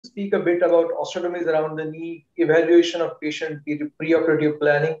speak a bit about osteotomies around the knee, evaluation of patient preoperative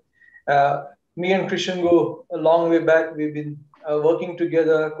planning. Me and Kristian go a long way back. We've been working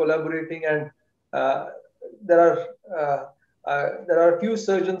together, collaborating, and uh, there are there are a few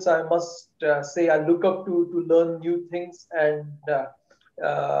surgeons I must say I look up to learn new things and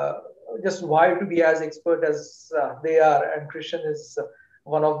uh, just why to be as expert as they are. And Kristian is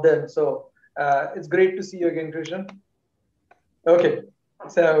one of them. So it's great to see you again, Kristian. Okay,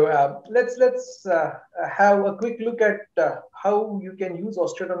 so let's have a quick look at how you can use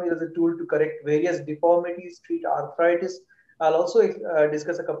osteotomy as a tool to correct various deformities, treat arthritis. I'll also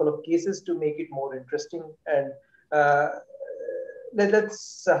discuss a couple of cases to make it more interesting, and uh,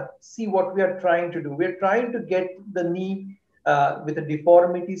 let's see what we are trying to do. We're trying to get the knee with a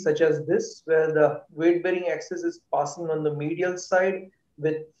deformity such as this, where the weight-bearing axis is passing on the medial side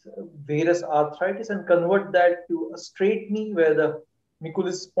with varus arthritis, and convert that to a straight knee where the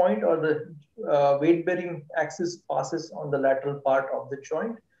Miculus point or the weight-bearing axis passes on the lateral part of the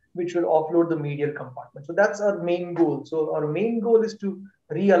joint, which will offload the medial compartment. So that's our main goal. So our main goal is to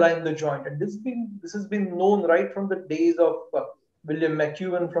realign the joint, and this has been known right from the days of William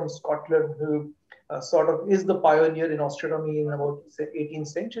McEwen from Scotland, who sort of is the pioneer in osteotomy in about say 18th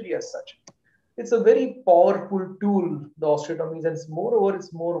century as such. It's a very powerful tool, the osteotomies, and moreover,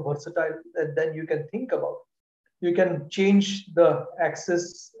 it's more versatile than you can think about. You can change the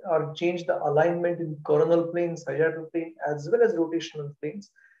axis or change the alignment in coronal plane, sagittal plane, as well as rotational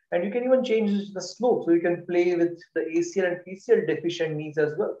planes. And you can even change the slope. So you can play with the ACL and PCL deficient knees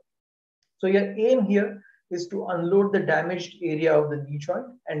as well. So your aim here is to unload the damaged area of the knee joint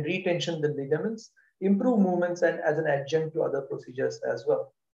and retension the ligaments, improve movements, and as an adjunct to other procedures as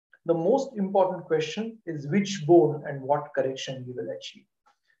well. The most important question is which bone and what correction you will achieve.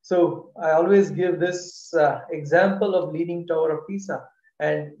 So I always give this example of Leaning Tower of Pisa,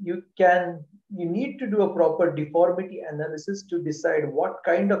 and you need to do a proper deformity analysis to decide what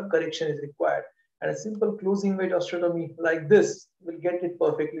kind of correction is required. And a simple closing weight osteotomy like this will get it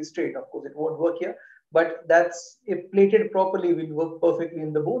perfectly straight. Of course, it won't work here, but that's if plated properly will work perfectly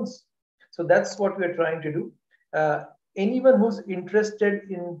in the bones. So that's what we're trying to do. Anyone who's interested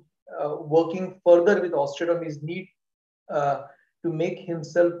in working further with osteotomies need to make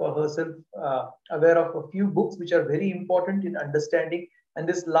himself or herself aware of a few books which are very important in understanding. And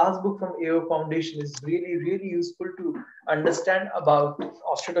this last book from AO Foundation is really, really useful to understand about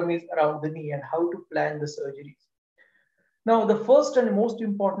osteotomies around the knee and how to plan the surgeries. Now, the first and most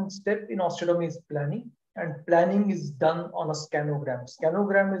important step in osteotomy is planning, and planning is done on a scanogram.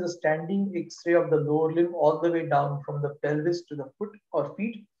 Scanogram is a standing X-ray of the lower limb all the way down from the pelvis to the foot or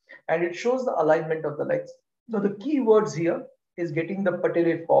feet, and it shows the alignment of the legs. So the key words here is getting the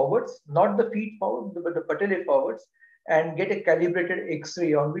patellae forwards, not the feet forward, but the patellae forwards, and get a calibrated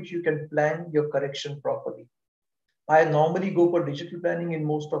X-ray on which you can plan your correction properly. I normally go for digital planning in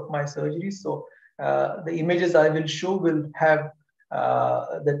most of my surgeries. So the images I will show will have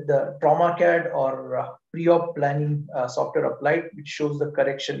the trauma CAD or pre-op planning software applied, which shows the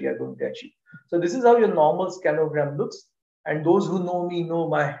correction you are going to achieve. So this is how your normal scanogram looks. And those who know me know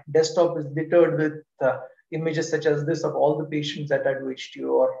my desktop is littered with images such as this of all the patients that I do HTO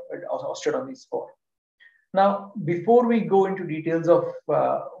or osteotomies for. Now, before we go into details of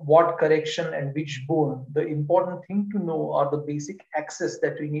what correction and which bone, the important thing to know are the basic axes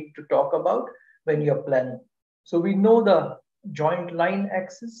that we need to talk about when you're planning. So we know the joint line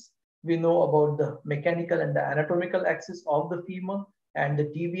axis, we know about the mechanical and the anatomical axis of the femur and the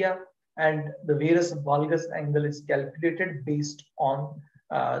tibia, and the varus valgus angle is calculated based on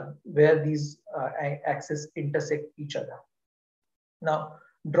where these axes intersect each other. Now,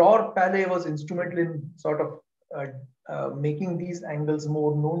 Drawer Palais was instrumental in sort of making these angles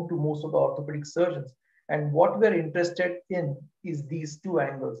more known to most of the orthopedic surgeons. And what we're interested in is these two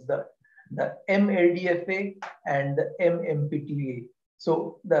angles, the MLDFA and the MMPTA.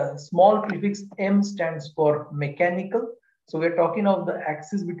 So the small prefix M stands for mechanical. So we're talking of the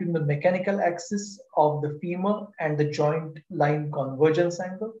axis between the mechanical axis of the femur and the joint line convergence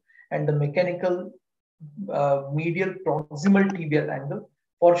angle, and the mechanical medial proximal tibial angle.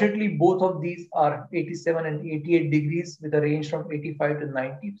 Fortunately, both of these are 87 and 88 degrees with a range from 85 to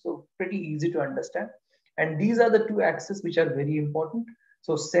 90. So pretty easy to understand. And these are the two axes which are very important.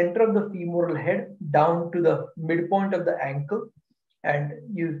 So center of the femoral head down to the midpoint of the ankle, and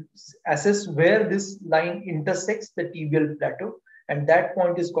you assess where this line intersects the tibial plateau, and that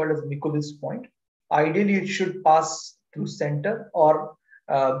point is called as Miculus point. Ideally, it should pass through center or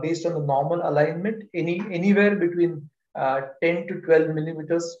based on the normal alignment, anywhere between 10 to 12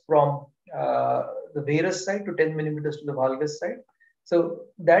 millimeters from the varus side to 10 millimeters to the valgus side. So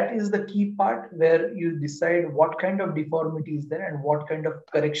that is the key part where you decide what kind of deformity is there and what kind of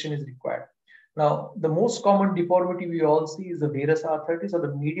correction is required. Now, the most common deformity we all see is the varus arthritis or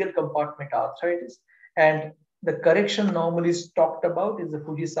the medial compartment arthritis. And the correction normally is talked about is the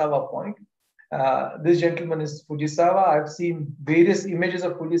Fujisawa point. This gentleman is Fujisawa. I've seen various images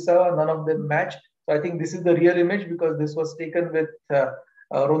of Fujisawa, none of them match. So I think this is the real image because this was taken with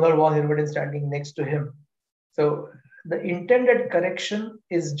Ronald von Hermeden standing next to him. So the intended correction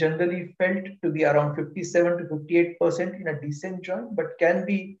is generally felt to be around 57 to 58% in a decent joint, but can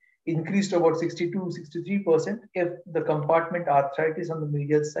be increased to about 62, 63% if the compartment arthritis on the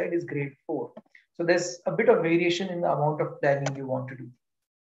medial side is grade 4. So there's a bit of variation in the amount of planning you want to do.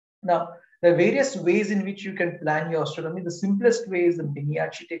 Now, there are various ways in which you can plan your osteotomy. The simplest way is the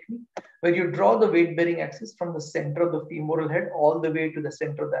Miniachi technique, where you draw the weight-bearing axis from the center of the femoral head all the way to the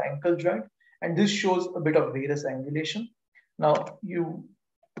center of the ankle joint. And this shows a bit of varus angulation. Now, you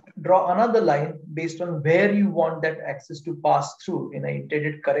draw another line based on where you want that axis to pass through in an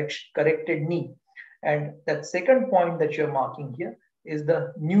intended corrected knee. And that second point that you're marking here is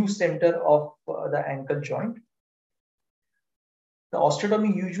the new center of the ankle joint. The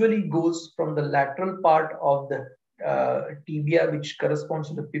osteotomy usually goes from the lateral part of the tibia, which corresponds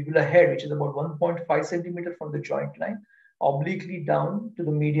to the fibula head, which is about 1.5 centimeter from the joint line, obliquely down to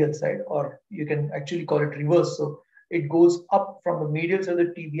the medial side, or you can actually call it reverse. So it goes up from the medial side of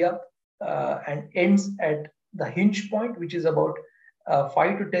the tibia and ends at the hinge point, which is about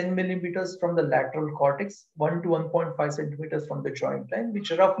 5 to 10 millimeters from the lateral cortex, 1 to 1.5 centimeters from the joint line,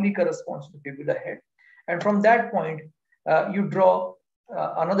 which roughly corresponds to the fibula head. And from that point, you draw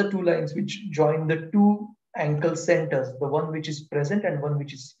another two lines which join the two ankle centers, the one which is present and one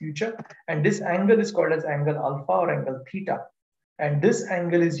which is future. And this angle is called as angle alpha or angle theta. And this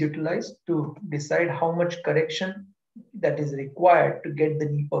angle is utilized to decide how much correction that is required to get the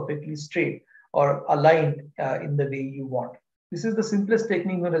knee perfectly straight or aligned in the way you want. This is the simplest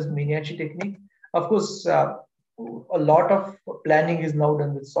technique known as Miniachi technique. Of course, a lot of planning is now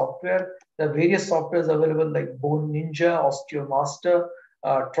done with software. There are various softwares available like Bone Ninja, OsteoMaster,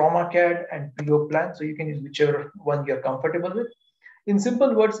 TraumaCAD, and PioPlan. So you can use whichever one you're comfortable with. In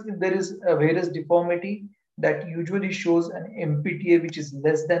simple words, if there is a varus deformity that usually shows an MPTA which is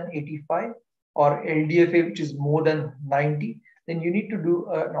less than 85 or LDFA which is more than 90, then you need to do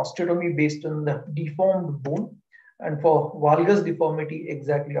an osteotomy based on the deformed bone. And for valgus deformity,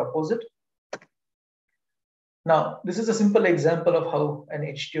 exactly opposite. Now, this is a simple example of how an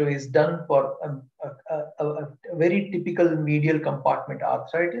HTO is done for a very typical medial compartment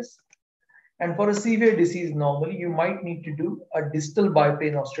arthritis. And for a severe disease, normally you might need to do a distal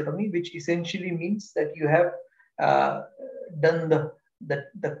biplane osteotomy, which essentially means that you have done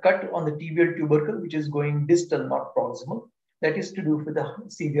the cut on the tibial tubercle, which is going distal, not proximal. That is to do with the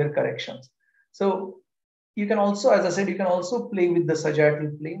severe corrections. So you can also, as I said, you can also play with the sagittal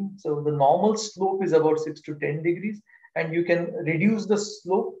plane. So the normal slope is about 6 to 10 degrees, and you can reduce the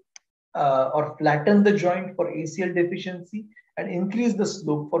slope or flatten the joint for ACL deficiency and increase the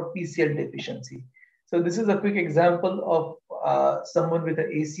slope for PCL deficiency. So this is a quick example of someone with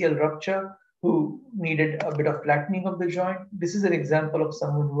an ACL rupture who needed a bit of flattening of the joint. This is an example of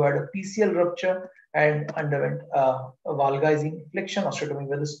someone who had a PCL rupture and underwent a valgizing flexion osteotomy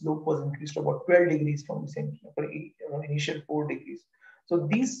where the slope was increased to about 12 degrees from the initial 4 degrees. So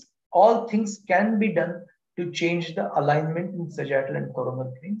these all things can be done to change the alignment in sagittal and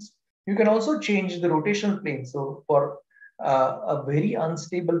coronal planes. You can also change the rotational plane. So for a very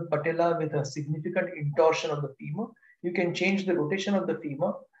unstable patella with a significant intorsion of the femur, you can change the rotation of the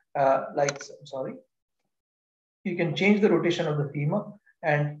femur you can change the rotation of the femur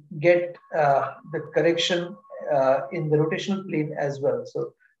and get the correction in the rotational plane as well.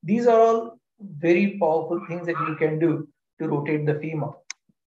 So these are all very powerful things that you can do to rotate the femur.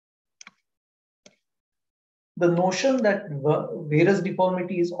 The notion that varus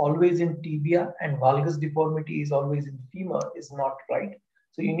deformity is always in tibia and valgus deformity is always in femur is not right.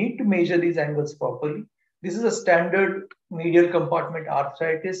 So you need to measure these angles properly. This is a standard medial compartment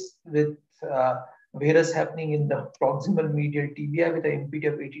arthritis with varus happening in the proximal medial tibia with an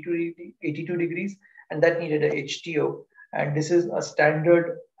MPT of 82 degrees, and that needed a HTO. And this is a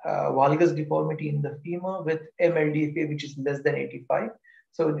standard valgus deformity in the femur with MLDFA, which is less than 85.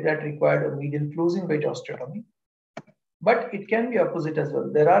 So that required a medial closing wedge osteotomy. But it can be opposite as well.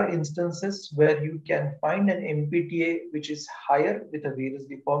 There are instances where you can find an MPTA which is higher with a varus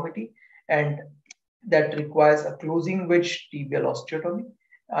deformity, and that requires a closing wedge tibial osteotomy.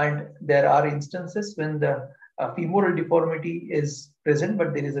 And there are instances when the femoral deformity is present,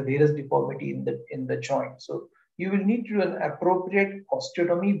 but there is a varus deformity in the joint. So you will need to do an appropriate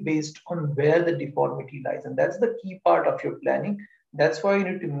osteotomy based on where the deformity lies. And that's the key part of your planning. That's why you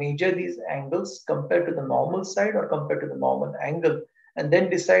need to measure these angles compared to the normal side or compared to the normal angle, and then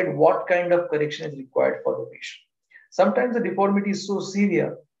decide what kind of correction is required for the patient. Sometimes the deformity is so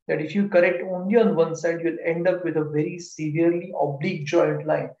severe that if you correct only on one side, you'll end up with a very severely oblique joint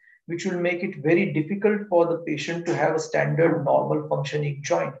line, which will make it very difficult for the patient to have a standard normal functioning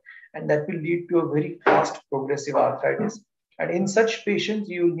joint. And that will lead to a very fast progressive arthritis. And in such patients,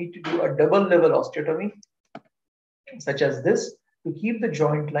 you need to do a double level osteotomy, such as this, to keep the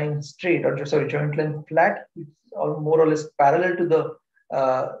joint line straight, or joint line flat, or more or less parallel to the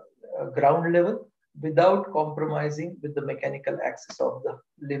ground level, without compromising with the mechanical axis of the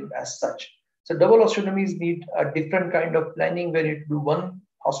limb as such. So double osteotomies need a different kind of planning, where you do one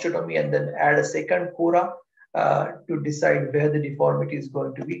osteotomy and then add a second cora to decide where the deformity is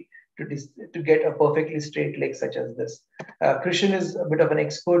going to be, to get a perfectly straight leg such as this. Kristian is a bit of an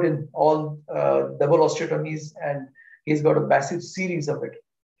expert in all double osteotomies, and he's got a massive series of it.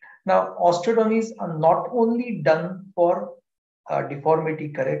 Now, osteotomies are not only done for deformity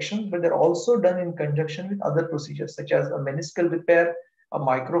correction, but they're also done in conjunction with other procedures such as a meniscal repair, a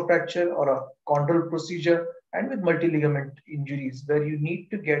microfracture, or a chondral procedure, and with multi-ligament injuries, where you need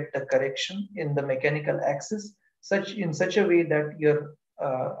to get the correction in the mechanical axis in such a way that your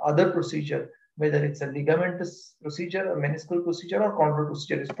other procedure, whether it's a ligamentous procedure, a meniscal procedure, or chondral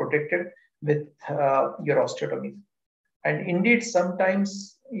procedure, is protected with your osteotomy. And indeed,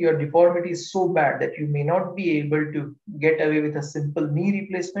 sometimes your deformity is so bad that you may not be able to get away with a simple knee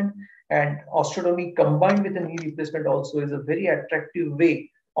replacement. And osteotomy combined with a knee replacement also is a very attractive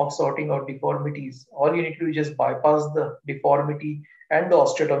way of sorting out deformities. All you need to do is just bypass the deformity and the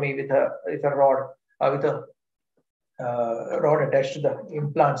osteotomy with a rod, rod attached to the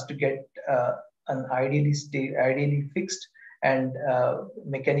implants, to get an ideally fixed and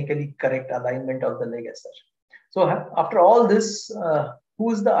mechanically correct alignment of the leg as such. So after all this,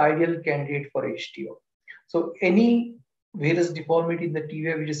 who is the ideal candidate for HTO? So any varus deformity in the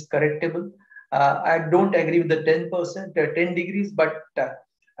tibia which is correctable. I don't agree with the 10 degrees, but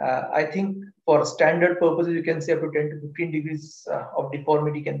I think for standard purposes, you can say up to 10 to 15 degrees of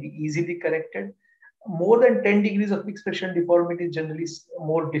deformity can be easily corrected. More than 10 degrees of fixed pressure deformity is generally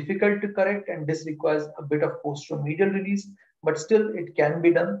more difficult to correct, and this requires a bit of posteromedial release, but still it can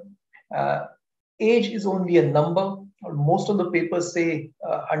be done. Age is only a number. Most of the papers say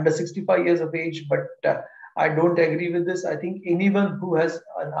under 65 years of age, but I don't agree with this. I think anyone who has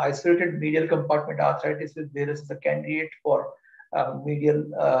an isolated medial compartment arthritis with varus is a candidate for medial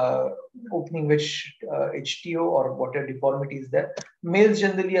opening which HTO or whatever deformity is there. Males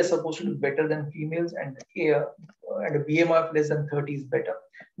generally are supposed to do better than females, and a BMI of less than 30 is better.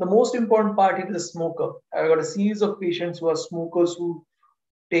 The most important part is the smoker. I've got a series of patients who are smokers who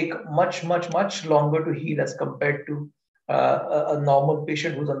take much longer to heal as compared to a normal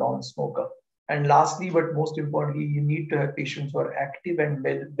patient who's a non-smoker. And lastly, but most importantly, you need to have patients who are active and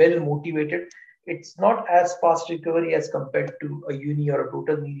well motivated. It's not as fast recovery as compared to a uni or a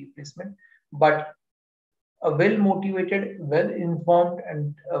total knee replacement, but a well-motivated, well-informed,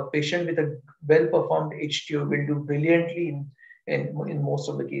 and a patient with a well-performed HTO will do brilliantly in most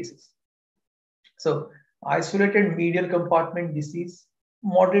of the cases. So isolated medial compartment disease,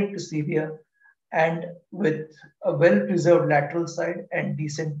 moderate to severe, and with a well-preserved lateral side and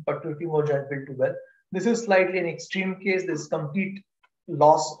decent patellar joint will do well. This is slightly an extreme case. This complete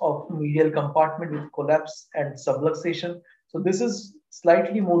loss of medial compartment with collapse and subluxation. So this is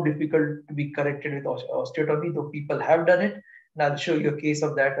slightly more difficult to be corrected with osteotomy, though people have done it. And I'll show you a case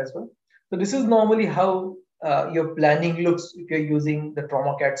of that as well. So this is normally how your planning looks if you're using the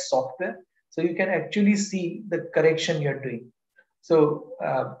TraumaCAD software. So you can actually see the correction you're doing. So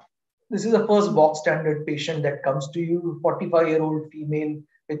this is the first box standard patient that comes to you, 45-year-old female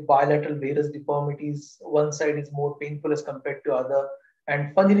with bilateral varus deformities. One side is more painful as compared to other.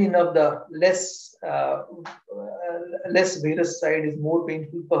 And funnily enough, the less varus side is more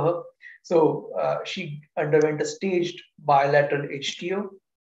painful for her. So she underwent a staged bilateral HTO.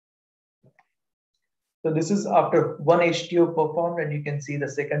 So this is after one HTO performed, and you can see the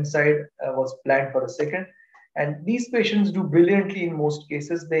second side was planned for a second. And these patients do brilliantly in most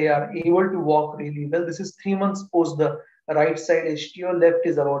cases. They are able to walk really well. This is 3 months post the right side HTO. Left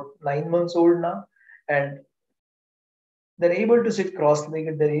is about 9 months old now. And they're able to sit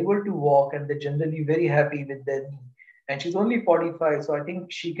cross-legged. They're able to walk, and they're generally very happy with their knee. And she's only 45, so I think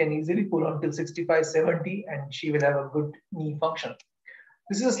she can easily pull on till 65, 70, and she will have a good knee function.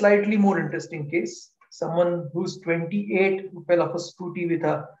 This is a slightly more interesting case. Someone who's 28 who fell off a scooty with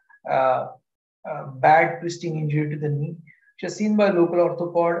a bad twisting injury to the knee. She was seen by a local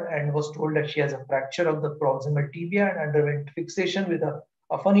orthopod and was told that she has a fracture of the proximal tibia and underwent fixation with a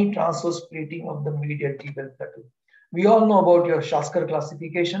funny transverse plating of the medial tibial plateau. We all know about your Shaskar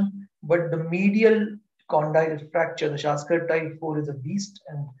classification, but the medial condyle fracture, the Shaskar type 4 is a beast,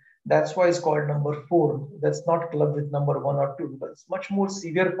 and that's why it's called number 4. That's not clubbed with number 1 or 2, but it's much more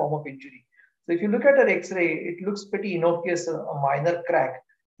severe form of injury. So if you look at an X-ray, it looks pretty innocuous, a minor crack,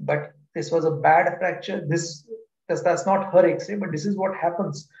 but this was a bad fracture. That's not her X-ray, but this is what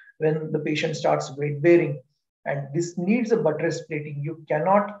happens when the patient starts weight bearing, and this needs a buttress plating. You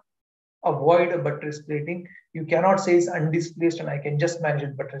cannot avoid a buttress plating. You cannot say it's undisplaced and I can just manage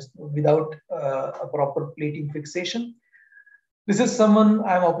it buttress without a proper plating fixation. This is someone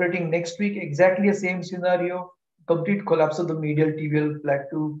I'm operating next week, exactly the same scenario, complete collapse of the medial tibial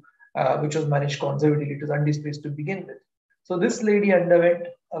plateau, which was managed conservatively. It was undisplaced to begin with. So this lady underwent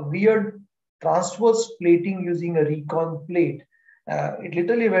a weird transverse plating using a recon plate. It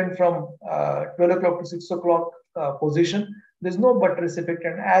literally went from 12 o'clock to 6 o'clock position. There's no buttress effect,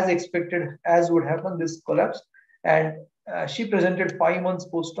 and as expected, as would happen, this collapsed. And she presented 5 months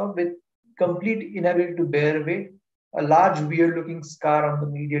post-op with complete inability to bear weight, a large weird-looking scar on the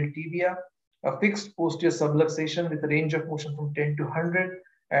medial tibia, a fixed posterior subluxation with a range of motion from 10 to 100,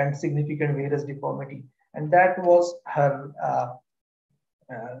 and significant varus deformity. And that was her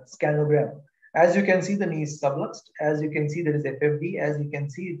scanogram. As you can see, the knee is subluxed. As you can see, there is FFD. As you can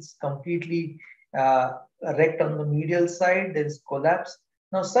see, it's completely erect on the medial side. There is collapse.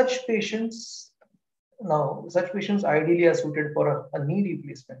 Now, such patients ideally are suited for a knee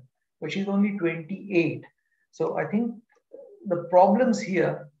replacement, but she's only 28. So I think the problems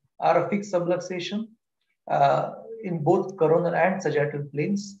here are a fixed subluxation in both coronal and sagittal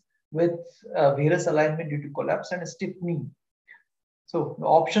planes with varus alignment due to collapse and a stiff knee. So the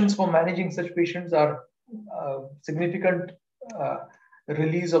options for managing such patients are significant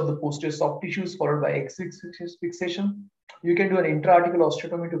release of the posterior soft tissues followed by X6 fixation. You can do an intra-articular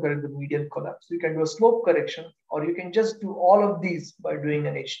osteotomy to correct the medial collapse. You can do a slope correction, or you can just do all of these by doing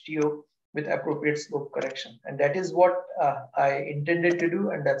an HTO with appropriate slope correction. And that is what I intended to do,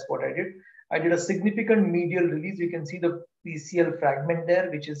 and that's what I did. I did a significant medial release. You can see the PCL fragment there,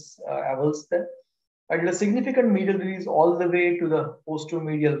 which is avulsed there. I did a significant medial release all the way to the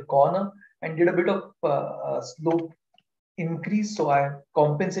posteromedial corner and did a bit of slope increase. So I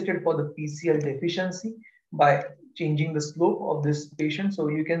compensated for the PCL deficiency by changing the slope of this patient. So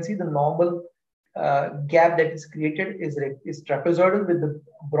you can see the normal gap that is created is trapezoidal with the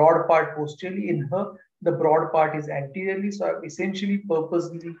broad part posteriorly. In her, the broad part is anteriorly. So I've essentially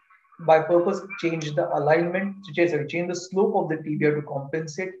by purpose changed the alignment, change the slope of the tibia to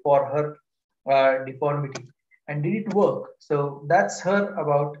compensate for her deformity. And did it work? So that's her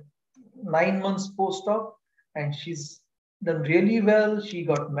about 9 months post-op, and she's done really well. She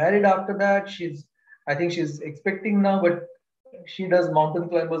got married after that. I think she's expecting now, but she does mountain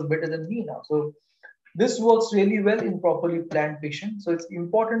climbers better than me now. So this works really well in properly planned patients. So it's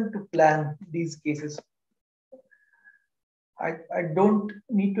important to plan these cases. I don't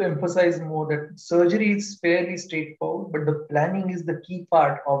need to emphasize more that surgery is fairly straightforward, but the planning is the key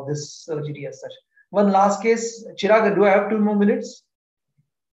part of this surgery as such. One last case, Chirag, do I have 2 more minutes?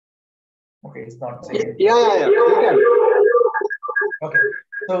 Okay, it's not saying. Yeah. Okay,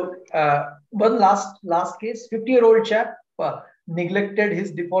 so one last case, 50-year-old chap neglected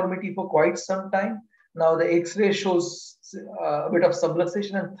his deformity for quite some time. Now the X-ray shows a bit of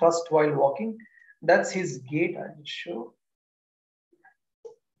subluxation and thrust while walking. That's his gait. I'll show.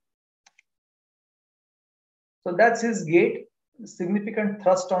 So that's his gait, significant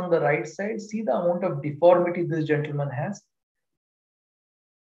thrust on the right side. See the amount of deformity this gentleman has.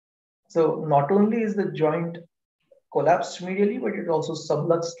 So not only is the joint collapsed medially, but it also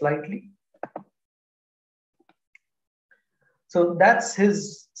subluxed slightly. So that's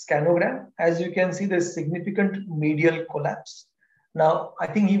his scanogram. As you can see, there's significant medial collapse. Now, I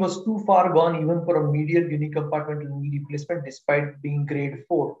think he was too far gone even for a medial unicompartmental knee replacement, despite being grade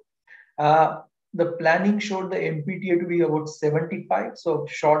 4. The planning showed the MPTA to be about 75, so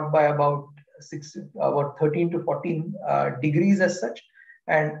short by about 13 to 14 degrees as such.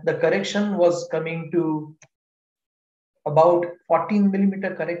 And the correction was coming to about 14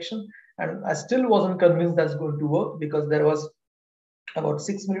 millimeter correction. And I still wasn't convinced that's going to work because there was about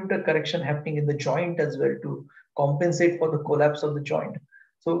 6 millimeter correction happening in the joint as well to compensate for the collapse of the joint.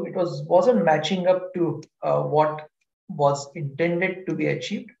 So it wasn't matching up to what was intended to be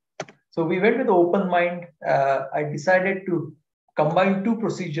achieved. So we went with the open mind. I decided to combine 2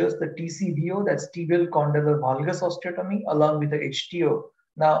 procedures, the TCVO, that's tibial condylar valgus osteotomy, along with the HTO.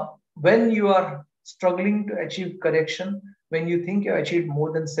 Now, when you are struggling to achieve correction, when you think you achieved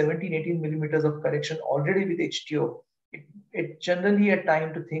more than 17, 18 millimeters of correction already with HTO, it generally a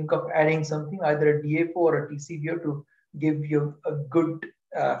time to think of adding something, either a DFO or a TCBO to give you a good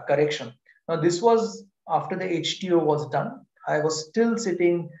correction. Now, this was after the HTO was done. I was still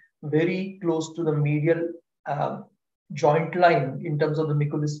sitting very close to the medial joint line in terms of the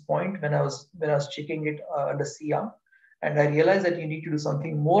Mikulicz point when I was checking it under C-arm, and I realized that you need to do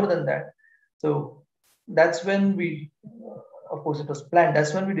something more than that. So that's when we, of course, it was planned.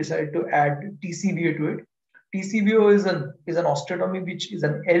 That's when we decided to add TCBO to it. TCBO is an osteotomy which is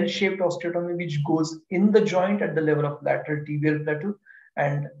an L-shaped osteotomy which goes in the joint at the level of lateral tibial plateau,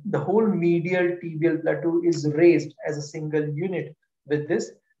 and the whole medial tibial plateau is raised as a single unit with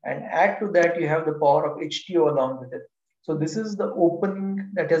this. And add to that, you have the power of HTO along with it. So this is the opening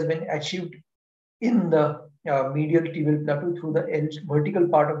that has been achieved in the medial tibial plateau through the vertical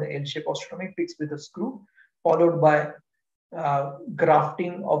part of the L-shaped osteotomy fixed with a screw, followed by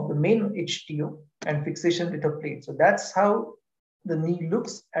grafting of the main HTO and fixation with a plate. So that's how the knee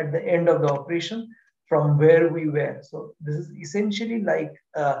looks at the end of the operation from where we were. So this is essentially like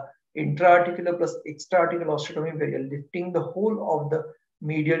intra-articular plus extra-articular osteotomy where you're lifting the whole of the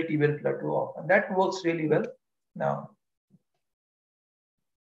medial tibial plateau off. And that works really well. Now,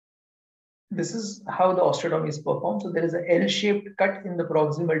 this is how the osteotomy is performed. So there is an L-shaped cut in the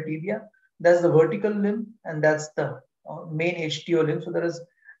proximal tibia. That's the vertical limb, and that's the main HTO limb. So there is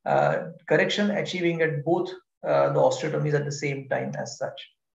correction achieving at both the osteotomies at the same time as such.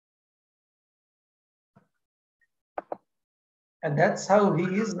 And that's how he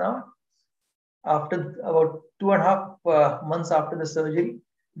is now. After about 2.5 months after the surgery,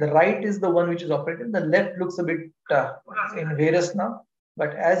 the right is the one which is operated. The left looks a bit in varus now.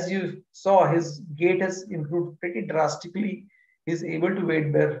 But as you saw, his gait has improved pretty drastically. He's able to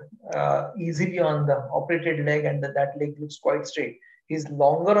weight bear easily on the operated leg, and that leg looks quite straight. He's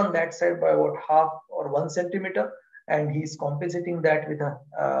longer on that side by about 1/2 or 1 centimeter, and he's compensating that with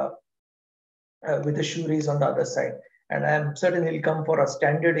a shoe raise on the other side. And I'm certain he'll come for a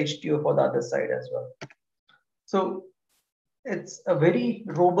standard HTO for the other side as well. So it's a very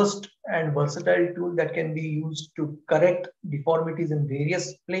robust and versatile tool that can be used to correct deformities in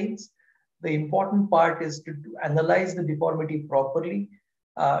various planes. The important part is to analyze the deformity properly.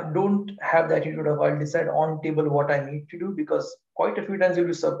 Don't have the attitude of I'll decide on table what I need to do, because quite a few times you'll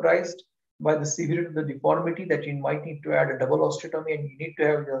be surprised by the severity of the deformity that you might need to add a double osteotomy, and you need to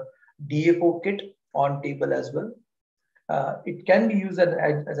have the DFO kit on table as well. It can be used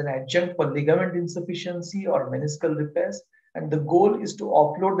as an adjunct for ligament insufficiency or meniscal repairs. And the goal is to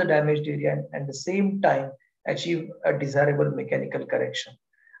offload the damaged area and at the same time achieve a desirable mechanical correction.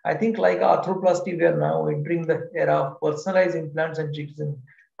 I think like arthroplasty, we are now entering the era of personalized implants and jigs and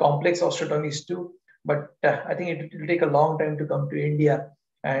complex osteotomies too. But I think it will take a long time to come to India.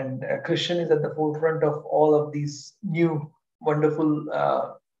 And Kristian is at the forefront of all of these new, wonderful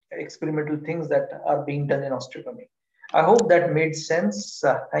experimental things that are being done in osteotomy. I hope that made sense.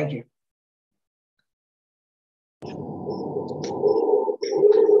 Thank you.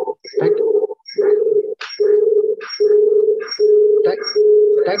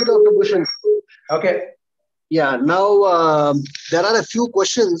 Thank you, Dr. Bhushan. Okay. Yeah, now there are a few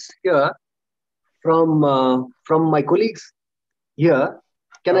questions here from my colleagues here.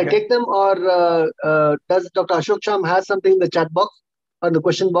 Can I take them, or does Dr. Ashok Sham has something in the chat box or the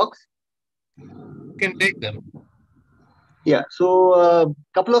question box? You can take them. Yeah, so a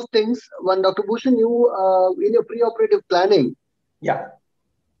couple of things. One, Dr. Bhushan, you in your preoperative planning,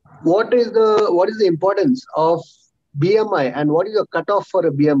 what is the importance of BMI and what is your cutoff for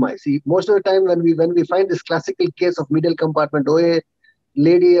a BMI? See, most of the time when we find this classical case of middle compartment OA,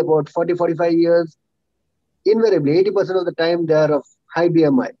 lady about 40-45 years, invariably 80% of the time they are of high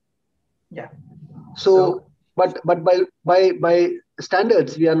BMI. Yeah. So but by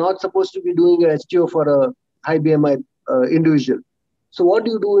standards, we are not supposed to be doing a HTO for a high BMI individual. So what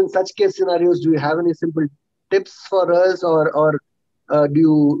do you do in such case scenarios? Do you have any simple tips for us, or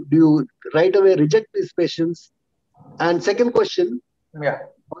do you right away reject these patients? And second question,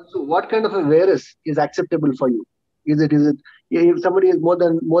 also, what kind of a varus is acceptable for you? Is it if somebody is more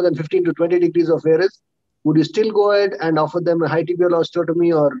than 15 to 20 degrees of varus, would you still go ahead and offer them a high tibial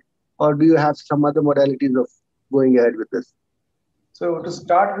osteotomy, or do you have some other modalities of going ahead with this? So to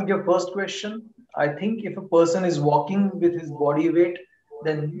start with your first question, I think if a person is walking with his body weight,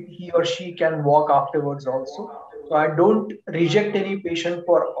 then he or she can walk afterwards also. So I don't reject any patient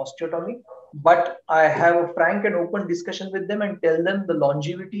for osteotomy, but I have a frank and open discussion with them and tell them the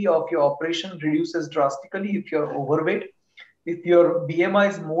longevity of your operation reduces drastically if you're overweight. If your BMI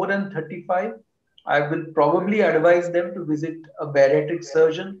is more than 35, I will probably advise them to visit a bariatric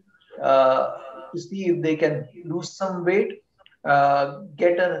surgeon to see if they can lose some weight,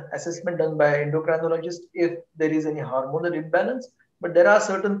 get an assessment done by endocrinologist if there is any hormonal imbalance. But there are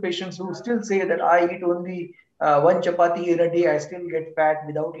certain patients who still say that I eat only one chapati in a day, I still get fat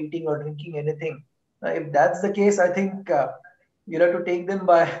without eating or drinking anything. If that's the case, I think you'll have to take them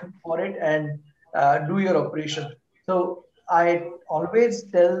by for it and do your operation. So I always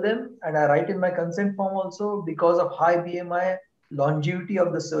tell them, and I write in my consent form also, because of high BMI, longevity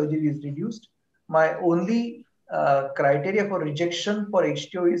of the surgery is reduced. My only criteria for rejection for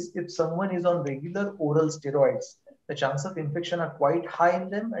HTO is if someone is on regular oral steroids. The chance of infection are quite high in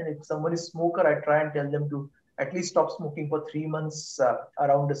them, and if someone is smoker, I try and tell them to at least stop smoking for 3 months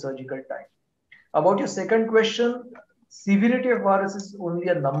around the surgical time. About your second question, severity of virus is only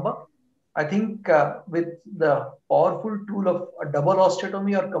a number. I think with the powerful tool of a double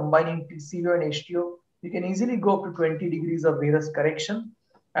osteotomy or combining TCV and HTO, you can easily go up to 20 degrees of varus correction.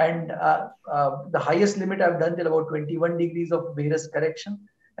 And the highest limit I've done till about 21 degrees of varus correction.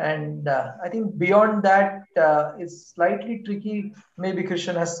 And I think beyond that, it's slightly tricky. Maybe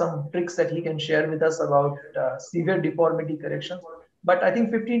Kristian has some tricks that he can share with us about severe deformity corrections. But I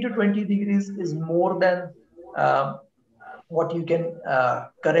think 15 to 20 degrees is more than what you can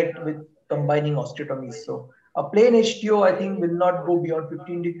correct with combining osteotomies. So a plain HTO, I think, will not go beyond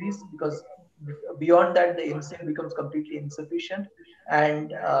 15 degrees because beyond that, the MCL becomes completely insufficient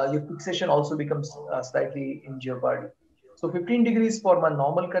and your fixation also becomes slightly in jeopardy. So 15 degrees for my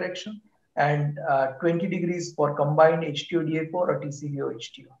normal correction and 20 degrees for combined HTO DA4 or TCVO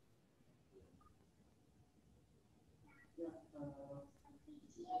HTO.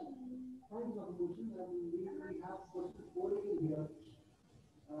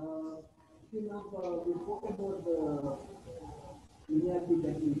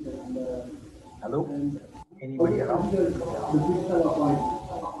 Hello? Anybody around?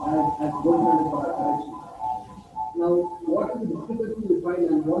 Now, what is the difficulty you find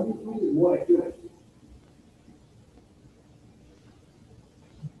and what do you feel is more accurate?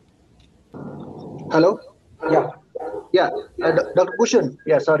 Hello? Yeah. Yeah, Dr. Bhushan,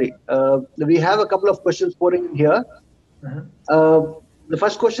 yeah, sorry. We have a couple of questions pouring in here. The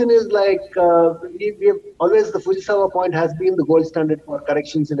first question is like, we have always, the Fujisawa point has been the gold standard for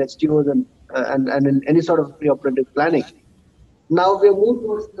corrections in HTOs and in any sort of preoperative planning. Now we have moved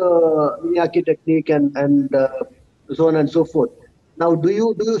towards the Miyake technique and so on and so forth. Now, do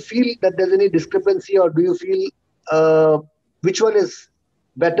you feel that there's any discrepancy, or do you feel which one is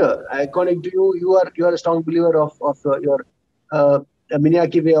better? According to you, you are a strong believer of your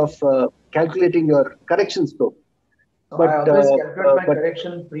Miyake way of calculating your correction scope. So but, I always calculate my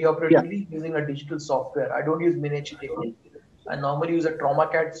correction preoperatively using a digital software. I don't use Miniature technique. I normally use a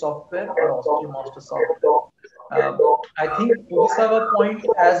TraumaCAD software or OsteoMaster software. I think Fujisawa point,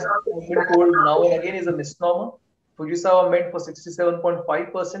 as has been told now and again, is a misnomer. Fujisawa meant for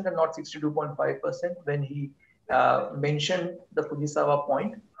 67.5% and not 62.5% when he mentioned the Fujisawa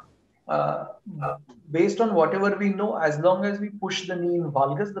point. Based on whatever we know, as long as we push the knee in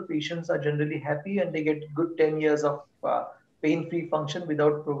valgus, the patients are generally happy and they get good 10 years of pain-free function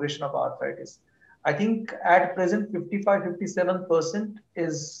without progression of arthritis. I think at present 55-57%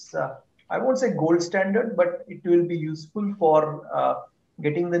 is, I won't say gold standard, but it will be useful for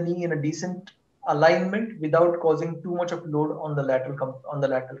getting the knee in a decent alignment without causing too much of load on the lateral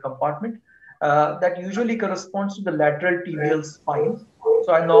compartment. That usually corresponds to the lateral tibial spine.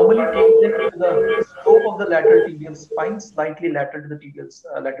 So I normally take them to the slope of the lateral tibial spine, slightly lateral to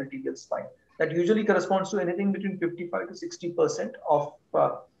the lateral tibial spine. That usually corresponds to anything between 55 to 60% of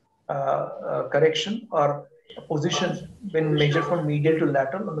correction or position when measured from medial to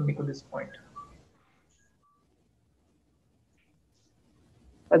lateral on the Mikulis point.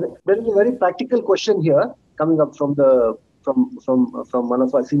 There is a very practical question here coming up from one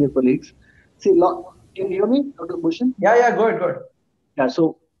of our senior colleagues. See, can you hear me, Dr. Bhushan? Yeah, go ahead. Yeah,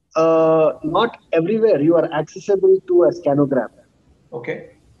 so not everywhere you are accessible to a scanogram.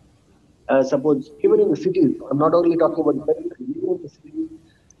 Okay. Suppose even in the cities, I'm not only talking about the even in the cities,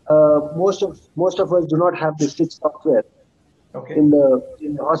 most of us do not have the stitch software in the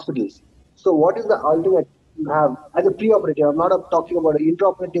hospitals. So what is the alternate you have as a preoperative? I'm not talking about an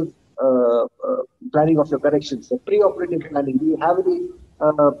intraoperative planning of your corrections. So preoperative planning, do you have any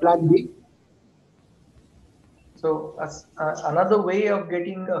plan B? So another way of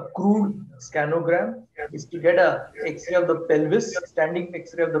getting a crude scanogram is to get a X-ray of the pelvis, standing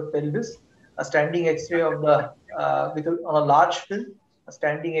X-ray of the pelvis, a standing X-ray of the on a large film, a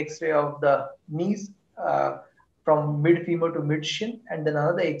standing X-ray of the knees, from mid femur to mid shin, and then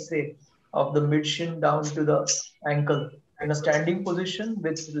another X-ray of the mid shin down to the ankle in a standing position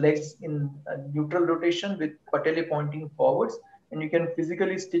with legs in neutral rotation with patella pointing forwards, and you can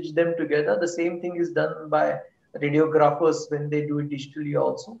physically stitch them together. The same thing is done by radiographers when they do it digitally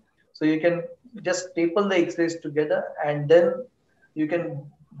also. So you can just staple the X-rays together, and then you can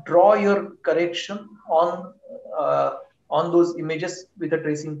draw your correction on those images with a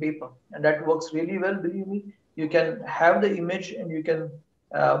tracing paper, and that works really well. Believe me, you can have the image and you can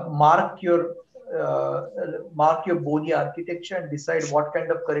mark your bony architecture and decide what kind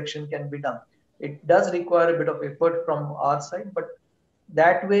of correction can be done. It does require a bit of effort from our side, but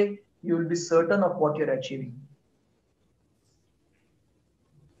that way you will be certain of what you're achieving.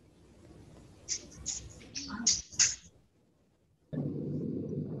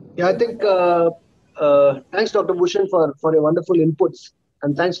 Yeah, I think thanks, Dr. Bhushan, for your wonderful inputs,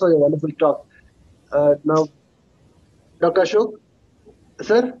 and thanks for your wonderful talk. Now, Dr. Ashok,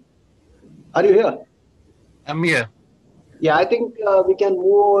 sir, are you here? I'm here. Yeah, I think we can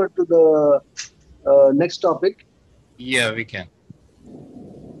move over to the next topic. Yeah, we can.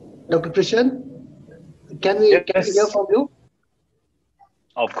 Dr. Kristian, can we hear from you?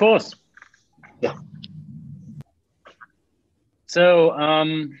 Of course. Yeah. So,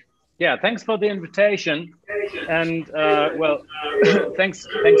 yeah, thanks for the invitation, and well, thanks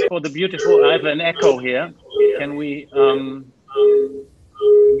for the beautiful. I have an echo here. Can we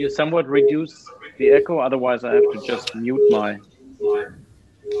you somewhat reduce the echo? Otherwise, I have to just mute my.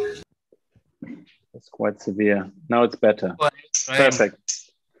 It's quite severe. Now it's better. Perfect.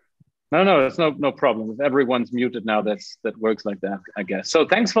 No, it's no problem. If everyone's muted now, that works like that, I guess. So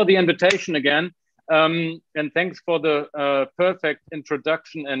thanks for the invitation again. And thanks for the perfect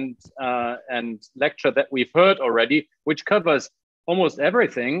introduction and lecture that we've heard already, which covers almost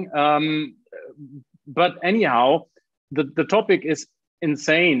everything. But anyhow, the topic is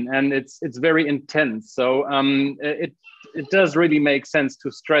insane and it's very intense. So it does really make sense to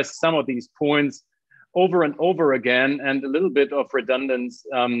stress some of these points over and over again, and a little bit of redundance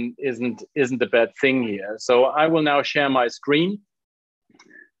isn't a bad thing here. So I will now share my screen.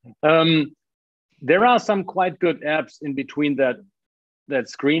 There are some quite good apps in between that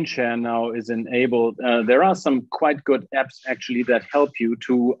screen share now is enabled. There are some quite good apps actually that help you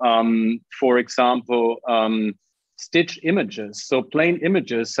to, for example, stitch images. So plain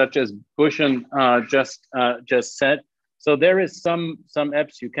images such as Bhushan just said. So there is some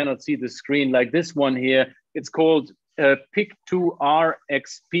apps, you cannot see the screen, like this one here. It's called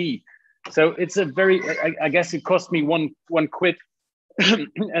Pic2RXP. So it's a very, I guess it cost me one quid.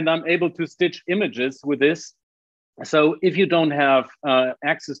 And I'm able to stitch images with this. So if you don't have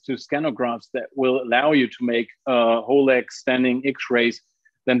access to scanographs that will allow you to make whole leg standing X-rays,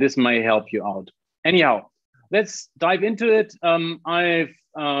 then this may help you out. Anyhow, let's dive into it. I've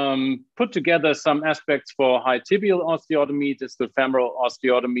put together some aspects for high tibial osteotomy, distal femoral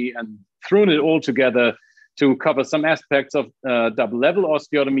osteotomy, and thrown it all together to cover some aspects of double level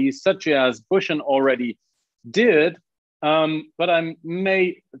osteotomy, such as Bhushan already did. But I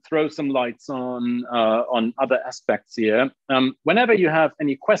may throw some lights on other aspects here. Whenever you have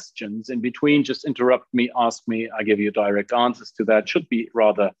any questions in between, just interrupt me, ask me. I give you direct answers to that. Should be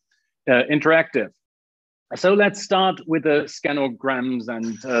rather interactive. So let's start with the scanograms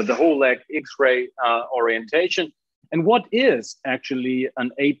and the whole leg X-ray orientation. And what is actually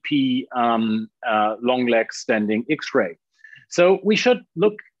an AP long leg standing X-ray? So we should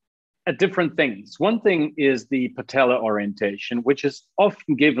look at different things. One thing is the patella orientation, which is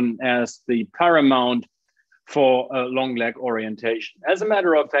often given as the paramount for a long leg orientation. As a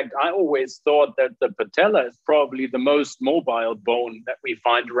matter of fact, I always thought that the patella is probably the most mobile bone that we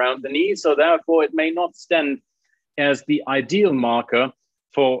find around the knee. So therefore, it may not stand as the ideal marker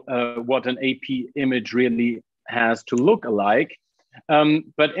for what an AP image really has to look alike.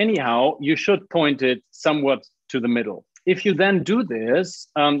 But anyhow, you should point it somewhat to the middle. If you then do this,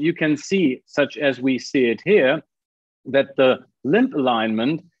 you can see, such as we see it here, that the limb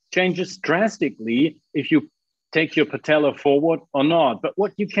alignment changes drastically if you take your patella forward or not. But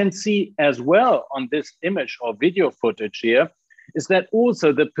what you can see as well on this image or video footage here is that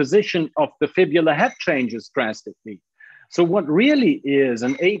also the position of the fibular head changes drastically. So what really is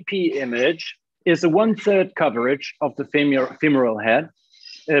an AP image is a 1/3 coverage of the femoral head,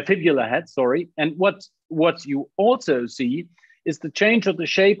 fibular head, sorry. And what you also see is the change of the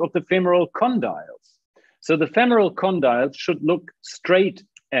shape of the femoral condyles. So the femoral condyles should look straight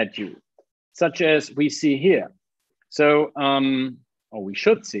at you, such as we see here. So, or we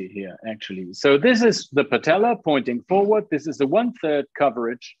should see here, actually. So this is the patella pointing forward. This is a 1/3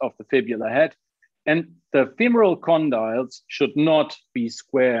 coverage of the fibular head. And the femoral condyles should not be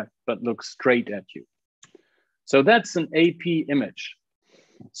square, but look straight at you. So that's an AP image.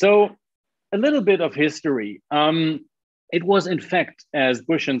 So a little bit of history. It was, in fact, as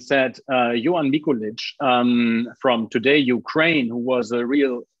Bhushan said, Johan Mikulic from today Ukraine, who was a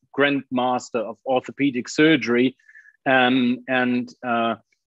real grandmaster of orthopedic surgery.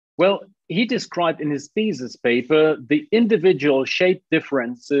 Well, he described in his thesis paper the individual shape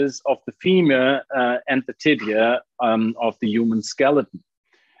differences of the femur and the tibia of the human skeleton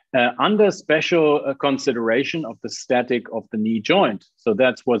under special consideration of the static of the knee joint. So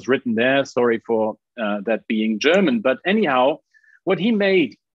that's what's written there. Sorry for that being German. But anyhow, what he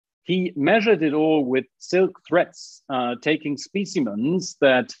made, he measured it all with silk threads, taking specimens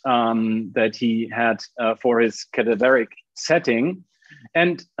that, that he had for his cadaveric setting.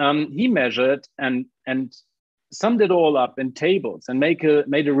 And he measured and summed it all up in tables and made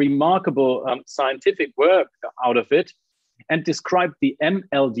a remarkable scientific work out of it, and described the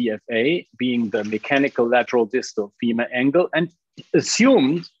MLDFA, being the mechanical lateral distal femur angle, and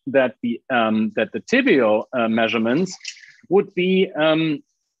assumed that the tibial measurements would be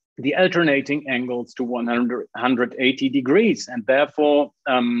the alternating angles to 180 degrees, and therefore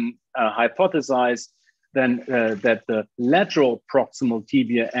hypothesized then that the lateral proximal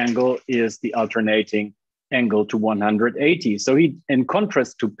tibia angle is the alternating angle to 180. So he, in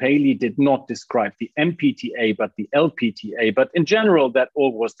contrast to Paley, did not describe the MPTA, but the LPTA. But in general, that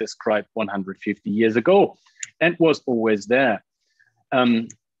all was described 150 years ago and was always there. And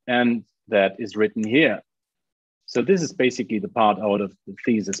that is written here. So this is basically the part out of the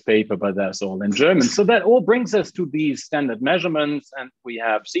thesis paper, but that's all in German. So that all brings us to these standard measurements, and we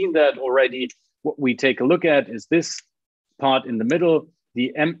have seen that already. What we take a look at is this part in the middle,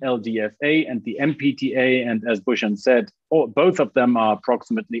 the MLDFA and the MPTA. And as Bhushan said, both of them are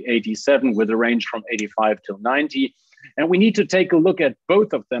approximately 87 with a range from 85 till 90. And we need to take a look at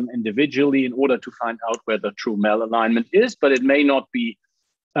both of them individually in order to find out where the true malalignment is, but it may not be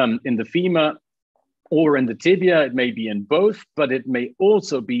in the femur or in the tibia. It may be in both, but it may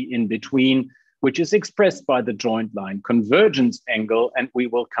also be in between, which is expressed by the joint line convergence angle. And we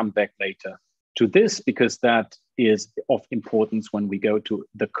will come back later to this because that is of importance when we go to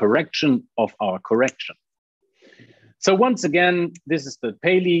the correction of our correction. So once again, this is the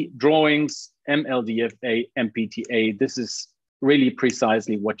Paley drawings, MLDFA, MPTA. This is really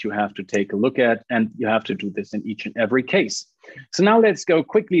precisely what you have to take a look at, and you have to do this in each and every case. So now let's go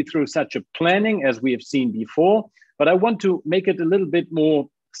quickly through such a planning as we have seen before, but I want to make it a little bit more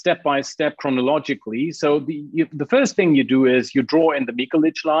step-by-step chronologically. So the first thing you do is you draw in the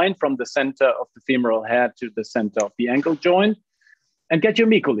Mikulic line from the center of the femoral head to the center of the ankle joint and get your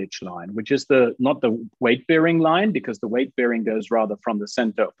Mikulic line, which is not the weight-bearing line, because the weight-bearing goes rather from the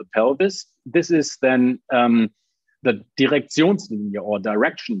center of the pelvis. This is then the Direktionslinie or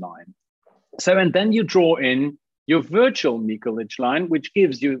direction line. So, and then you draw in your virtual Mikulic line, which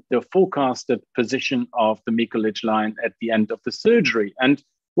gives you the forecasted position of the Mikulic line at the end of the surgery. And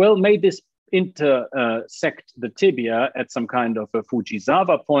well, may this intersect the tibia at some kind of a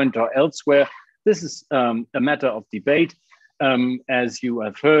Fujisawa point or elsewhere. This is a matter of debate. As you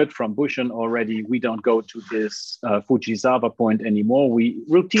have heard from Bhushan already, we don't go to this Fujisawa point anymore. We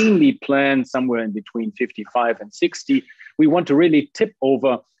routinely plan somewhere in between 55 and 60. We want to really tip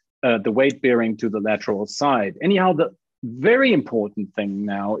over the weight bearing to the lateral side. Anyhow, the very important thing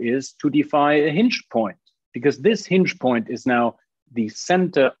now is to define a hinge point, because this hinge point is now the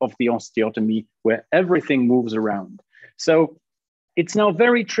center of the osteotomy where everything moves around. So it's now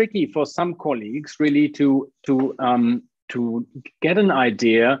very tricky for some colleagues really to get an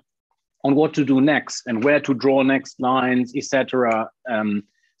idea on what to do next and where to draw next lines, etc.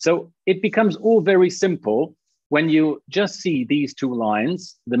 So it becomes all very simple when you just see these two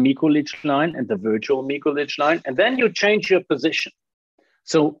lines, the Mikulic line and the virtual Mikulic line, and then you change your position.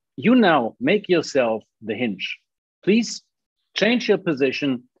 So you now make yourself the hinge. Please change your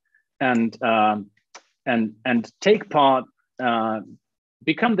position and take part,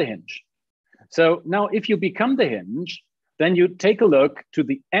 become the hinge. So now if you become the hinge, then you take a look to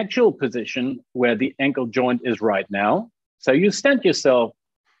the actual position where the ankle joint is right now. So you stand yourself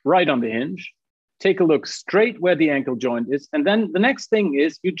right on the hinge, take a look straight where the ankle joint is. And then the next thing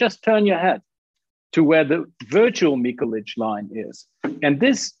is you just turn your head to where the virtual Mikulic line is. And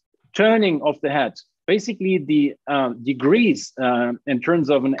this turning of the head, basically the degrees in terms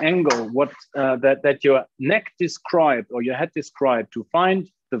of an angle, what that your neck described or your head described to find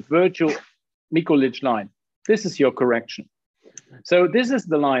the virtual Mikulic line. This is your correction. So this is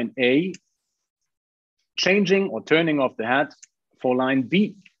the line A, changing or turning of the head for line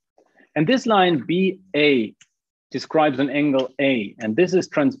B. And this line BA describes an angle A, and this is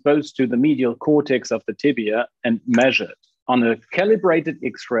transposed to the medial cortex of the tibia and measured on a calibrated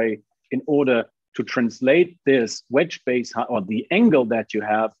X-ray in order to translate this wedge base or the angle that you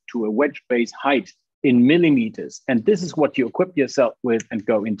have to a wedge base height in millimeters. And this is what you equip yourself with and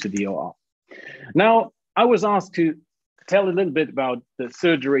go into the OR. Now, I was asked to tell a little bit about the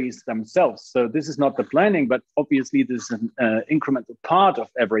surgeries themselves. So this is not the planning, but obviously this is an incremental part of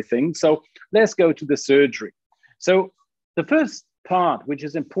everything. So let's go to the surgery. So the first part, which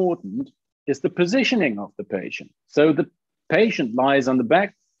is important, is the positioning of the patient. So the patient lies on the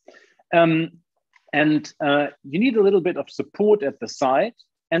back, and you need a little bit of support at the side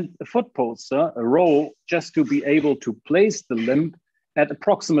and a foot pulser, a roll, just to be able to place the limb at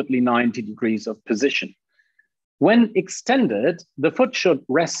approximately 90 degrees of position. When extended, the foot should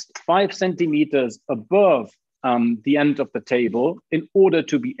rest 5 centimeters above the end of the table in order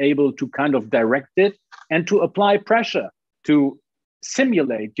to be able to kind of direct it and to apply pressure to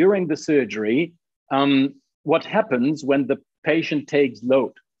simulate during the surgery what happens when the patient takes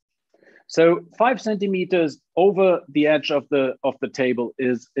load. So 5 centimeters over the edge of the table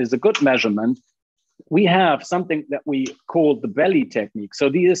is a good measurement. We have something that we call the belly technique. So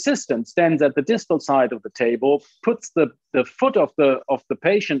the assistant stands at the distal side of the table, puts the foot of the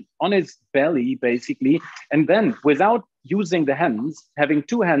patient on his belly, basically, and then without using the hands, having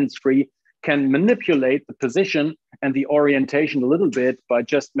 2 hands free, can manipulate the position and the orientation a little bit by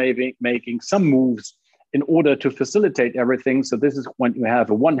just maybe making some moves in order to facilitate everything. So this is when you have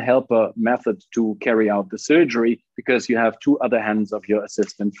a one helper method to carry out the surgery, because you have 2 other hands of your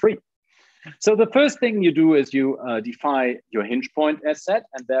assistant free. So the first thing you do is you define your hinge point as said,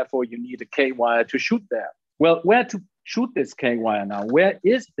 and therefore you need a K-wire to shoot there. Well, where to shoot this K-wire now? Where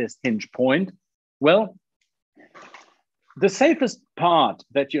is this hinge point? Well, the safest part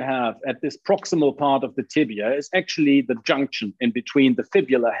that you have at this proximal part of the tibia is actually the junction in between the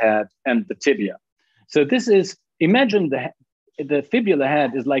fibular head and the tibia. So this is, imagine the fibular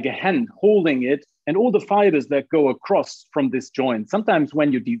head is like a hand holding it and all the fibers that go across from this joint. Sometimes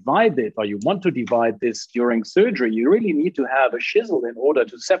when you divide it or you want to divide this during surgery, you really need to have a chisel in order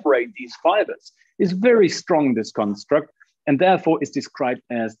to separate these fibers. It's very strong, this construct, and therefore is described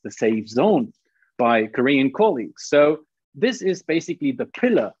as the safe zone by Korean colleagues. So this is basically the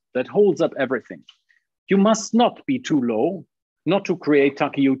pillar that holds up everything. You must not be too low, not to create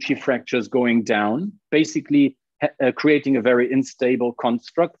Takeuchi fractures going down, basically creating a very unstable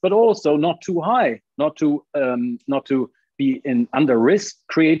construct, but also not too high, not to be under risk,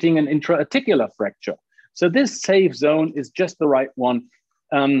 creating an intra-articular fracture. So this safe zone is just the right one.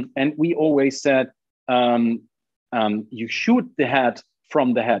 And we always said, you shoot the head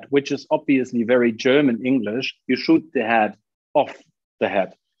from the head, which is obviously very German English. You shoot the head off the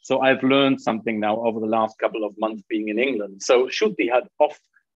head. So I've learned something now over the last couple of months being in England. So shoot the head off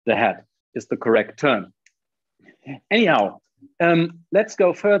the head is the correct term. Anyhow, let's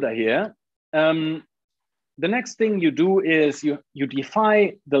go further here. The next thing you do is you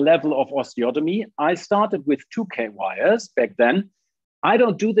define the level of osteotomy. I started with 2 K-wires back then. I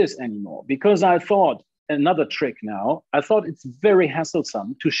don't do this anymore because I thought, another trick now, I thought it's very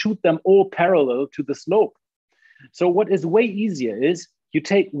hassle-some to shoot them all parallel to the slope. So what is way easier is you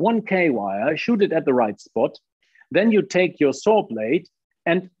take 1 K-wire, shoot it at the right spot, then you take your saw blade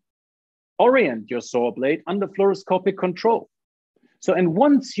and orient your saw blade under fluoroscopic control. So, and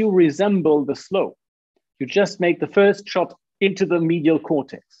once you resemble the slope, you just make the first shot into the medial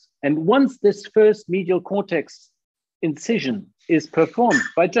cortex. And once this first medial cortex incision is performed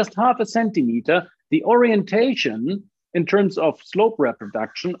by just 0.5 centimeter, the orientation in terms of slope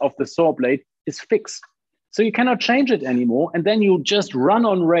reproduction of the saw blade is fixed. So you cannot change it anymore. And then you just run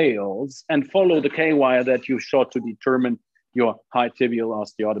on rails and follow the K-wire that you shot to determine your high tibial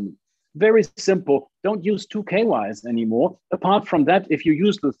osteotomy. Very simple. Don't use 2 K-wires anymore. Apart from that, if you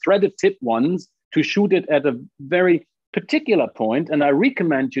use the threaded tip ones to shoot it at a very particular point, and I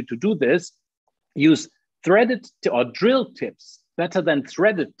recommend you to do this, use threaded or drill tips better than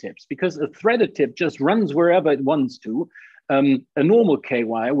threaded tips, because a threaded tip just runs wherever it wants to. A normal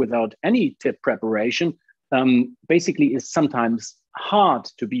K-wire without any tip preparation basically is sometimes hard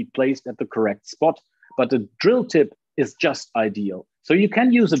to be placed at the correct spot, but a drill tip is just ideal. So you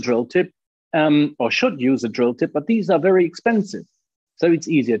can use a drill tip or should use a drill tip, but these are very expensive. So it's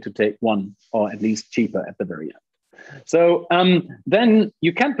easier to take one, or at least cheaper at the very end. So then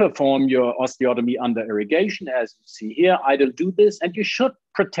you can perform your osteotomy under irrigation, as you see here. I will do this, and you should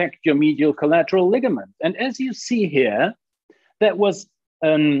protect your medial collateral ligament. And as you see here, that was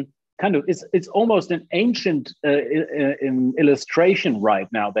it's almost an ancient illustration right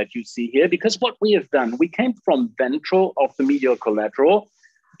now that you see here, because what we have done, we came from ventral of the medial collateral,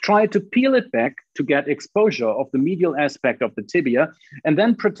 tried to peel it back to get exposure of the medial aspect of the tibia, and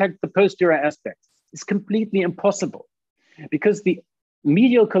then protect the posterior aspect. It's completely impossible, because the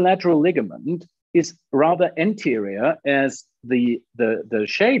medial collateral ligament is rather anterior, as the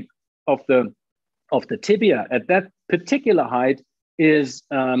shape of the tibia at that particular height is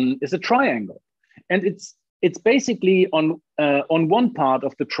a triangle, and it's basically on one part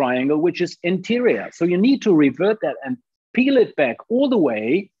of the triangle which is anterior. So you need to revert that and peel it back all the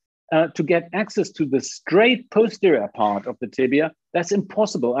way to get access to the straight posterior part of the tibia. That's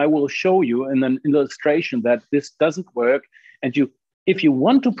impossible. I will show you in an illustration that this doesn't work. And if you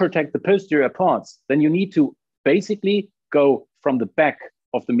want to protect the posterior parts, then you need to basically go from the back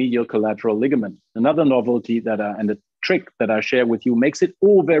of the medial collateral ligament. Another novelty and a trick that I share with you makes it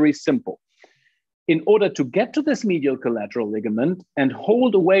all very simple. In order to get to this medial collateral ligament and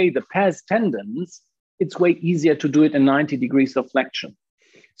hold away the pes tendons, it's way easier to do it in 90 degrees of flexion.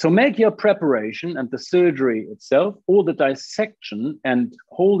 So make your preparation and the surgery itself, or the dissection and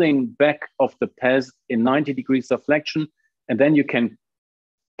holding back of the pes in 90 degrees of flexion, and then you can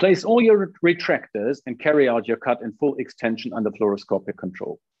place all your retractors and carry out your cut in full extension under fluoroscopic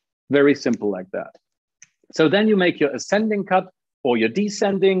control. Very simple like that. So then you make your ascending cut or your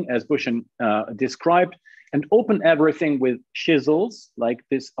descending, as Bhushan described, and open everything with chisels, like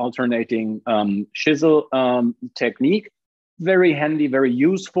this alternating chisel technique. Very handy, very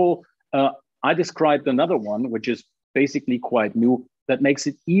useful. I described another one, which is basically quite new, that makes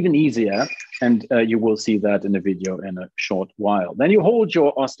it even easier. And you will see that in a video in a short while. Then you hold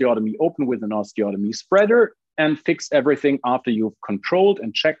your osteotomy open with an osteotomy spreader and fix everything after you've controlled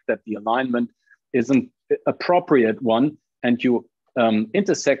and checked that the alignment is an appropriate one, and you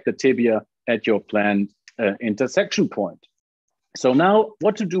intersect the tibia at your planned intersection point. So now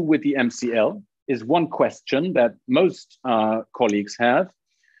what to do with the MCL is one question that most colleagues have.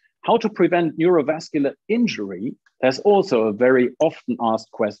 How to prevent neurovascular injury is also a very often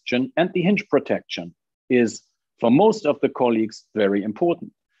asked question, and the hinge protection is, for most of the colleagues, very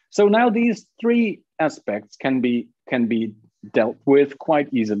important. So now these three aspects can be dealt with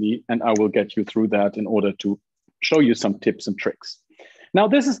quite easily, and I will get you through that in order to show you some tips and tricks. Now,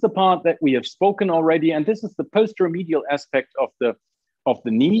 this is the part that we have spoken already, and this is the posteromedial aspect of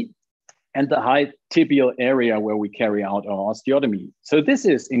the knee and the high tibial area where we carry out our osteotomy. So this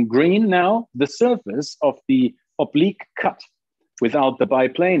is in green now, the surface of the oblique cut without the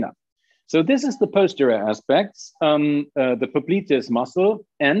biplanar. So this is the posterior aspects, the popliteus muscle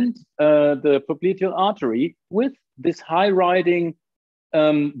and the popliteal artery with this high riding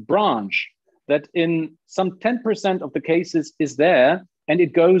branch that in some 10% of the cases is there, and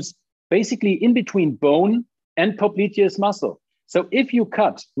it goes basically in between bone and popliteus muscle. So if you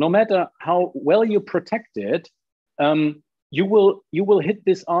cut, no matter how well you protect it, you will hit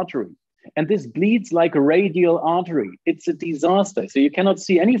this artery. And this bleeds like a radial artery. It's a disaster. So you cannot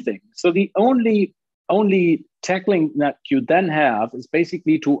see anything. So the only tackling that you then have is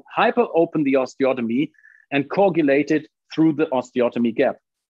basically to hyper open the osteotomy and coagulate it through the osteotomy gap,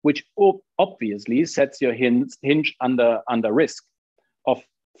 which obviously sets your hinge under risk of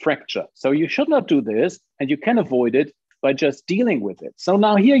fracture. So you should not do this, and you can avoid it by just dealing with it. So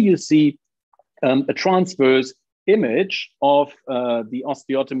now here you see a transverse image of the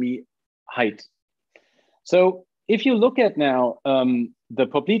osteotomy height. So if you look at now the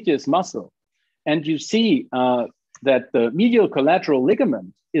popliteus muscle, and you see that the medial collateral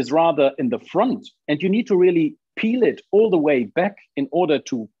ligament is rather in the front, and you need to really peel it all the way back in order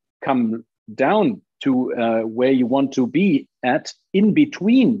to come down to where you want to be at, in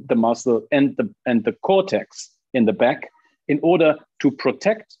between the muscle and the cortex in the back, in order to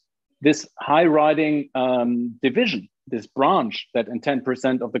protect this high riding division, this branch that in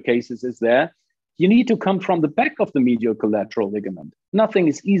 10% of the cases is there. You need to come from the back of the medial collateral ligament. Nothing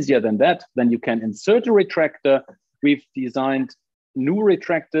is easier than that. Then you can insert a retractor. We've designed new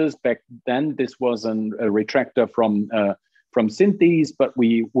retractors. Back then, this was a retractor from Synthes, but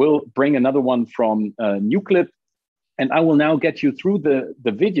we will bring another one from Nuclip. And I will now get you through the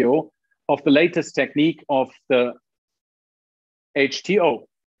video of the latest technique of the HTO.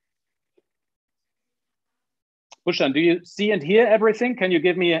 Bhushan, do you see and hear everything? Can you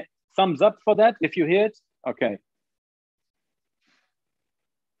give me a thumbs up for that if you hear it? Okay.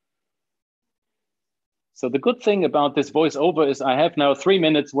 So the good thing about this voiceover is I have now 3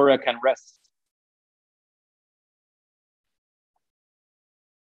 minutes where I can rest.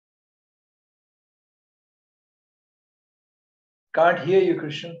 Can't hear you,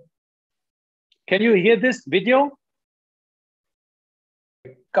 Kristian. Can you hear this video?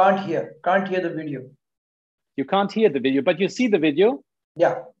 Can't hear the video. You can't hear the video, but you see the video?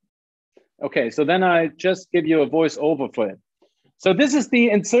 Yeah. Okay, so then I just give you a voice over for it. So this is the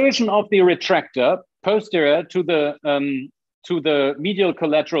insertion of the retractor posterior to the medial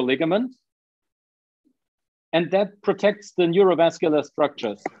collateral ligament. And that protects the neurovascular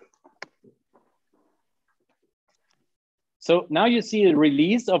structures. So now you see a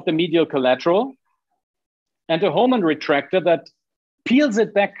release of the medial collateral and a Hemant retractor that peels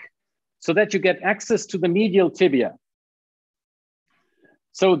it back so that you get access to the medial tibia.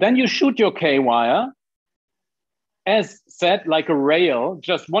 So then you shoot your K-wire, as said, like a rail,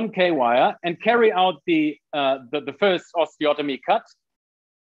 just one K-wire, and carry out the first osteotomy cut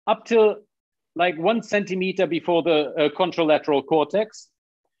up to like 1 centimeter before the contralateral cortex.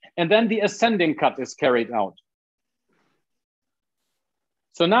 And then the ascending cut is carried out.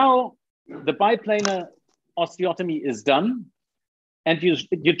 So now the biplanar osteotomy is done, and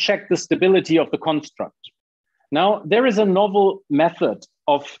you check the stability of the construct. Now, there is a novel method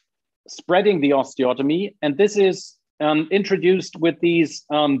of spreading the osteotomy, and this is introduced with these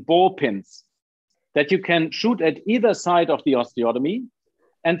ball pins that you can shoot at either side of the osteotomy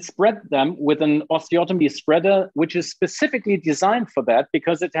and spread them with an osteotomy spreader, which is specifically designed for that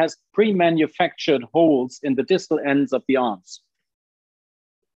because it has pre-manufactured holes in the distal ends of the arms.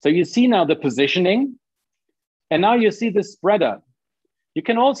 So you see now the positioning, and now you see the spreader. You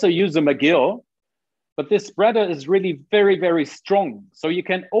can also use a McGill, but this spreader is really very, very strong. So you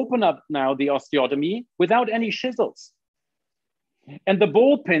can open up now the osteotomy without any chisels. And the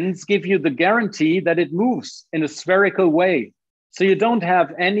ball pins give you the guarantee that it moves in a spherical way. So you don't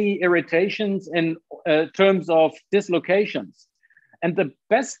have any irritations in terms of dislocations. And the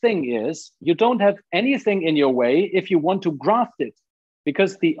best thing is you don't have anything in your way if you want to graft it,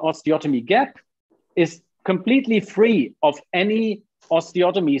 because the osteotomy gap is completely free of any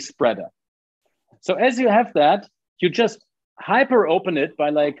osteotomy spreader. So as you have that, you just hyper open it by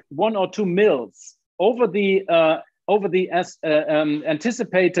like 1 or 2 mils over the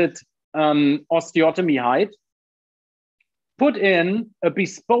anticipated osteotomy height, put in a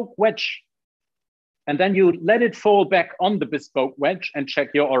bespoke wedge, and then you let it fall back on the bespoke wedge and check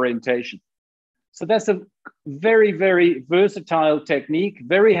your orientation. So that's a very, very versatile technique,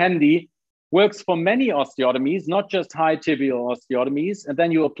 very handy, works for many osteotomies, not just high tibial osteotomies, and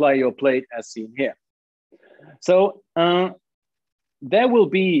then you apply your plate as seen here. So there will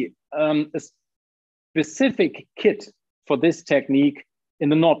be a specific kit for this technique in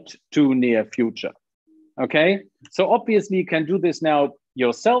the not too near future. Okay, so obviously you can do this now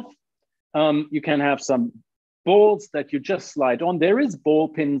yourself. You can have some balls that you just slide on. There is ball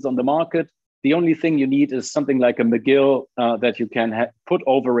pins on the market. The only thing you need is something like a McGill that you can put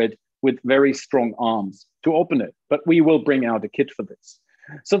over it with very strong arms to open it. But we will bring out a kit for this.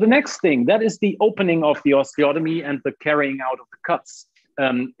 So the next thing, that is the opening of the osteotomy and the carrying out of the cuts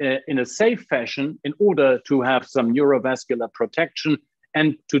in a safe fashion in order to have some neurovascular protection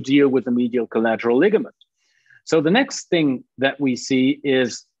and to deal with the medial collateral ligament. So the next thing that we see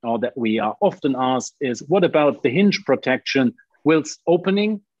is, or that we are often asked is, what about the hinge protection whilst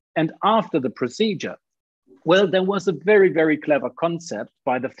opening and after the procedure? Well, there was a very, very clever concept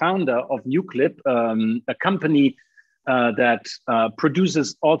by the founder of Nuclip, a company that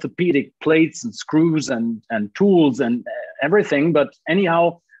produces orthopedic plates and screws and tools and everything. But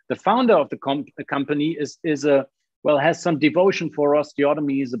anyhow, the founder of the company has some devotion for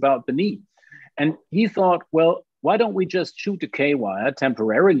osteotomies about the knee. And he thought, well, why don't we just shoot a K-wire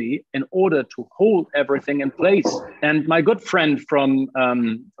temporarily in order to hold everything in place? And my good friend from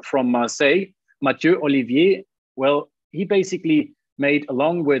Marseille, Mathieu Olivier, well, he basically made,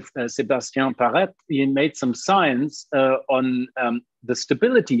 along with Sébastien Parette, he made some science on the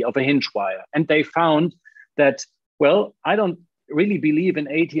stability of a hinge wire. And they found that, well, I don't really believe in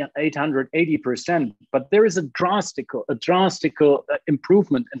 880%, but there is a drastic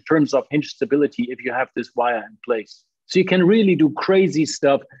improvement in terms of hinge stability if you have this wire in place. So you can really do crazy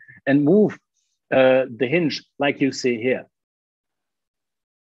stuff and move the hinge like you see here.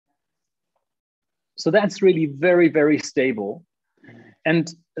 So that's really very, very stable.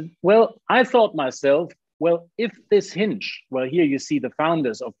 And well, I thought myself, well, if this hinge, well, here you see the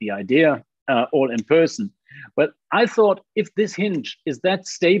founders of the idea all in person. But I thought, if this hinge is that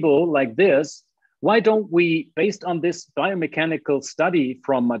stable like this, why don't we, based on this biomechanical study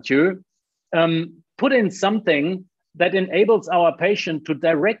from Mathieu, put in something that enables our patient to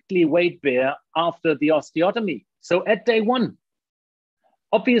directly weight bear after the osteotomy? So at day 1,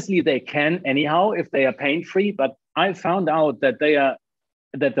 obviously they can anyhow if they are pain-free, but I found out that they are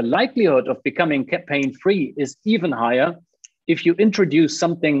that the likelihood of becoming pain-free is even higher if you introduce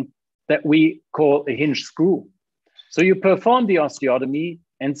something that we call a hinge screw. So you perform the osteotomy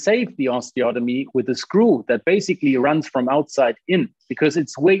and save the osteotomy with a screw that basically runs from outside in, because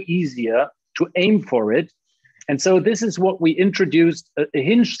it's way easier to aim for it. And so this is what we introduced, a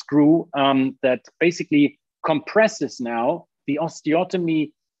hinge screw that basically compresses now the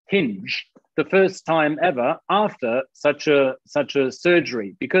osteotomy hinge the first time ever after such a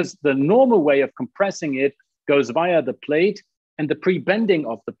surgery, because the normal way of compressing it goes via the plate and the pre-bending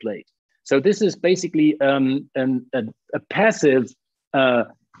of the plate. So this is basically a passive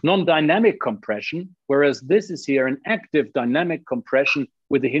non-dynamic compression, whereas this is here an active dynamic compression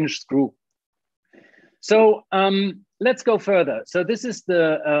with a hinge screw. So let's go further. So this is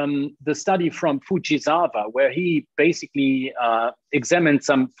the study from Fujisawa, where he basically examined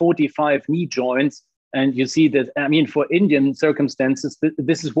some 45 knee joints. And you see that, I mean, for Indian circumstances,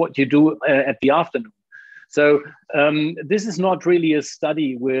 this is what you do at the afternoon. So this is not really a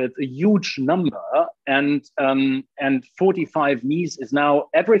study with a huge number, and 45 knees is now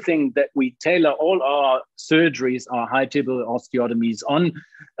everything that we tailor all our surgeries, our high tibial osteotomies on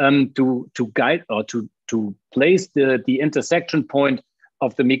to guide or to place the intersection point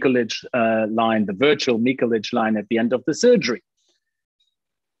of the mucilage line, the virtual mucilage line at the end of the surgery.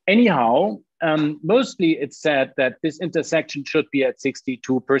 Anyhow, mostly it's said that this intersection should be at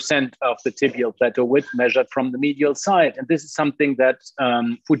 62% of the tibial plateau width measured from the medial side. And this is something that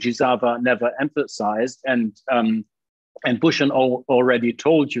Fujisawa never emphasized. And Bhushan already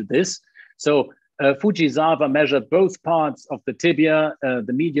told you this. So Fujisawa measured both parts of the tibia,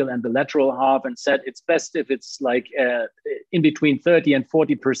 the medial and the lateral half, and said it's best if it's like in between 30 and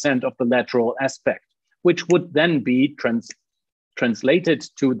 40% of the lateral aspect, which would then be translated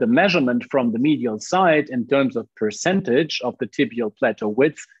to the measurement from the medial side in terms of percentage of the tibial plateau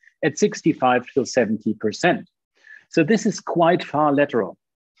width at 65 to 70%. So this is quite far lateral.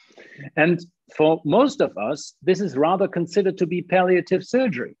 And for most of us, this is rather considered to be palliative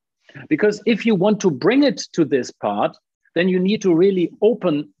surgery, because if you want to bring it to this part, then you need to really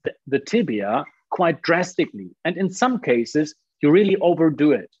open the tibia quite drastically. And in some cases, you really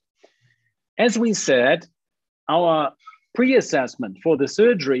overdo it. As we said, our pre-assessment for the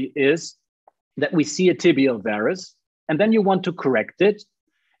surgery is that we see a tibial varus, and then you want to correct it.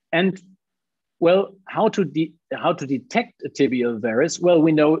 And well, how to detect a tibial varus? Well,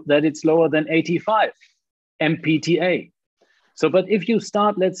 we know that it's lower than 85 MPTA. So, but if you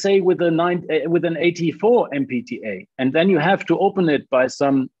start, let's say, with an 84 MPTA, and then you have to open it by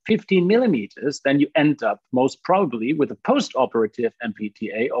some 15 millimeters, then you end up most probably with a post-operative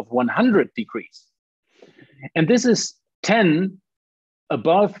MPTA of 100 degrees. And this is 10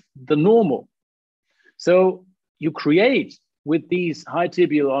 above the normal. So you create with these high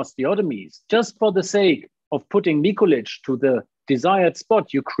tibial osteotomies, just for the sake of putting mucilage to the desired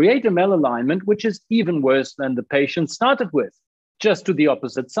spot, you create a malalignment, which is even worse than the patient started with, just to the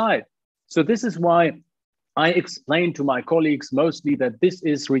opposite side. So this is why I explain to my colleagues mostly that this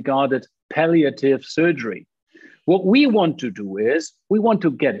is regarded palliative surgery. What we want to do is we want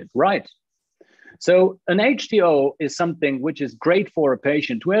to get it right. So an HTO is something which is great for a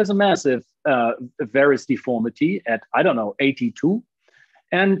patient who has a massive varus deformity at, I don't know, 82,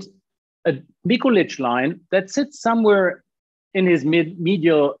 and a mucilage line that sits somewhere in his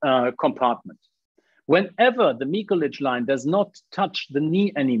medial compartment. Whenever the mucilage line does not touch the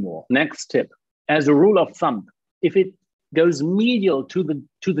knee anymore, next tip, as a rule of thumb, if it goes medial to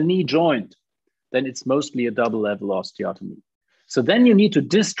the knee joint, then it's mostly a double level osteotomy. So then you need to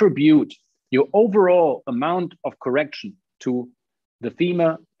distribute your overall amount of correction to the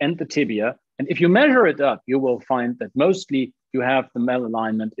femur and the tibia. And if you measure it up, you will find that mostly you have the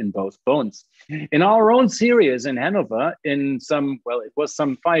malalignment in both bones. In our own series in Hanover, in some, well, it was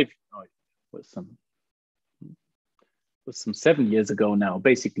some 7 years ago now,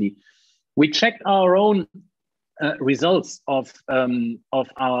 basically, we checked our own results of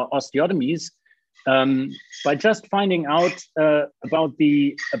our osteotomies by just finding out about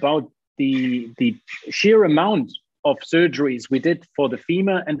the sheer amount of surgeries we did for the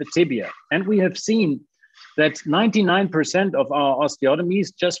femur and the tibia. And we have seen that 99% of our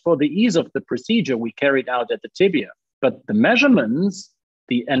osteotomies, just for the ease of the procedure, we carried out at the tibia. But the measurements,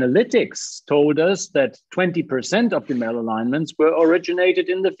 the analytics told us that 20% of the malalignments were originated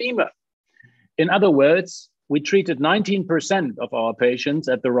in the femur. In other words, we treated 19% of our patients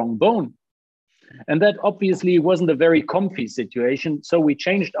at the wrong bone. And that obviously wasn't a very comfy situation. So we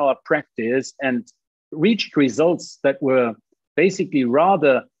changed our practice and reached results that were basically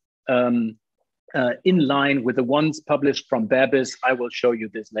rather in line with the ones published from Babis. I will show you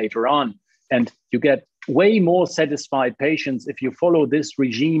this later on. And you get way more satisfied patients if you follow this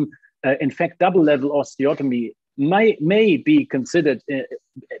regime. In fact, double-level osteotomy may be considered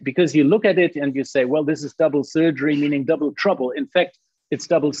because you look at it and you say, well, this is double surgery, meaning double trouble. In fact, it's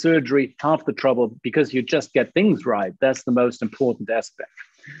double surgery, half the trouble, because you just get things right. That's the most important aspect.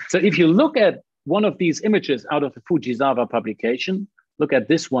 So if you look at one of these images out of the Fujisawa publication, look at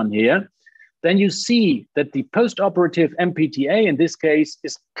this one here, then you see that the postoperative MPTA in this case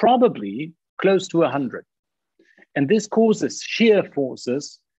is probably close to 100. And this causes shear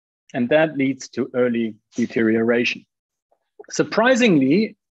forces, and that leads to early deterioration.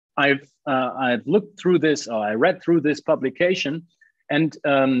 Surprisingly, I've looked through this, or I read through this publication, and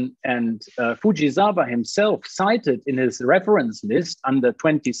Fujisawa himself cited in his reference list under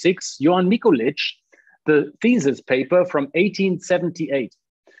 26, Johan Mikulic, the thesis paper from 1878.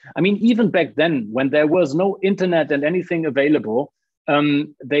 I mean, even back then, when there was no internet and anything available,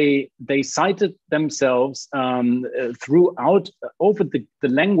 they cited themselves throughout over the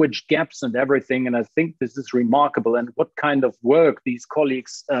language gaps and everything. And I think this is remarkable. And what kind of work these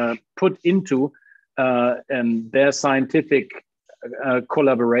colleagues put into their scientific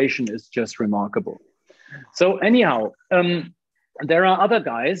collaboration is just remarkable. So anyhow, there are other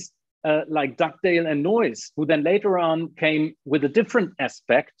guys like Dugdale and Noyes, who then later on came with a different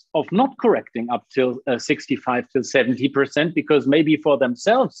aspect of not correcting up till 65 to 70%, because maybe for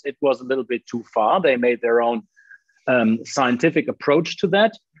themselves it was a little bit too far. They made their own scientific approach to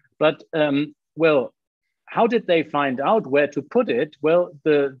that. But well, how did they find out where to put it? Well,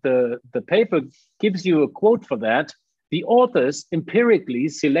 the paper gives you a quote for that. The authors empirically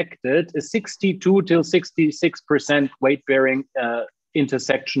selected a 62 till 66% weight-bearing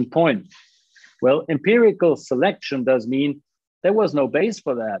intersection point. Well, empirical selection does mean there was no base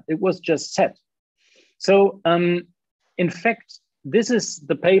for that. It was just set. So in fact, this is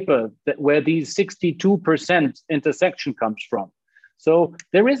the paper where these 62% intersection comes from. So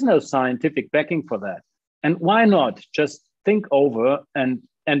there is no scientific backing for that. And why not just think over and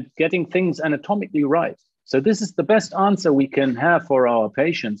getting things anatomically right? So this is the best answer we can have for our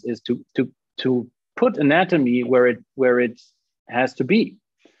patients, is to put anatomy where it has to be.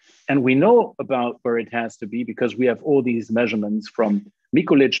 And we know about where it has to be because we have all these measurements from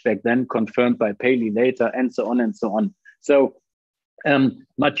Mikulic back then, confirmed by Paley later, and so on and so on. So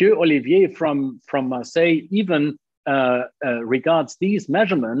Mathieu Olivier from Marseille even regards these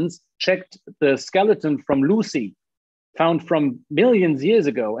measurements, checked the skeleton from Lucy, found from millions years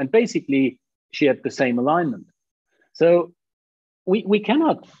ago, and basically she had the same alignment. So we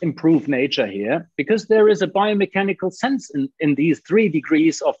cannot improve nature here because there is a biomechanical sense in these 3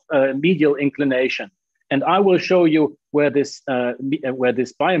 degrees of medial inclination. And I will show you where this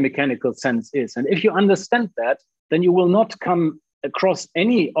biomechanical sense is. And if you understand that, then you will not come across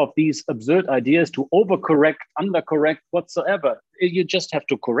any of these absurd ideas to overcorrect, undercorrect, whatsoever. You just have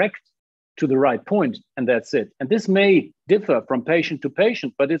to correct to the right point, and that's it. And this may differ from patient to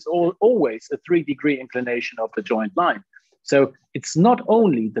patient, but it's always a 3-degree inclination of the joint line. So it's not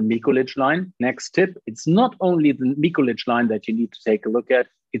only the Mikulic line, next tip, it's not only the Mikulic line that you need to take a look at,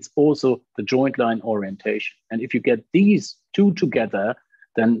 it's also the joint line orientation. And if you get these 2 together,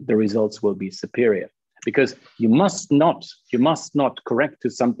 then the results will be superior, because you must not correct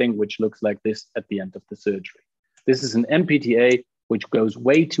to something which looks like this at the end of the surgery. This is an MPTA which goes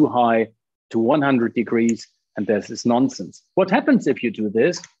way too high to 100 degrees, and this is nonsense. What happens if you do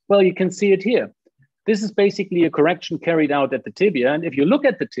this? Well, you can see it here. This is basically a correction carried out at the tibia. And if you look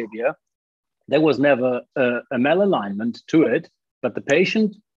at the tibia, there was never a malalignment to it, but the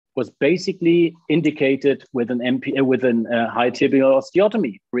patient was basically indicated with an high tibial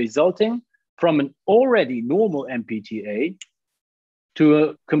osteotomy, resulting from an already normal MPTA to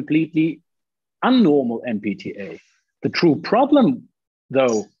a completely unnormal MPTA. The true problem,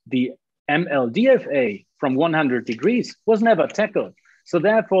 though, the MLDFA from 100 degrees was never tackled. So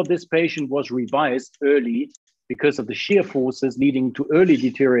therefore, this patient was revised early because of the shear forces leading to early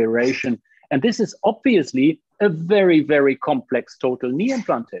deterioration. And this is obviously a very, very complex total knee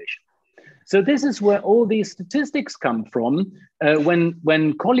implantation. So this is where all these statistics come from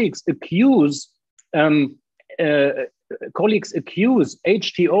when colleagues accuse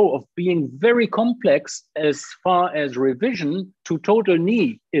HTO of being very complex as far as revision to total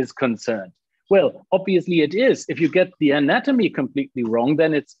knee is concerned. Well, obviously it is. If you get the anatomy completely wrong,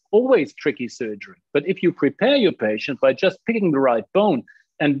 then it's always tricky surgery. But if you prepare your patient by just picking the right bone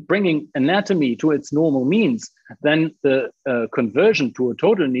and bringing anatomy to its normal means, then the conversion to a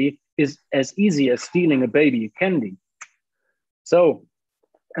total knee is as easy as stealing a baby candy. So,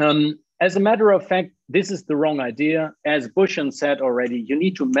 as a matter of fact, this is the wrong idea. As Bhushan said already, you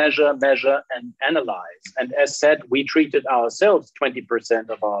need to measure, and analyze. And as said, we treated ourselves 20%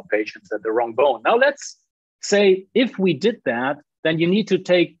 of our patients at the wrong bone. Now let's say if we did that, then you need to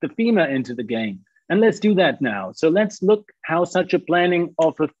take the femur into the game. And let's do that now. So let's look how such a planning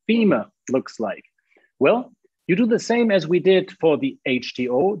of a femur looks like. Well, you do the same as we did for the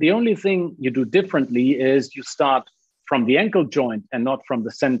HTO. The only thing you do differently is you start from the ankle joint and not from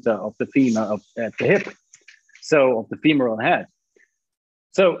the center of the femur at the hip, so of the femoral head.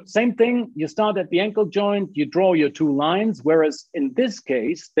 So same thing, you start at the ankle joint, you draw your two lines, whereas in this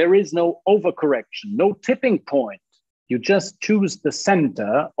case, there is no overcorrection, no tipping point. You just choose the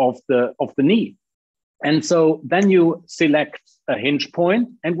center of the knee. And so then you select a hinge point.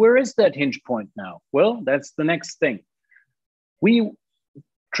 And where is that hinge point now? Well, that's the next thing. We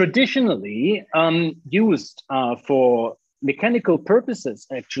traditionally used for mechanical purposes,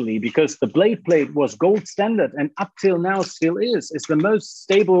 actually, because the blade plate was gold standard and up till now still is the most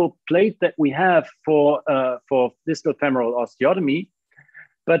stable plate that we have for distal femoral osteotomy.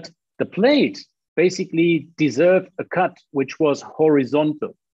 But the plate basically deserved a cut which was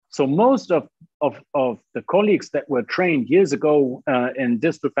horizontal. So most of the colleagues that were trained years ago in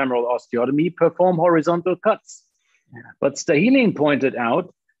distal femoral osteotomy perform horizontal cuts. But Stahelian pointed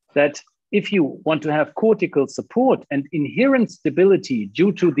out that if you want to have cortical support and inherent stability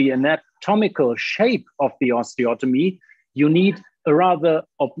due to the anatomical shape of the osteotomy, you need a rather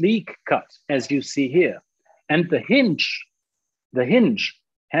oblique cut, as you see here. And the hinge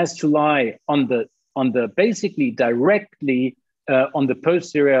has to lie on the basically directly on the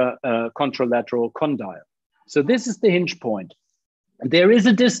posterior contralateral condyle. So this is the hinge point. There is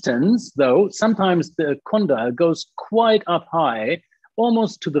a distance, though. Sometimes the condyle goes quite up high,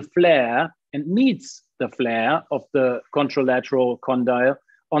 almost to the flare, and meets the flare of the contralateral condyle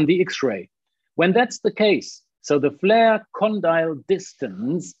on the X-ray. When that's the case, so the flare condyle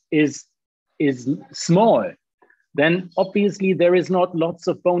distance is small, then obviously there is not lots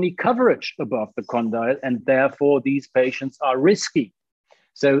of bony coverage above the condyle, and therefore these patients are risky.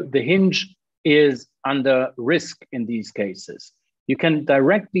 So the hinge is under risk in these cases. You can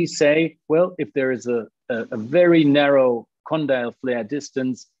directly say, well, if there is a very narrow condyle flare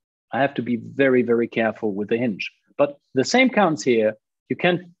distance, I have to be very, very careful with the hinge. But the same counts here. You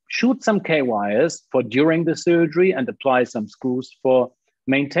can shoot some K-wires for during the surgery and apply some screws for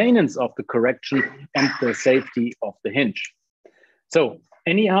maintenance of the correction and the safety of the hinge. So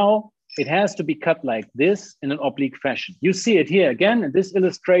anyhow, it has to be cut like this in an oblique fashion. You see it here again in this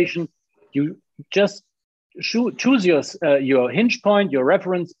illustration. You just choose your hinge point, your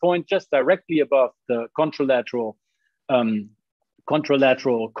reference point, just directly above the contralateral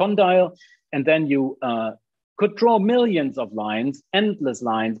condyle, and then you could draw millions of lines, endless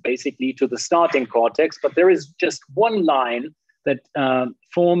lines, basically to the starting cortex, but there is just one line that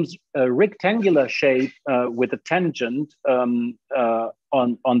forms a rectangular shape with a tangent on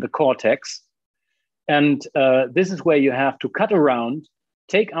the cortex. And this is where you have to cut around,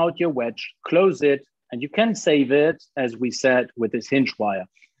 take out your wedge, close it, and you can save it, as we said, with this hinge wire.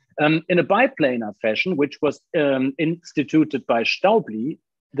 In a biplanar fashion, which was instituted by Staubli,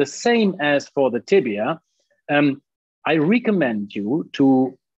 the same as for the tibia, I recommend you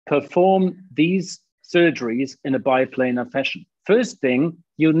to perform these surgeries in a biplanar fashion. First thing,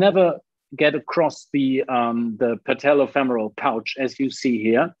 you never get across the patellofemoral pouch, as you see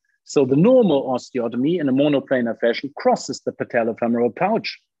here. So the normal osteotomy in a monoplanar fashion crosses the patellofemoral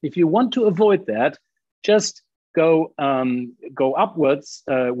pouch. If you want to avoid that, just go upwards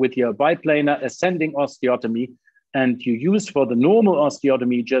with your biplanar ascending osteotomy, and you use for the normal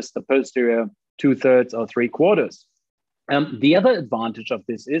osteotomy just the posterior 2/3 or 3/4. The other advantage of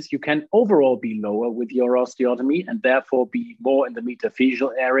this is you can overall be lower with your osteotomy and therefore be more in the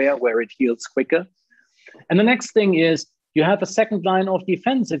metaphyseal area where it heals quicker. And the next thing is you have a second line of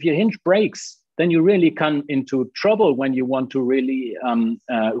defense. If your hinge breaks, then you really come into trouble when you want to really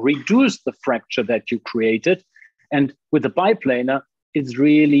reduce the fracture that you created. And with the biplanar, it's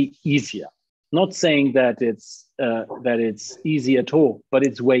really easier. Not saying that it's easy at all, but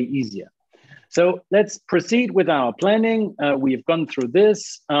it's way easier. So let's proceed with our planning. We've gone through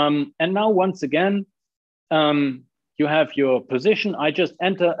this. And now once again, you have your position. I just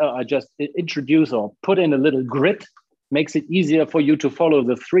introduce or put in a little grid, makes it easier for you to follow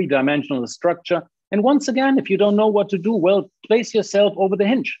the three-dimensional structure. And once again, if you don't know what to do, well, place yourself over the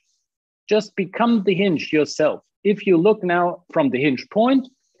hinge. Just become the hinge yourself. If you look now from the hinge point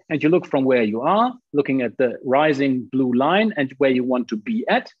and you look from where you are, looking at the rising blue line and where you want to be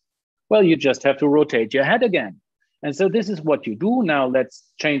at, well, you just have to rotate your head again. And so this is what you do. Now let's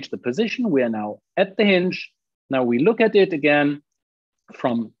change the position. We are now at the hinge. Now we look at it again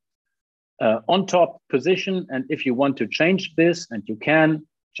from on top position. And if you want to change this, and you can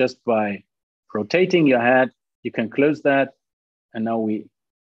just by rotating your head, you can close that. And now we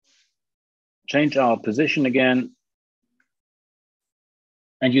change our position again.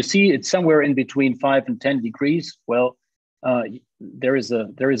 And you see it's somewhere in between 5 and 10 degrees. Well, there is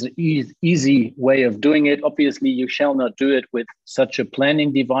an easy way of doing it. Obviously, you shall not do it with such a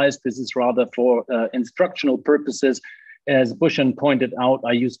planning device. This is rather for instructional purposes. As Bhushan pointed out,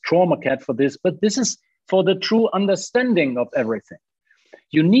 I use TraumaCAD for this, but this is for the true understanding of everything.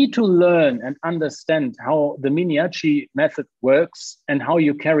 You need to learn and understand how the Miniaci method works and how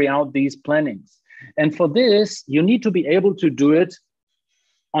you carry out these plannings. And for this, you need to be able to do it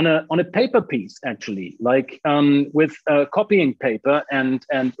on a paper piece, actually, like with copying paper and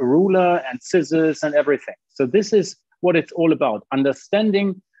a ruler and scissors and everything. So this is what it's all about,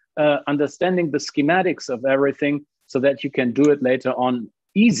 understanding the schematics of everything so that you can do it later on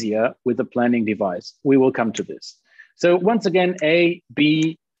easier with a planning device. We will come to this. So once again, A,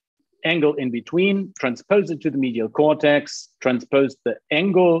 B, angle in between, transpose it to the medial cortex, transpose the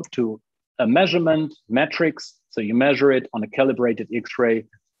angle to a measurement matrix. So you measure it on a calibrated X-ray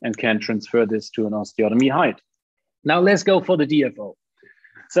and can transfer this to an osteotomy height. Now let's go for the DFO.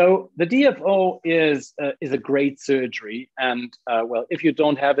 So the DFO is a great surgery. And well, if you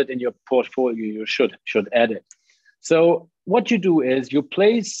don't have it in your portfolio, you should add it. So what you do is you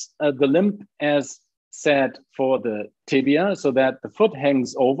place the limb as said for the tibia so that the foot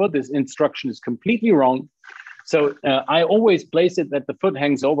hangs over. This instruction is completely wrong. So I always place it that the foot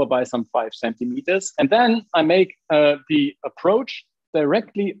hangs over by some 5 centimeters. And then I make the approach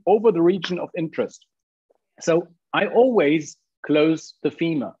directly over the region of interest. So I always close the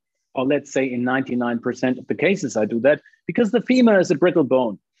femur, or let's say in 99% of the cases I do that, because the femur is a brittle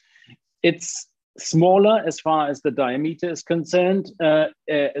bone. It's smaller as far as the diameter is concerned than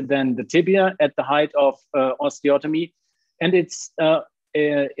the tibia at the height of osteotomy. And it's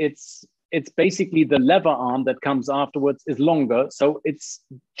basically the lever arm that comes afterwards is longer. So it's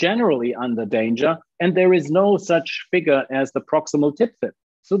generally under danger. And there is no such figure as the proximal tip fit.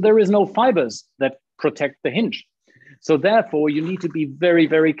 So there is no fibers that protect the hinge. So therefore, you need to be very,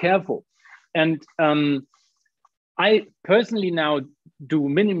 very careful. And I personally now do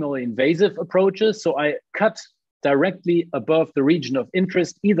minimally invasive approaches. So I cut directly above the region of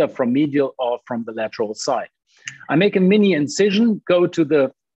interest, either from medial or from the lateral side. I make a mini incision, go to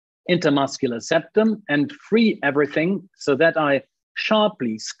the intermuscular septum and free everything so that I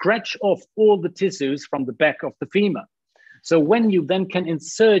sharply scratch off all the tissues from the back of the femur. So when you then can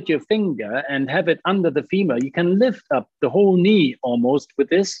insert your finger and have it under the femur, you can lift up the whole knee almost with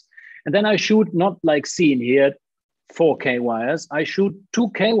this. And then I shoot, not like seen here, 4 K-wires. I shoot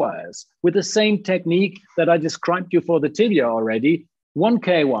 2 K-wires with the same technique that I described you for the tibia already, 1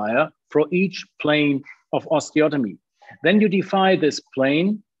 K-wire for each plane of osteotomy. Then you define this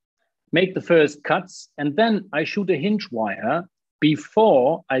plane, make the first cuts, and then I shoot a hinge wire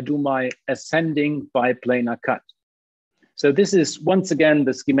before I do my ascending biplanar cut. So this is, once again,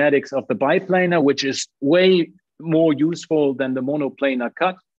 the schematics of the biplanar, which is way more useful than the monoplanar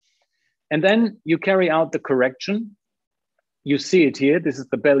cut. And then you carry out the correction. You see it here. This is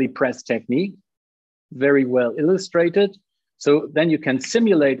the belly press technique, very well illustrated. So then you can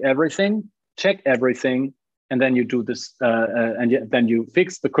simulate everything, check everything, and then you do this, and then you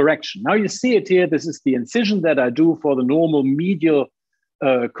fix the correction. Now you see it here. This is the incision that I do for the normal medial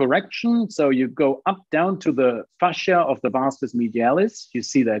correction. So you go up down to the fascia of the vastus medialis. You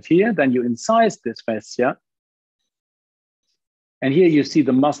see that here. Then you incise this fascia. And here you see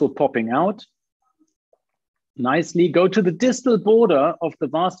the muscle popping out. Nicely, go to the distal border of the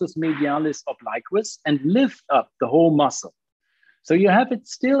vastus medialis obliquus and lift up the whole muscle. So you have it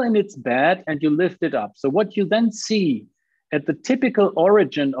still in its bed and you lift it up. So what you then see at the typical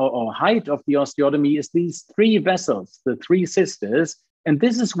origin or height of the osteotomy is these 3 vessels, the 3 sisters. And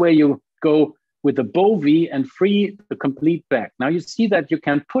this is where you go with the bovi and free the complete back. Now you see that you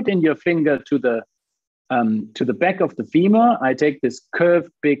can put in your finger to the back of the femur. I take this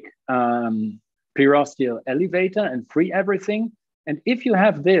curved big perosteal elevator and free everything. And if you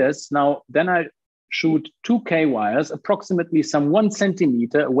have this, now then I shoot 2 K-wires, approximately some 1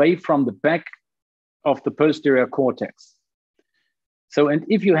 centimeter away from the back of the posterior cortex. So, and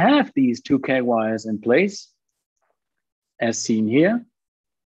if you have these 2 K-wires in place, as seen here,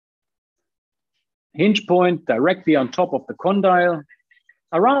 hinge point directly on top of the condyle,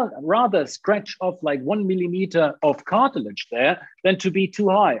 I rather scratch off like 1 millimeter of cartilage there than to be too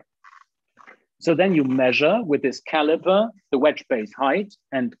high. So then you measure with this caliper the wedge base height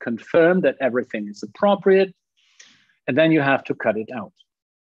and confirm that everything is appropriate. And then you have to cut it out.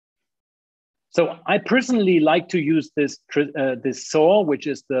 So I personally like to use this saw, which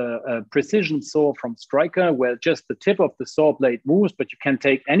is the precision saw from Stryker, where just the tip of the saw blade moves, but you can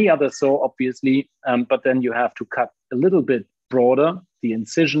take any other saw, obviously, but then you have to cut a little bit broader. The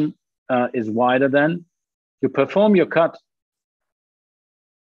incision is wider then. You perform your cut,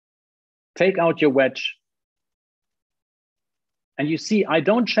 take out your wedge, and you see, I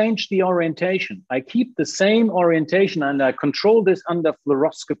don't change the orientation. I keep the same orientation and I control this under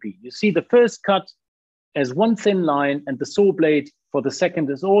fluoroscopy. You see the first cut as one thin line and the saw blade for the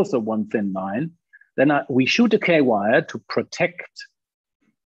second is also one thin line. Then we shoot a K-wire to protect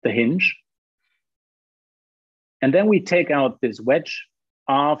the hinge. And then we take out this wedge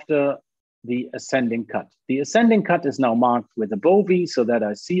after the ascending cut. The ascending cut is now marked with a bovie so that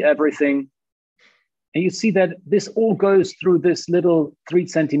I see everything. And you see that this all goes through this little 3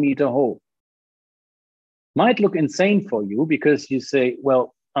 centimeter hole. Might look insane for you because you say,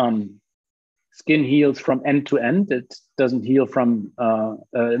 well, skin heals from end to end. It doesn't heal from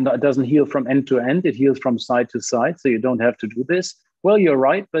end to end. It heals from side to side. So you don't have to do this. Well, you're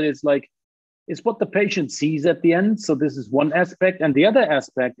right, but it's what the patient sees at the end. So this is one aspect. And the other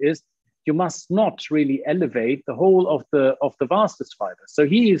aspect is you must not really elevate the whole of the vastus fiber. So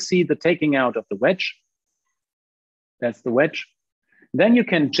here you see the taking out of the wedge. That's the wedge. Then you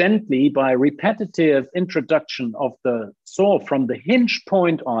can gently, by repetitive introduction of the saw from the hinge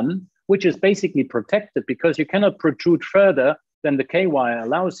point on, which is basically protected because you cannot protrude further than the K-wire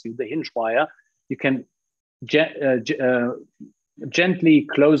allows you, the hinge wire, you can gently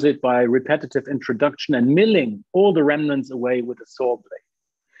close it by repetitive introduction and milling all the remnants away with a saw blade.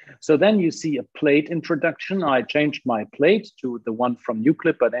 So then you see a plate introduction. I changed my plate to the one from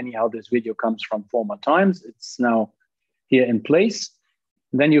Euclid, but anyhow, this video comes from former times. It's now here in place.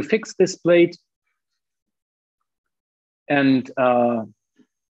 Then you fix this plate and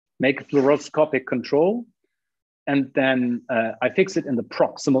make a fluoroscopic control. And then I fix it in the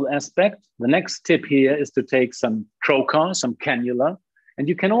proximal aspect. The next tip here is to take some trocar, some cannula. And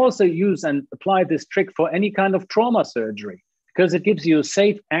you can also use and apply this trick for any kind of trauma surgery, because it gives you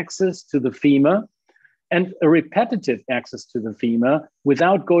safe access to the femur and a repetitive access to the femur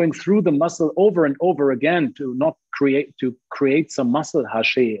without going through the muscle over and over again to create some muscle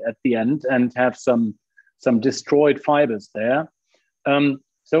haché at the end and have some destroyed fibers there.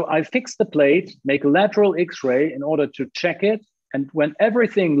 So I fix the plate, make a lateral X-ray in order to check it. And when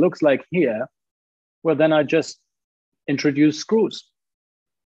everything looks like here, well, then I just introduce screws.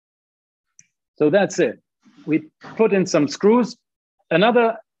 So that's it. We put in some screws.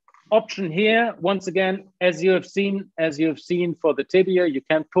 Another option here, once again, as you have seen for the tibia, you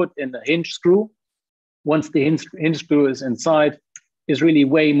can put in a hinge screw. Once the hinge screw is inside, is really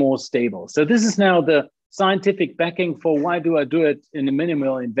way more stable. So this is now the scientific backing for why do I do it in a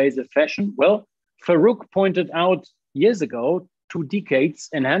minimally invasive fashion? Well, Farouk pointed out years ago, 2 decades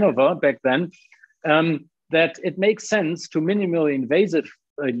in Hanover back then, that it makes sense to minimally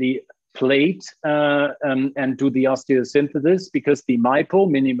invasively plate and do the osteosynthesis because the MIPO,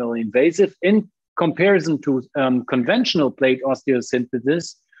 minimally invasive, in comparison to conventional plate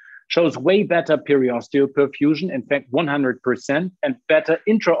osteosynthesis, shows way better periosteoperfusion, in fact, 100%, and better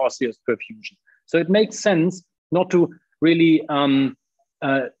intraosseous perfusion. So it makes sense not to really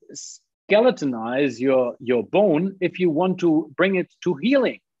skeletonize your bone if you want to bring it to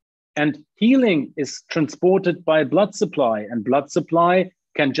healing. And healing is transported by blood supply, and blood supply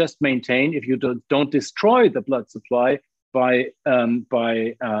can just maintain if you don't destroy the blood supply by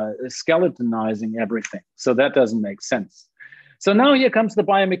skeletonizing everything. So that doesn't make sense. So now here comes the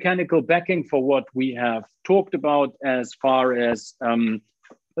biomechanical backing for what we have talked about as far as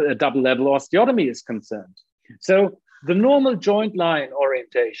a double level osteotomy is concerned. So the normal joint line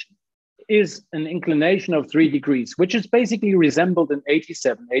orientation is an inclination of 3 degrees, which is basically resembled in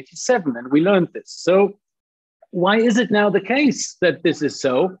 87, and we learned this. So why is it now the case that this is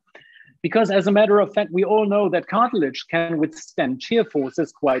so? Because as a matter of fact, we all know that cartilage can withstand shear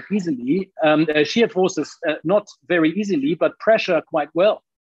forces quite easily, shear forces not very easily, but pressure quite well.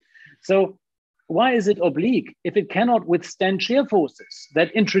 So why is it oblique if it cannot withstand shear forces?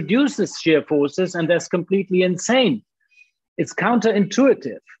 That introduces shear forces, and that's completely insane. It's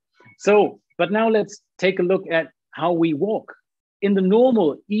counterintuitive. So, but now let's take a look at how we walk. In the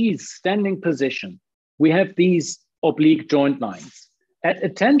normal ease standing position, we have these oblique joint lines. At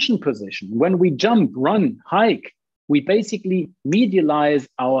attention position, when we jump, run, hike, we basically medialize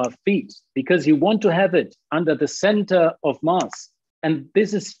our feet because you want to have it under the center of mass. And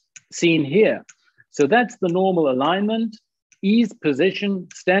this is seen here. So that's the normal alignment, ease, position,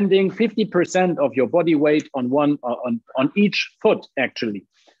 standing, 50% of your body weight on each foot, actually.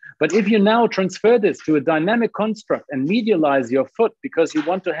 But if you now transfer this to a dynamic construct and medialize your foot because you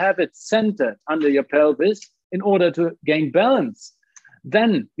want to have it centered under your pelvis in order to gain balance,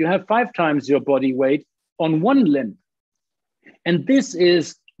 then you have 5 times your body weight on one limb. And this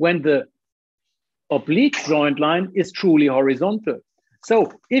is when the oblique joint line is truly horizontal.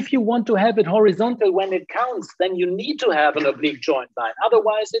 So if you want to have it horizontal when it counts, then you need to have an oblique joint line.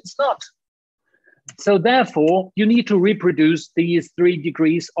 Otherwise, it's not. So therefore, you need to reproduce these 3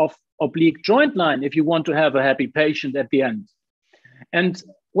 degrees of oblique joint line if you want to have a happy patient at the end. And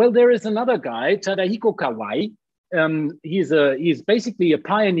well, there is another guy, Tadahiko Kawai. He's basically a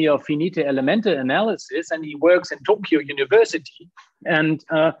pioneer of finite elemente analysis, and he works in Tokyo University. And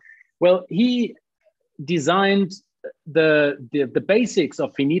well, he designed the basics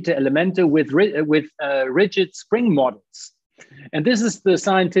of finite elemente with rigid spring models. And this is the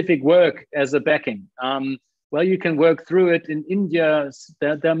scientific work as a backing. Well, you can work through it in India.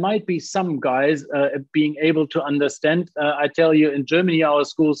 There might be some guys being able to understand. I tell you, in Germany, our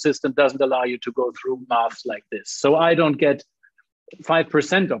school system doesn't allow you to go through maths like this. So I don't get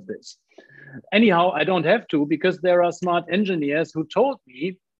 5% of this. Anyhow, I don't have to, because there are smart engineers who told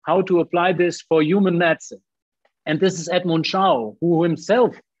me how to apply this for human medicine. And this is Edmund Schau, who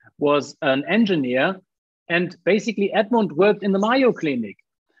himself was an engineer. And basically, Edmund worked in the Mayo Clinic.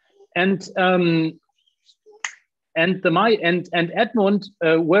 And Edmund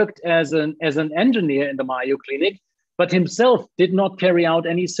worked as an engineer in the Mayo Clinic, but himself did not carry out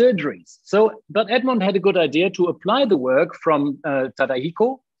any surgeries. But Edmund had a good idea to apply the work from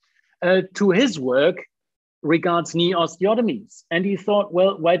Tadahiko to his work regards knee osteotomies. And he thought,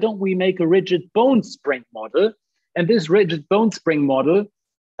 well, why don't we make a rigid bone spring model? And this rigid bone spring model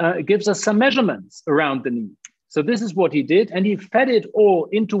gives us some measurements around the knee. So this is what he did, and he fed it all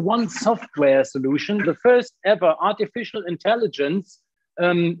into one software solution, the first ever artificial intelligence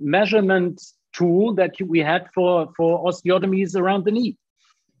measurement tool that we had for osteotomies around the knee.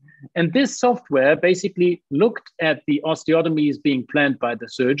 And this software basically looked at the osteotomies being planned by the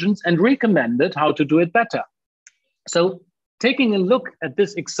surgeons and recommended how to do it better. So taking a look at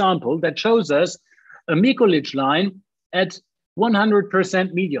this example that shows us a Mikulicz line at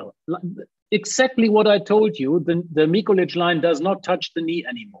 100% medial. Exactly what I told you, the Mikulicz line does not touch the knee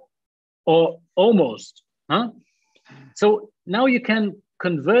anymore, or almost. So now you can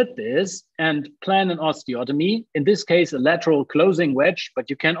convert this and plan an osteotomy, in this case, a lateral closing wedge, but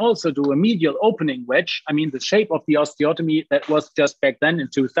you can also do a medial opening wedge. I mean, the shape of the osteotomy that was just back then in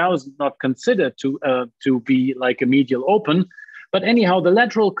 2000, not considered to be like a medial open. But anyhow, the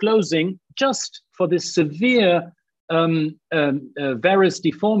lateral closing, just for this severe varus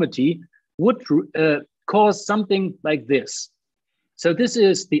deformity, would cause something like this. So this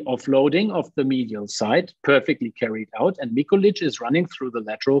is the offloading of the medial side, perfectly carried out, and Mikulicz is running through the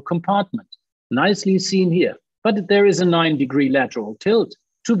lateral compartment. Nicely seen here. But there is a 9-degree lateral tilt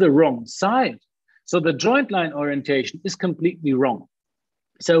to the wrong side. So the joint line orientation is completely wrong.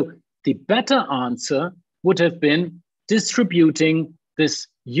 So the better answer would have been distributing this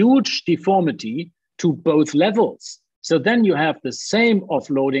huge deformity to both levels. So then you have the same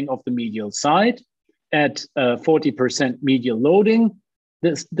offloading of the medial side at 40% medial loading,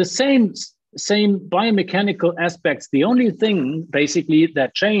 the same biomechanical aspects. The only thing basically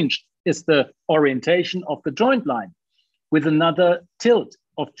that changed is the orientation of the joint line with another tilt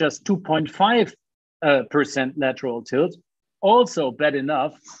of just 2.5% lateral tilt. Also bad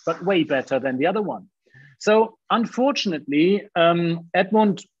enough, but way better than the other one. So unfortunately,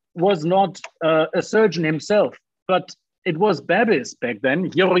 Edmund was not a surgeon himself, but it was Babis back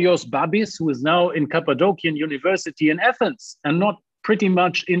then, Georgios Babis, who is now in Cappadocian University in Athens and not pretty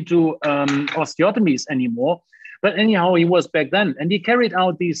much into osteotomies anymore. But anyhow, he was back then, and he carried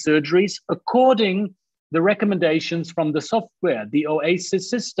out these surgeries according the recommendations from the software, the OASIS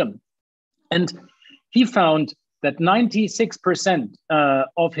system. And he found that 96%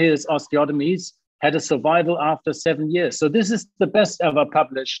 of his osteotomies had a survival after 7 years. So this is the best ever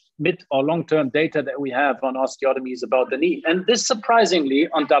published mid or long-term data that we have on osteotomies about the knee. And this surprisingly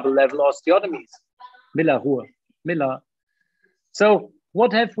on double-level osteotomies. Miller. So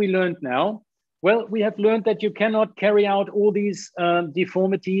what have we learned now? Well, we have learned that you cannot carry out all these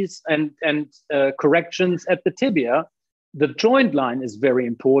deformities and corrections at the tibia. The joint line is very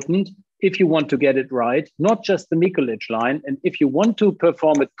important if you want to get it right, not just the Mikulicz line. And if you want to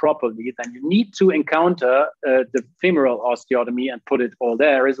perform it properly, then you need to encounter the femoral osteotomy and put it all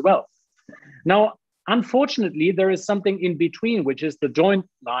there as well. Now, unfortunately, there is something in between, which is the joint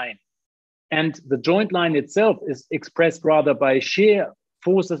line. And the joint line itself is expressed rather by shear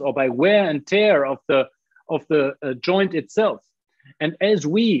forces or by wear and tear of the joint itself. And as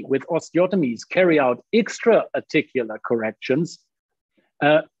we, with osteotomies, carry out extra-articular corrections,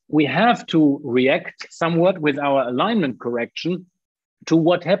 we have to react somewhat with our alignment correction to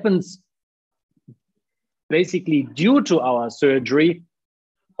what happens basically due to our surgery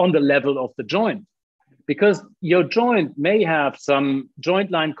on the level of the joint. Because your joint may have some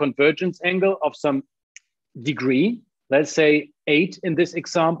joint line convergence angle of some degree, let's say 8 in this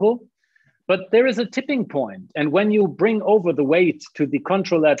example, but there is a tipping point. And when you bring over the weight to the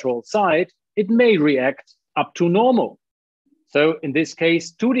contralateral side, it may react up to normal. So in this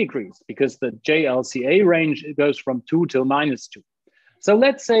case, 2 degrees, because the JLCA range goes from 2 till -2. So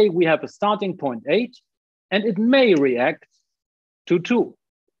let's say we have a starting point 8, and it may react to 2,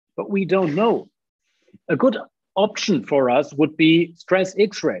 but we don't know. A good option for us would be stress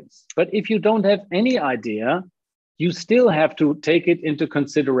X-rays. But if you don't have any idea, you still have to take it into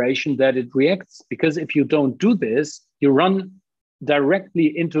consideration that it reacts, because if you don't do this, you run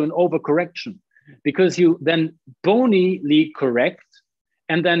directly into an overcorrection, because you then bonily correct,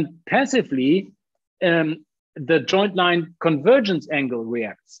 and then passively the joint line convergence angle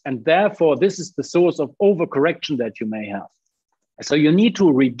reacts. And therefore, this is the source of overcorrection that you may have. So you need to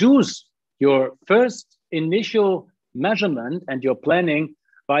reduce your first initial measurement and your planning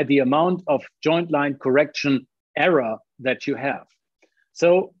by the amount of joint line correction error that you have.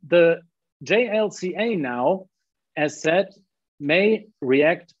 So the JLCA now, as said, may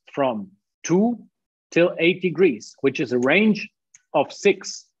react from 2 till 8 degrees, which is a range of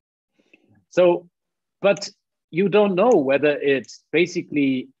 6. So, but you don't know whether it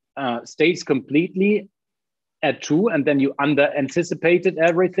basically stays completely at 2 and then you under anticipated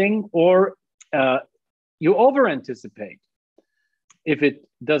everything, or you over anticipate if it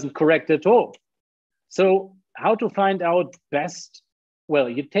doesn't correct at all. So how to find out best? Well,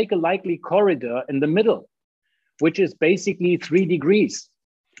 you take a likely corridor in the middle, which is basically 3 degrees.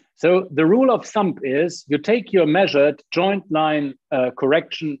 So the rule of thumb is you take your measured joint line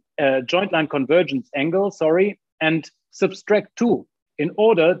joint line convergence angle, and subtract 2 in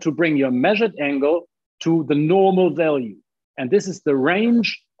order to bring your measured angle to the normal value. And this is the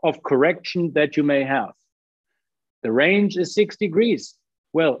range of correction that you may have. The range is 6 degrees.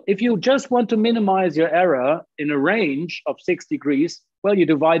 Well, if you just want to minimize your error in a range of 6 degrees, well, you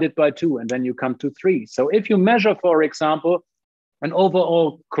divide it by 2 and then you come to 3. So if you measure, for example, an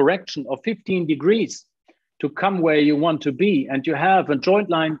overall correction of 15 degrees to come where you want to be, and you have a joint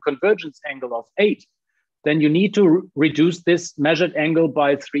line convergence angle of 8, then you need to reduce this measured angle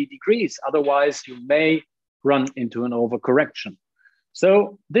by 3 degrees. Otherwise, you may run into an overcorrection.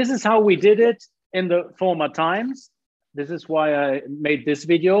 So this is how we did it in the former times. This is why I made this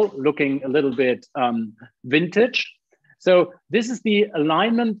video looking a little bit vintage. So this is the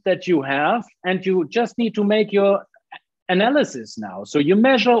alignment that you have, and you just need to make your analysis now. So you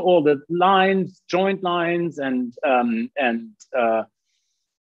measure all the lines, joint lines, and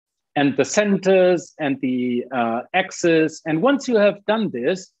the centers and the axis. And once you have done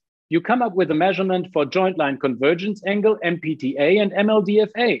this, you come up with a measurement for joint line convergence angle, MPTA and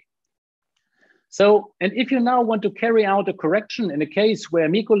MLDFA. So, and if you now want to carry out a correction in a case where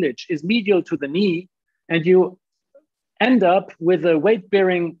mycolich is medial to the knee, and you end up with a weight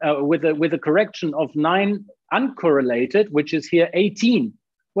bearing, with a correction of 9 uncorrelated, which is here 18.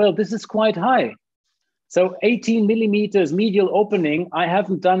 Well, this is quite high. So 18 millimeters medial opening, I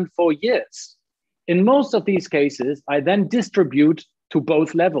haven't done for years. In most of these cases, I then distribute to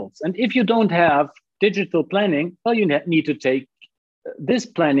both levels. And if you don't have digital planning, well, you need to take this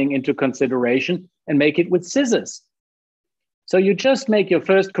planning into consideration and make it with scissors. So you just make your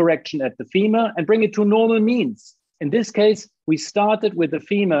first correction at the femur and bring it to normal means. In this case, we started with the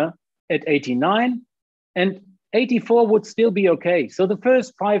femur at 89, and 84 would still be okay. So the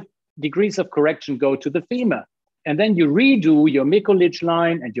first 5 degrees of correction go to the femur. And then you redo your mycolich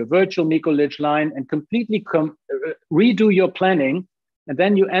line and your virtual mycolich line and completely redo your planning. And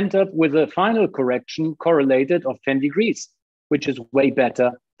then you end up with a final correction correlated of 10 degrees, which is way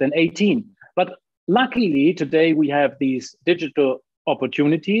better than 18. But luckily, today we have these digital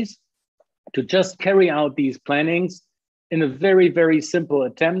opportunities to just carry out these plannings in a very, very simple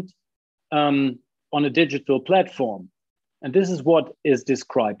attempt on a digital platform. And this is what is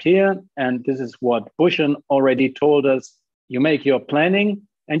described here. And this is what Bhushan already told us. You make your planning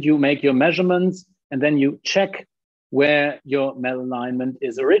and you make your measurements, and then you check where your malalignment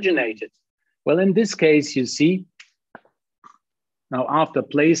is originated. Well, in this case, you see, now after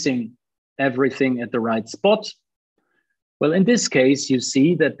placing everything at the right spot? Well, in this case, you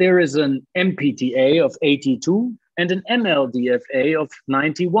see that there is an MPTA of 82 and an MLDFA of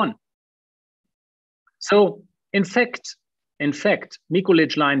 91. So in fact,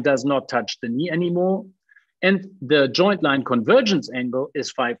 Mikulicz line does not touch the knee anymore, and the joint line convergence angle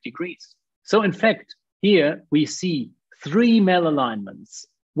is 5 degrees. So in fact, here we see 3 malalignments,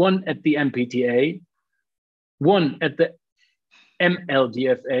 one at the MPTA, one at the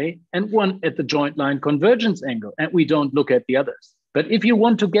MLDFA, and one at the joint line convergence angle, and we don't look at the others. But if you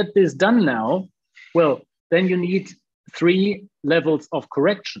want to get this done now, well, then you need 3 levels of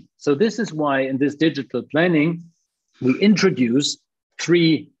correction. So this is why in this digital planning, we introduce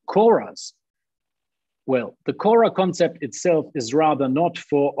 3 CORAs. Well, the CORA concept itself is rather not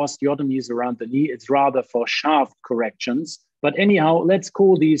for osteotomies around the knee, it's rather for shaft corrections. But anyhow, let's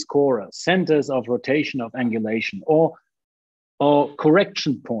call these CORAs, centers of rotation of angulation, or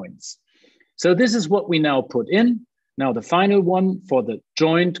correction points. So this is what we now put in. Now the final one for the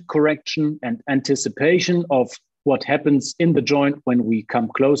joint correction and anticipation of what happens in the joint when we come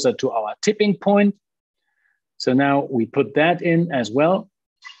closer to our tipping point. So now we put that in as well.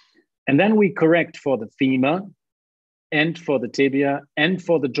 And then we correct for the femur and for the tibia and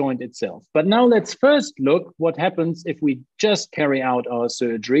for the joint itself. But now let's first look what happens if we just carry out our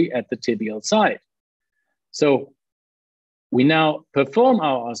surgery at the tibial side. So we now perform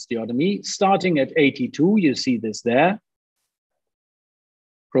our osteotomy starting at 82, you see this there.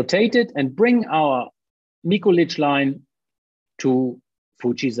 Rotate it and bring our Mikulicz line to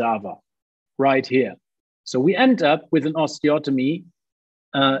Fujisawa, right here. So we end up with an osteotomy,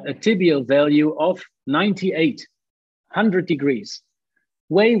 a tibial value of 98, 100 degrees.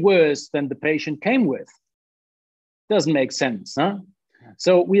 Way worse than the patient came with. Doesn't make sense, huh?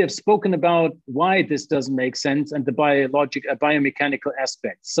 So we have spoken about why this doesn't make sense and the biomechanical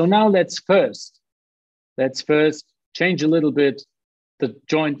aspects. So now let's first change a little bit the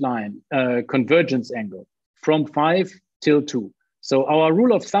joint line convergence angle from 5 till 2. So our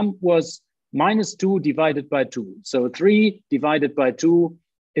rule of thumb was -2 divided by 2. So 3 divided by 2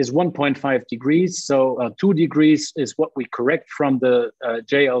 is 1.5 degrees. So 2 degrees is what we correct from the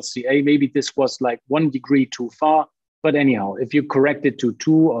JLCA. Maybe this was like 1 degree too far. But anyhow, if you correct it to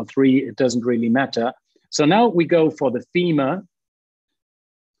 2 or 3, it doesn't really matter. So now we go for the femur.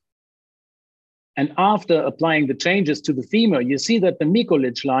 And after applying the changes to the femur, you see that the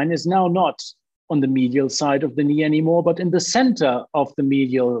Mikulicz line is now not on the medial side of the knee anymore, but in the center of the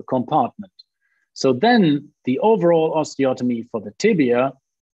medial compartment. So then the overall osteotomy for the tibia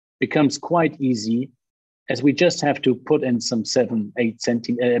becomes quite easy, as we just have to put in some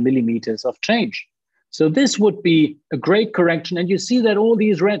 7-8 millimeters of change. So this would be a great correction. And you see that all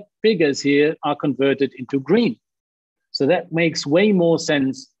these red figures here are converted into green. So that makes way more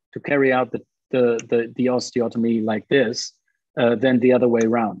sense to carry out the osteotomy like this than the other way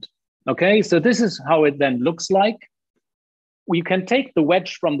around. Okay, so this is how it then looks like. You can take the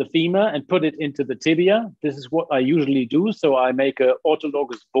wedge from the femur and put it into the tibia. This is what I usually do. So I make an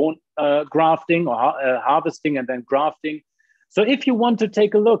autologous bone grafting or harvesting and then grafting. So if you want to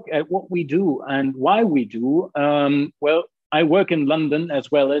take a look at what we do and why we do, well, I work in London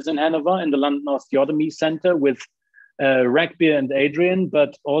as well as in Hanover in the London Osteotomy Center with Ragbir and Adrian,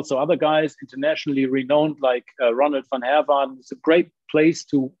 but also other guys internationally renowned like Ronald van Herwaarden. It's a great place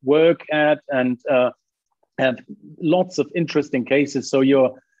to work at and have lots of interesting cases. So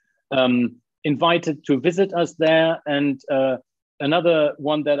you're invited to visit us there. And another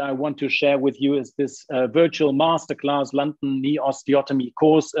one that I want to share with you is this virtual masterclass London knee osteotomy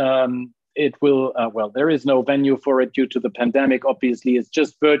course. It will, well, there is no venue for it due to the pandemic. Obviously, it's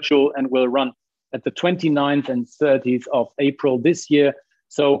just virtual and will run at the 29th and 30th of April this year.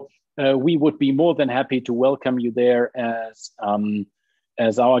 So we would be more than happy to welcome you there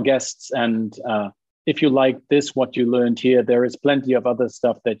as our guests. And if you like this, what you learned here, there is plenty of other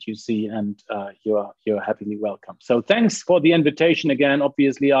stuff that you see, and you're happily welcome. So thanks for the invitation again.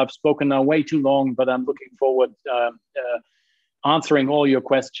 Obviously, I've spoken now way too long, but I'm looking forward answering all your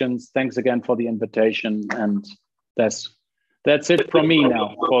questions. Thanks again for the invitation, and that's it from me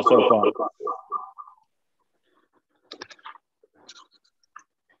now for so far.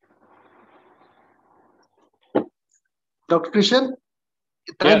 Dr. Kristian,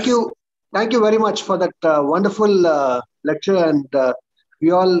 thank you. Thank you very much for that wonderful lecture, and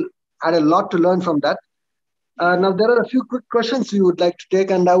we all had a lot to learn from that. Now, there are a few quick questions we would like to take,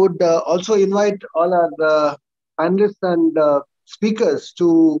 and I would also invite all our panelists and speakers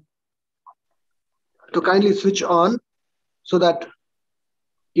to kindly switch on so that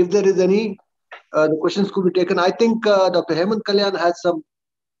if there is any, the questions could be taken. I think Dr. Hemant Kalyan has some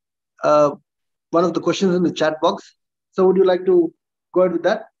one of the questions in the chat box. So would you like to go ahead with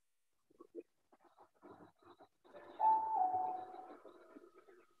that?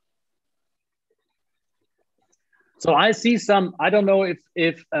 So I see some, I don't know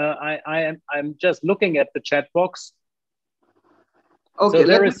if I'm just looking at the chat box. Okay, so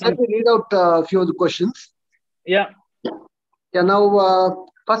let me read out a few of the questions. Yeah. Yeah, now,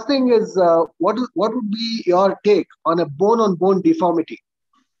 first thing is, what would be your take on a bone-on-bone deformity?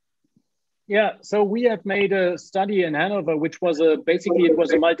 Yeah, so we have made a study in Hanover, which was basically it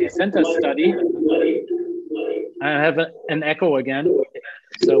was a multi-center study. I have an echo again,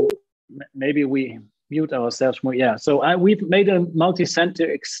 so maybe we mute ourselves more. Yeah, so we've made a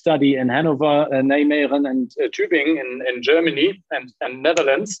multi-center study in Hanover, Nijmegen, and Tübingen in Germany and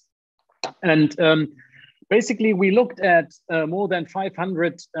Netherlands. And basically, we looked at more than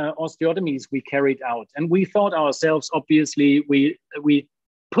 500 osteotomies we carried out. And we thought ourselves, obviously, we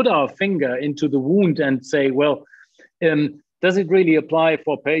put our finger into the wound and say, well, does it really apply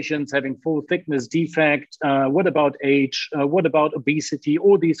for patients having full thickness defect? What about age? What about obesity?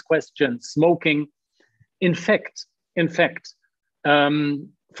 All these questions, smoking. In fact,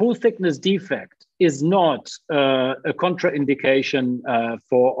 full thickness defect is not a contraindication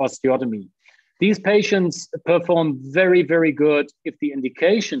for osteotomy. These patients perform very, very good if the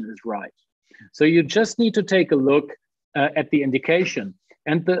indication is right. So you just need to take a look at the indication.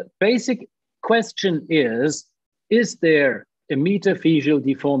 And the basic question is there a metaphyseal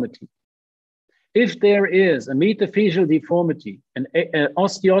deformity? If there is a metaphyseal deformity, an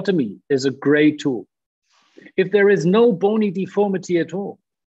osteotomy is a great tool. If there is no bony deformity at all,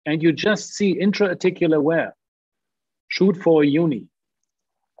 and you just see intra-articular wear, shoot for a uni.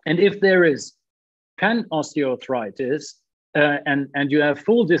 And if there is pan-osteoarthritis and you have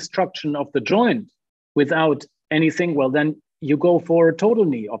full destruction of the joint without anything, well, then you go for a total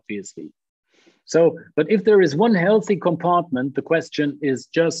knee, obviously. So, but if there is one healthy compartment, the question is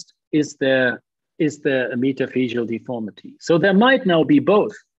just, is there a metaphyseal deformity? So there might now be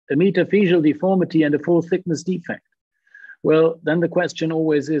both a metaphyseal deformity and a full thickness defect. Well, then the question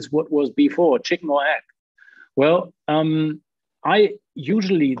always is, what was before, chicken or egg? Well, I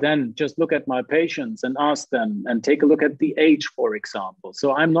usually then just look at my patients and ask them and take a look at the age, for example.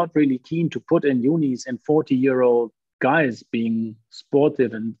 So I'm not really keen to put in unis in 40-year-old guys being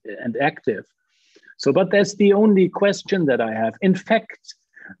sportive and active. So, but that's the only question that I have. In fact,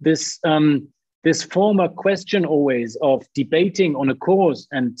 this former question always of debating on a course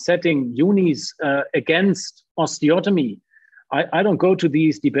and setting unis against osteotomy, I don't go to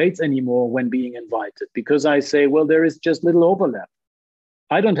these debates anymore when being invited, because I say, well, there is just little overlap.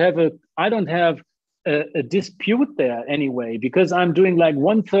 I don't have a dispute there anyway, because I'm doing like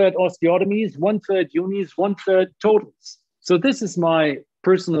 1/3 osteotomies, 1/3 unis, 1/3 totals. So this is my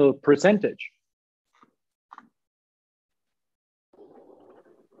personal percentage.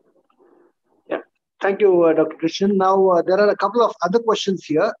 Yeah, thank you, Dr. Kristian. Now, there are a couple of other questions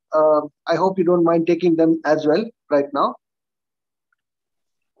here. I hope you don't mind taking them as well right now.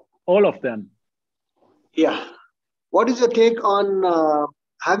 All of them. Yeah. What is your take on,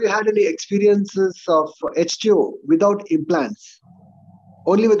 have you had any experiences of HTO without implants,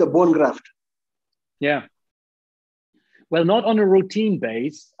 only with a bone graft? Yeah. Well, not on a routine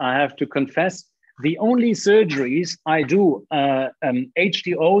base, I have to confess. The only surgeries I do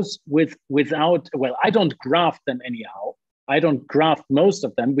HTOs without, well, I don't graft them anyhow. I don't graft most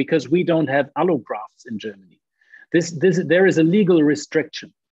of them because we don't have allografts in Germany. There is a legal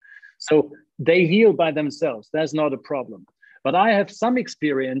restriction. So they heal by themselves. That's not a problem. But I have some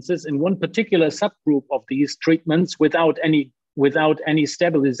experiences in one particular subgroup of these treatments without any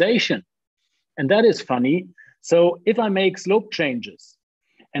stabilization. And that is funny. So if I make slope changes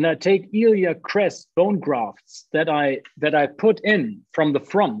and I take Elia crest bone grafts that I put in from the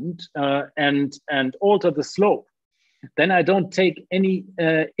front and alter the slope, then I don't take any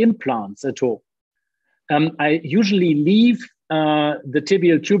implants at all. I usually leave the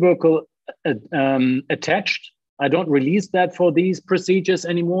tibial tubercle attached. I don't release that for these procedures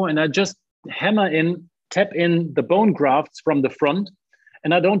anymore. And I just tap in the bone grafts from the front,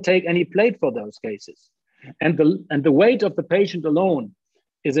 and I don't take any plate for those cases. And the weight of the patient alone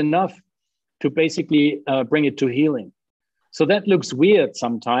is enough to basically bring it to healing. So that looks weird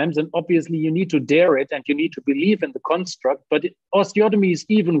sometimes. And obviously you need to dare it and you need to believe in the construct, but osteotomies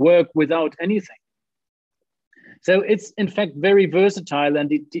even work without anything. So it's in fact very versatile,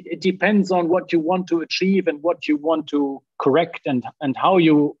 and it depends on what you want to achieve and what you want to correct and how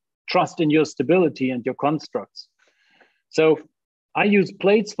you trust in your stability and your constructs. So I use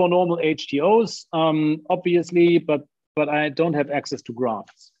plates for normal HTOs, obviously, but I don't have access to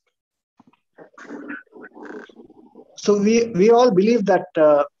grafts. So we all believe that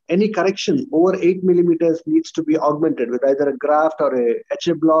any correction over 8 millimeters needs to be augmented with either a graft or a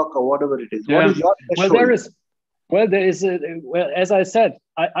HA block or whatever it is. What is your threshold? Well, as I said,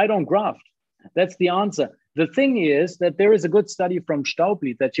 I don't graft. That's the answer. The thing is that there is a good study from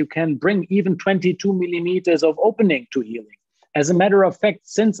Staubli that you can bring even 22 millimeters of opening to healing. As a matter of fact,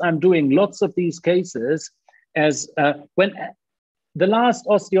 since I'm doing lots of these cases, when the last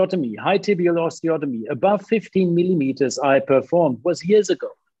osteotomy, high tibial osteotomy, above 15 millimeters I performed was years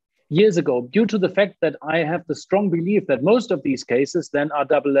ago, due to the fact that I have the strong belief that most of these cases then are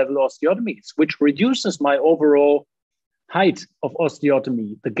double level osteotomies, which reduces my overall height of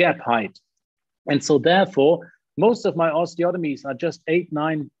osteotomy, the gap height. And so therefore, most of my osteotomies are just 8,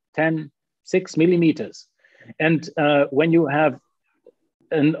 9, 10, 6 millimeters. And when you have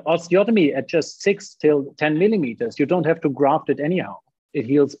an osteotomy at just 6 till 10 millimeters, you don't have to graft it anyhow. It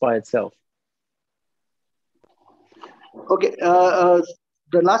heals by itself. Okay.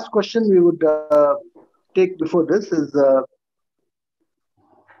 The last question we would take before this is,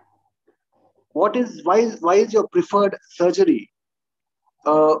 why is your preferred surgery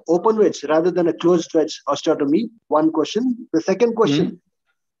open wedge rather than a closed wedge osteotomy? One question. The second question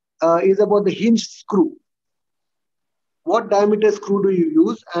is about the hinge screw. What diameter screw do you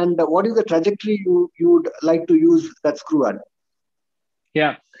use, and what is the trajectory you would like to use that screw at?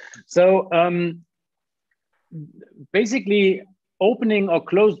 Yeah. So basically, opening or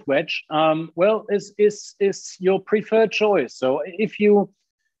closed wedge, is your preferred choice. So if you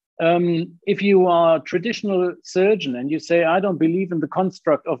are a traditional surgeon and you say, I don't believe in the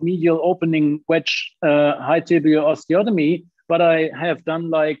construct of medial opening wedge high tibial osteotomy, but I have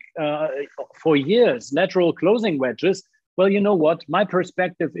done for years lateral closing wedges, well, you know what? My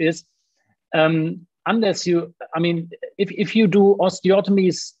perspective is, if you do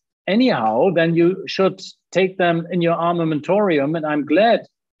osteotomies anyhow, then you should take them in your armamentarium. And I'm glad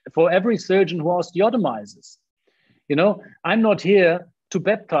for every surgeon who osteotomizes. You know, I'm not here to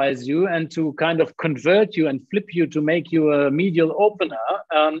baptize you and to kind of convert you and flip you to make you a medial opener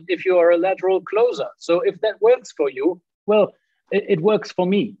if you are a lateral closer. So if that works for you, well, it works for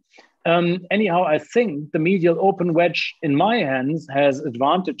me. Anyhow, I think the medial open wedge in my hands has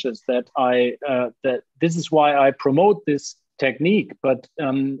advantages that this is why I promote this technique. But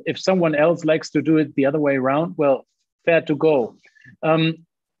if someone else likes to do it the other way around, well, fair to go.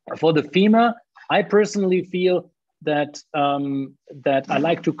 For the femur, I personally feel that I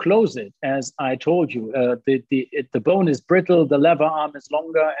like to close it, as I told you. The bone is brittle, the lever arm is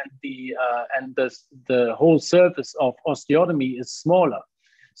longer, and the whole surface of osteotomy is smaller.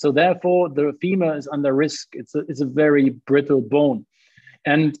 So therefore, the femur is under risk. It's a very brittle bone,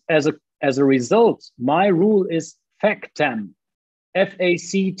 and as a result, my rule is FACTAM,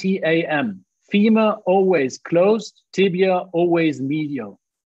 FACTAM. Femur always closed, tibia always medial.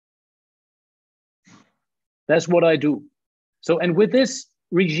 That's what I do. So, and with this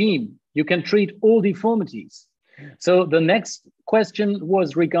regime, you can treat all deformities. So the next question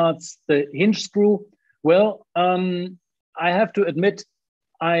was regards the hinge screw. Well, I have to admit,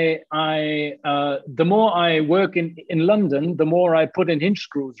 the more I work in London, the more I put in hinge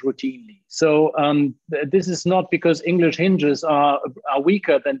screws routinely. So this is not because English hinges are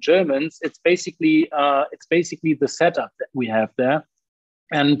weaker than Germans. It's basically the setup that we have there.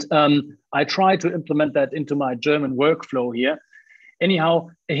 And I try to implement that into my German workflow here. Anyhow,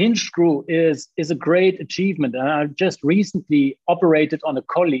 a hinge screw is a great achievement. And I've just recently operated on a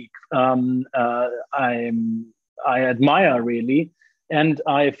colleague I admire really. And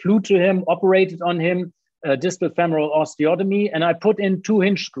I flew to him, operated on him, distal femoral osteotomy, and I put in 2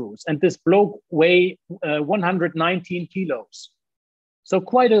 hinge screws. And this bloke weighed 119 kilos. So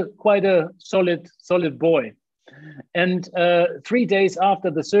quite a solid boy. And 3 days after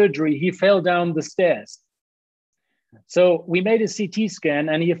the surgery, he fell down the stairs. So we made a CT scan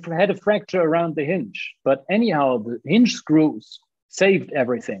and he had a fracture around the hinge. But anyhow, the hinge screws saved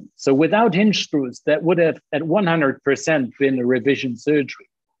everything. So without hinge screws, that would have at 100% been a revision surgery.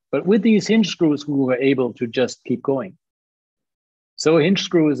 But with these hinge screws, we were able to just keep going. So a hinge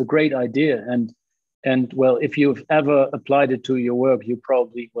screw is a great idea. And well, if you've ever applied it to your work, you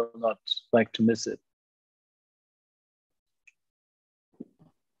probably will not like to miss it.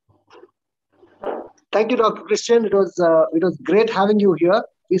 Thank you, Dr. Kristian. It was great having you here.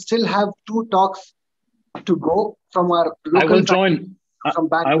 We still have 2 talks to go from our local. I will join. From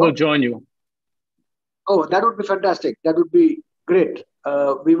Bangalore. I will join you. Oh, that would be fantastic. That would be great.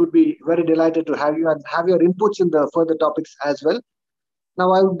 We would be very delighted to have you and have your inputs in the further topics as well.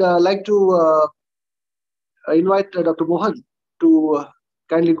 Now, I would like to invite Dr. Mohan to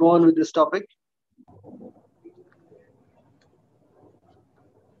kindly go on with this topic.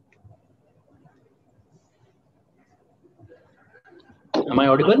 Am I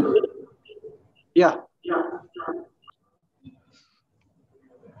audible? Yeah.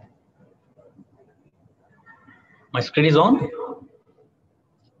 My screen is on?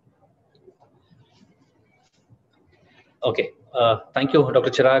 Okay. Thank you, Dr.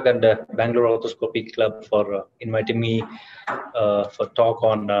 Chirag and Bangalore Arthroscopy Club for inviting me for talk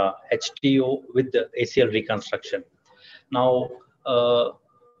on HTO with the ACL reconstruction. Now,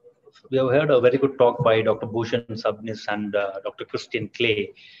 we have heard a very good talk by Dr. Bhushan M Sabnis and Dr. Kristian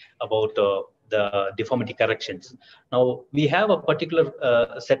Kley about the deformity corrections. Now, we have a particular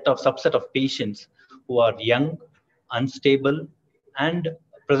subset of patients who are young, unstable, and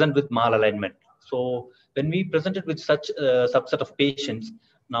present with malalignment. So, when we presented with such a subset of patients,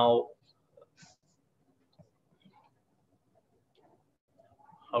 now,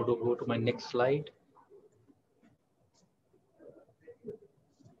 how to go to my next slide?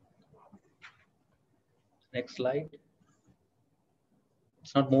 Next slide.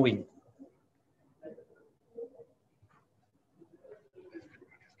 It's not moving.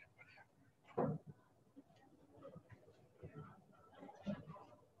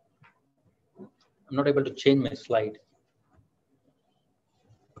 I'm not able to change my slide.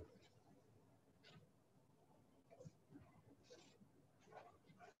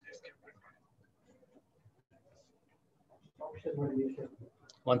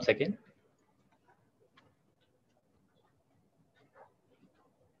 One second.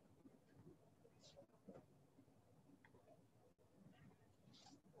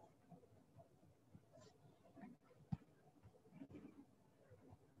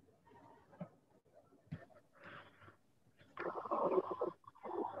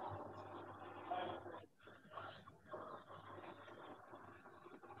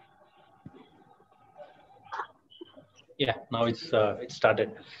 Yeah, now it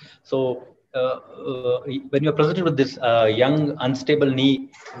started. So when you're presented with this young unstable knee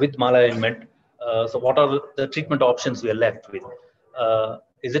with malalignment, so what are the treatment options we are left with?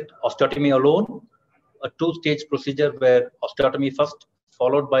 Is it osteotomy alone, a two-stage procedure where osteotomy first,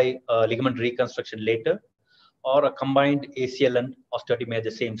 followed by ligament reconstruction later, or a combined ACL and osteotomy at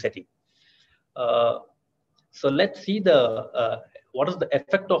the same setting? So let's see what is the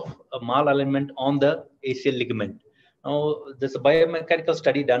effect of malalignment on the ACL ligament. Now, there's a biomechanical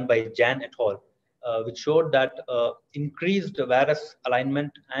study done by Jan et al., which showed that increased varus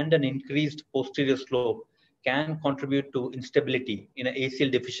alignment and an increased posterior slope can contribute to instability in an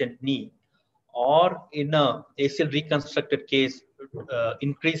ACL deficient knee, or in a ACL reconstructed case,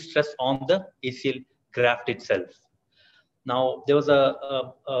 increased stress on the ACL graft itself. Now, there was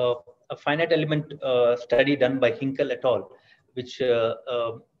a finite element study done by Hinkle et al., which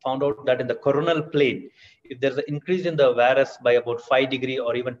found out that in the coronal plane, if there's an increase in the varus by about 5 degree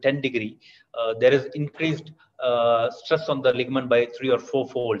or even 10 degree, there is increased stress on the ligament by 3 or 4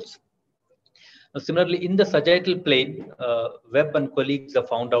 folds. Similarly, in the sagittal plane, Webb and colleagues have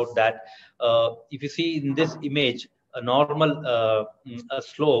found out that if you see in this image, a normal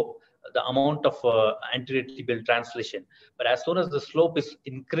slope, the amount of anterior tibial translation. But as soon as the slope is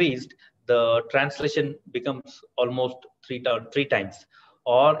increased, the translation becomes almost three times.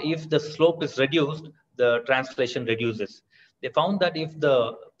 Or if the slope is reduced, the translation reduces. They found that if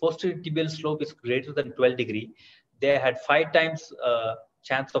the posterior tibial slope is greater than 12 degree, they had 5 times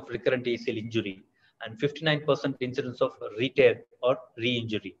chance of recurrent ACL injury and 59% incidence of re-tear or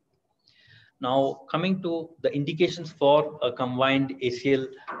re-injury. Now, coming to the indications for a combined ACL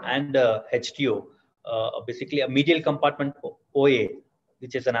and HTO, basically a medial compartment OA,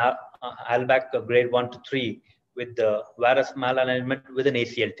 which is an ALBAC grade 1 to 3 with the varus malalignment with an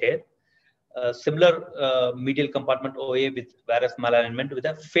ACL tear. Similar medial compartment OA with varus malalignment with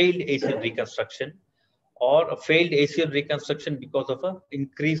a failed ACL reconstruction, or a failed ACL reconstruction because of an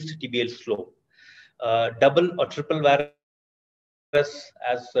increased tibial slope. Double or triple varus,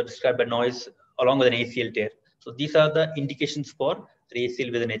 as described by Noyes, along with an ACL tear. So these are the indications for the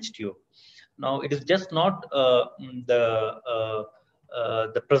ACL with an HTO. Now, it is just not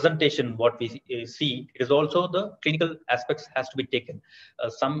the presentation what we see. It is also the clinical aspects has to be taken.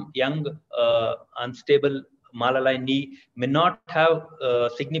 Some young unstable malaligned knee may not have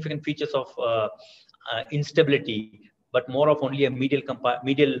significant features of instability, but more of only a medial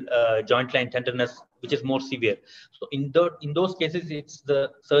joint line tenderness, which is more severe. So in those cases, it's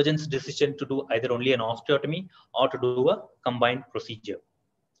the surgeon's decision to do either only an osteotomy or to do a combined procedure.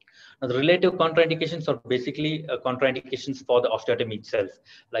 Now, the relative contraindications are basically contraindications for the osteotomy itself,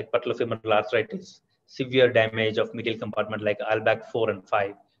 like patellofemoral arthritis, severe damage of medial compartment like Albach 4 and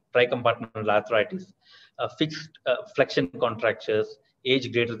 5, tricompartmental arthritis, fixed flexion contractures,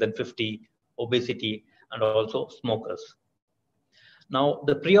 age greater than 50, obesity, and also smokers. Now,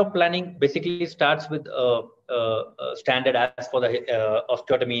 the pre-op planning basically starts with standard as for the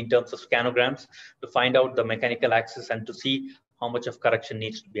osteotomy in terms of scanograms to find out the mechanical axis and to see how much of correction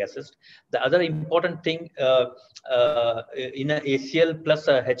needs to be assessed. The other important thing in an ACL plus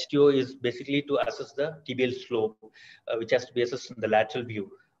a HTO is basically to assess the tibial slope, which has to be assessed in the lateral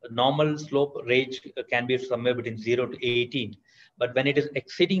view. A normal slope range can be somewhere between 0 to 18, but when it is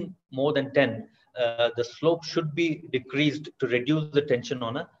exceeding more than 10, the slope should be decreased to reduce the tension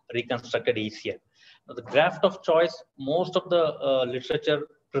on a reconstructed ACL. Now, the graft of choice, most of the literature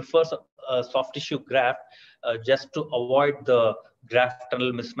prefers a soft tissue graft just to avoid the graft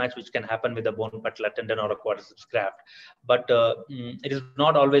tunnel mismatch which can happen with a bone patella tendon or a quadriceps graft. But it is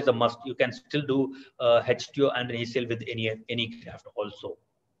not always a must. You can still do HTO and an ACL with any graft also.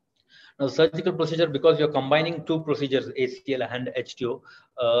 Now, surgical procedure, because you're combining two procedures, ACL and HTO,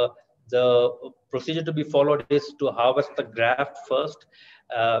 the procedure to be followed is to harvest the graft first,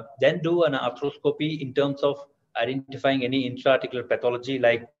 then do an arthroscopy in terms of identifying any intra-articular pathology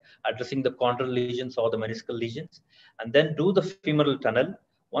like addressing the chondral lesions or the meniscal lesions, and then do the femoral tunnel.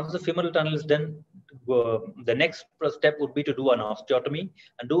 Once the femoral tunnel is done, the next step would be to do an osteotomy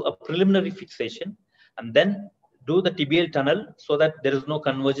and do a preliminary fixation, and then do the tibial tunnel so that there is no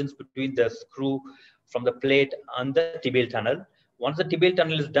convergence between the screw from the plate and the tibial tunnel. Once the tibial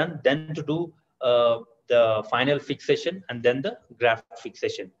tunnel is done, then to do the final fixation and then the graft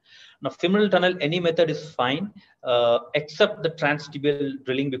fixation. Now, femoral tunnel, any method is fine except the transtibial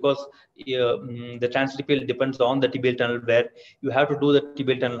drilling, because the transtibial depends on the tibial tunnel, where you have to do the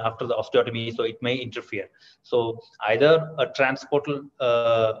tibial tunnel after the osteotomy, so it may interfere. So either a transportal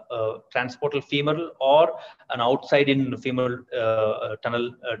femoral or an outside in femoral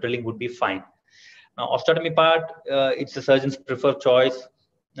tunnel drilling would be fine. Now, osteotomy part, it's a surgeon's preferred choice.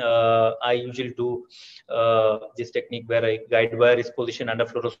 I usually do this technique where a guide wire is positioned under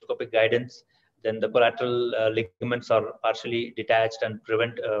fluoroscopic guidance. Then the collateral ligaments are partially detached and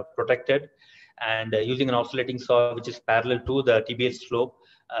protected. And using an oscillating saw, which is parallel to the tibial slope,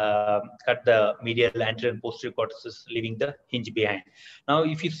 cut the medial, anterior, and posterior cortices, leaving the hinge behind. Now,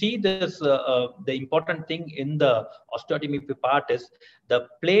 if you see this, the important thing in the osteotomy part is the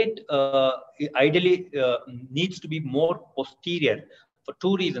plate ideally needs to be more posterior for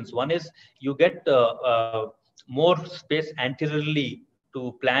two reasons. One is you get more space anteriorly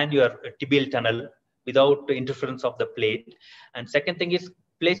to plan your tibial tunnel without the interference of the plate. And second thing is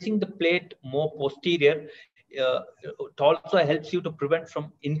placing the plate more posterior. It also helps you to prevent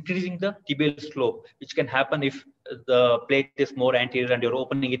from increasing the tibial slope, which can happen if the plate is more anterior and you're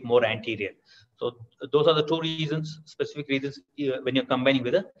opening it more anterior. So those are the two reasons, specific reasons, when you're combining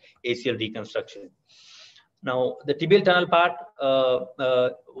with the ACL reconstruction. Now, the tibial tunnel part,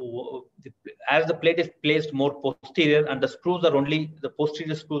 as the plate is placed more posterior and the screws are only, the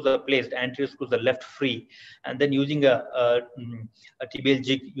posterior screws are placed, anterior screws are left free, and then using a tibial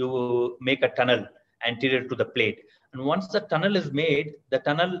jig, you make a tunnel anterior to the plate. And once the tunnel is made, the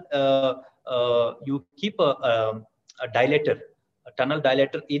tunnel, you keep a dilator, a tunnel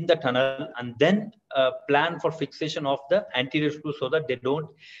dilator in the tunnel, and then plan for fixation of the anterior screw so that they don't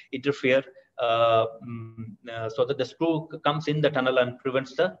interfere, so that the screw comes in the tunnel and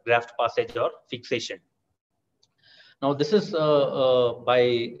prevents the graft passage or fixation. Now, this is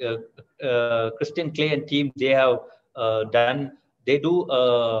by Kristian, Kley and team. They have done, they do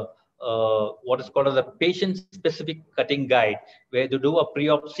what is called as a patient-specific cutting guide, where they do a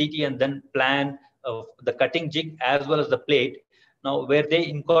pre-op CT and then plan the cutting jig as well as the plate. Now, where they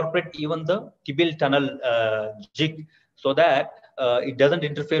incorporate even the tibial tunnel jig, so that it doesn't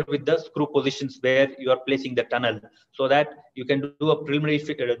interfere with the screw positions where you are placing the tunnel, so that you can do a preliminary,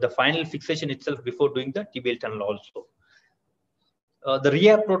 the final fixation itself before doing the tibial tunnel also. The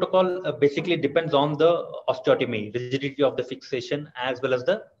rehab protocol basically depends on the osteotomy, rigidity of the fixation, as well as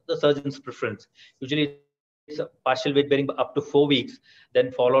the surgeon's preference. Usually, it's a partial weight bearing up to 4 weeks,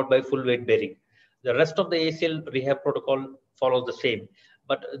 then followed by full weight bearing. The rest of the ACL rehab protocol follows the same.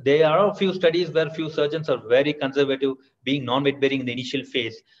 But there are a few studies where few surgeons are very conservative, being non-weight bearing in the initial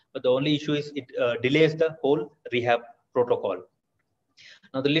phase. But the only issue is it delays the whole rehab protocol.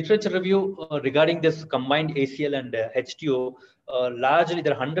 Now, the literature review regarding this combined ACL and HTO, largely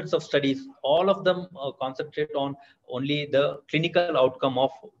there are hundreds of studies. All of them concentrate on only the clinical outcome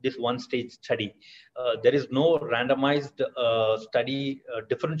of this one-stage study. There is no randomized study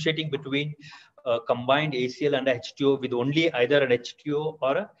differentiating between combined ACL and HTO with only either an HTO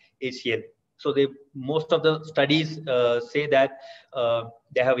or a ACL. So most of the studies say that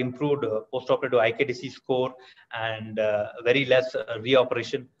they have improved post-operative IKDC score and very less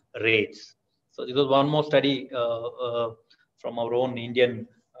reoperation rates. So this was one more study from our own Indian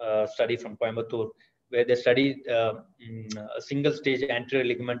study from Coimbatore, where they studied a single-stage anterior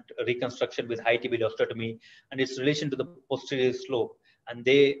ligament reconstruction with high tibial osteotomy and its relation to the posterior slope. And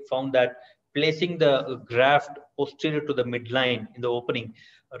they found that placing the graft posterior to the midline in the opening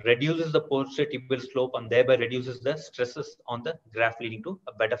reduces the posterior tibial slope and thereby reduces the stresses on the graft, leading to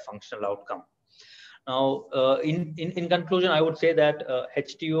a better functional outcome. Now, in conclusion, I would say that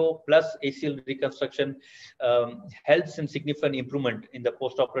HTO plus ACL reconstruction helps in significant improvement in the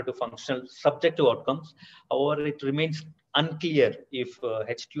post-operative functional subjective outcomes. However, it remains unclear if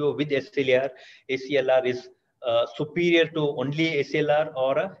HTO with ACLR is superior to only ACLR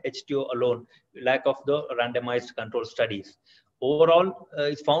or a HTO alone, lack of the randomized control studies. Overall,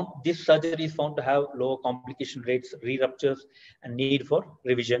 it's found this surgery is found to have lower complication rates, re-ruptures, and need for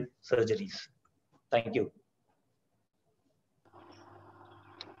revision surgeries. Thank you.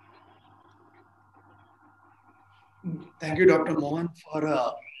 Thank you, Dr. Mohan,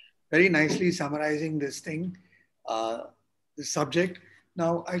 for very nicely summarizing this thing, this subject.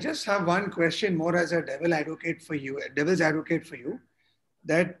 Now, I just have one question more as a devil's advocate for you,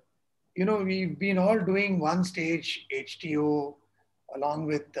 that, you know, we've been all doing one stage HTO along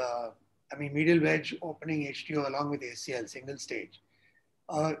with, medial wedge opening HTO along with ACL, single stage.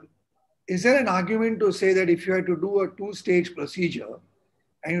 Is there an argument to say that if you had to do a two-stage procedure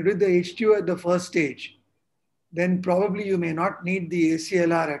and you did the HTO at the first stage, then probably you may not need the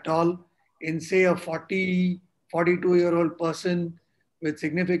ACLR at all in, say, a 42-year-old person with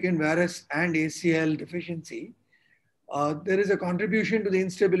significant varus and ACL deficiency? There is a contribution to the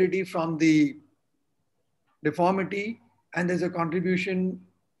instability from the deformity, and there's a contribution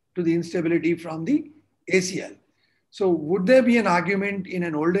to the instability from the ACL. So would there be an argument in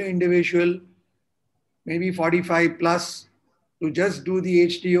an older individual, maybe 45 plus, to just do the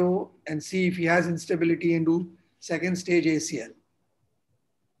HTO and see if he has instability and do second stage ACL?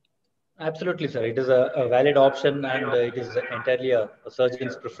 Absolutely, sir. It is a valid option, and it is entirely a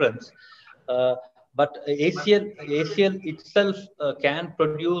surgeon's preference. But ACL itself can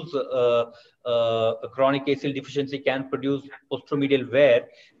produce a chronic ACL deficiency, can produce posteromedial wear,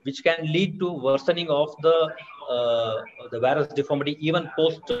 which can lead to worsening of the varus deformity even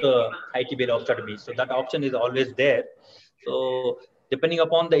post high tibial osteotomy. So that option is always there. So depending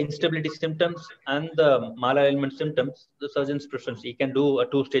upon the instability symptoms and the malalignment symptoms, the surgeon's preference, he can do a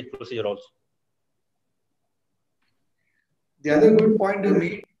two-stage procedure also. The other good point you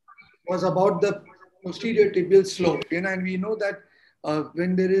made was about the posterior tibial slope. And we know that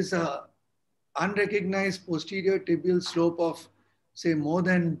when there is a unrecognized posterior tibial slope of, say, more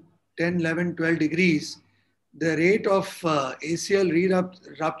than 10, 11, 12 degrees, the rate of ACL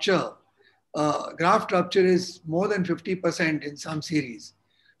rupture, graft rupture is more than 50% in some series.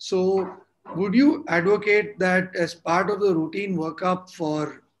 So would you advocate that as part of the routine workup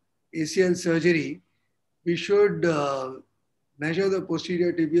for ACL surgery, we should measure the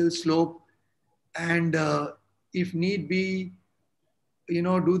posterior tibial slope and if need be,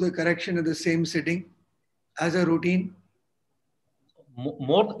 do the correction at the same sitting as a routine?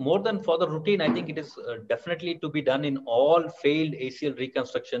 More than for the routine, I think it is definitely to be done in all failed ACL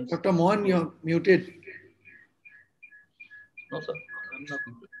reconstructions. Dr. Mohan, you're muted. No, sir. I'm not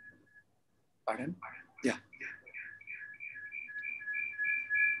muted. Pardon? Yeah.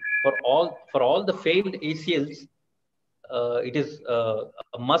 For all the failed ACLs, it is a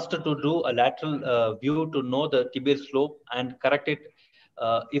must to do a lateral view to know the tibial slope and correct it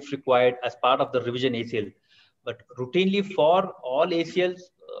if required as part of the revision ACL. But routinely for all ACLs,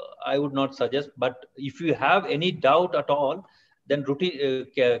 I would not suggest. But if you have any doubt at all, then routine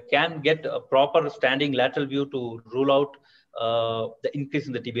can get a proper standing lateral view to rule out the increase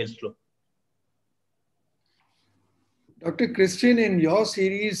in the tibial slope. Dr. Kristian, in your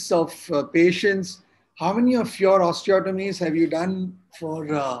series of patients, how many of your osteotomies have you done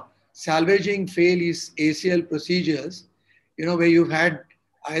for salvaging failed ACL procedures, where you've had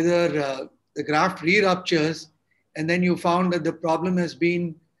either the graft re-ruptures and then you found that the problem has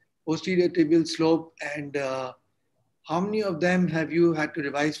been posterior tibial slope, and how many of them have you had to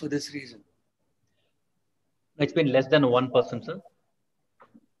revise for this reason? It's been less than 1%, sir.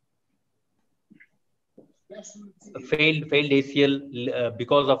 Failed ACL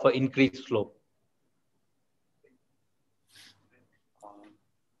because of an increased slope.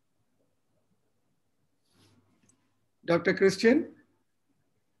 Dr. Kristian?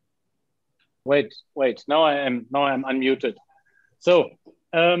 Wait. Now I'm unmuted. So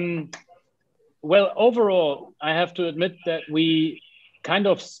Well, overall, I have to admit that we kind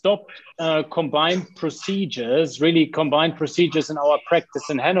of stopped combined procedures in our practice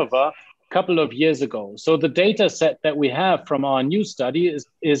in Hanover a couple of years ago. So the data set that we have from our new study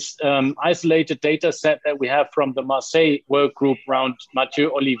is isolated data set that we have from the Marseille work group around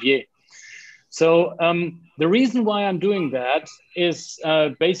Mathieu Olivier. So the reason why I'm doing that is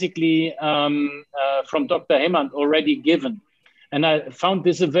basically from Dr. Hemant already given. And I found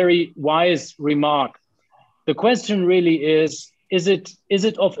this a very wise remark. The question really is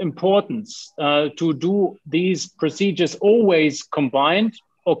it of importance to do these procedures always combined?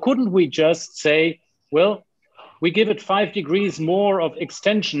 Or couldn't we just say, well, we give it 5 degrees more of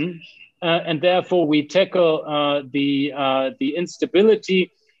extension and therefore we tackle the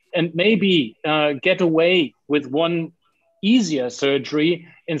instability and maybe get away with one easier surgery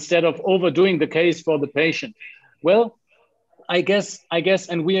instead of overdoing the case for the patient? Well, I guess,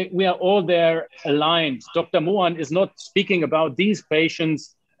 and we are all there aligned. Dr. Mohan is not speaking about these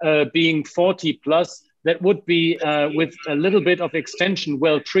patients being 40 plus that would be with a little bit of extension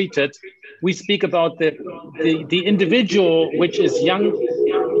well treated. We speak about the individual which is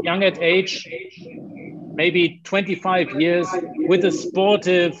young at age, maybe 25 years, with a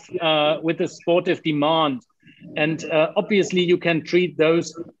sportive demand, and obviously you can treat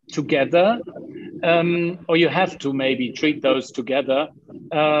those together. Or you have to maybe treat those together.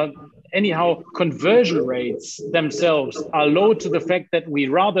 Anyhow, conversion rates themselves are low to the fact that we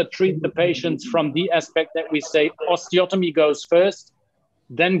rather treat the patients from the aspect that we say osteotomy goes first,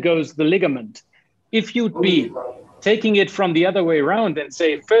 then goes the ligament. If you'd be taking it from the other way around and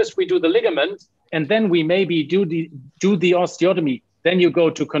say, first we do the ligament, and then we maybe do the osteotomy, then you go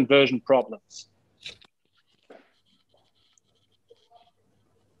to conversion problems.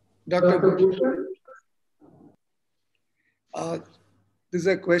 Dr. Bhushan, there's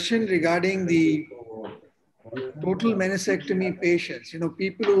a question regarding the total meniscectomy patients. You know,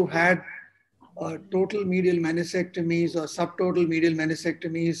 people who had total medial meniscectomies or subtotal medial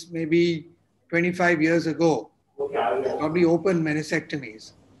meniscectomies maybe 25 years ago, probably open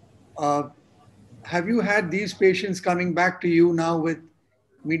meniscectomies. Have you had these patients coming back to you now with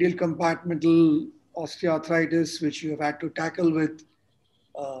medial compartmental osteoarthritis, which you have had to tackle with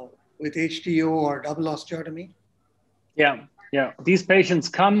HTO or double osteotomy? Yeah. These patients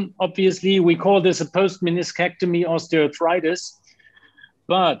come, obviously, we call this a post-meniscectomy osteoarthritis,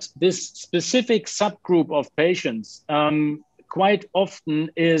 but this specific subgroup of patients quite often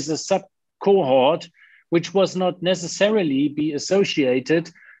is a sub-cohort which was not necessarily be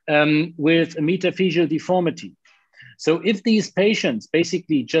associated with a metaphyseal deformity. So if these patients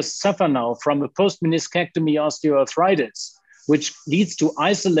basically just suffer now from a post-meniscectomy osteoarthritis, which leads to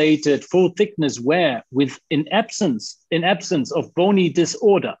isolated full thickness wear in absence of bony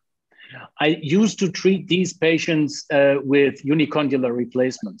disorder, I used to treat these patients with unicondylar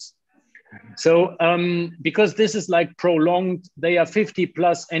replacements. So because this is like prolonged, they are 50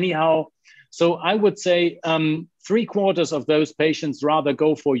 plus anyhow. So I would say 3/4 of those patients rather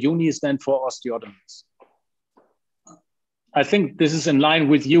go for unis than for osteotomies. I think this is in line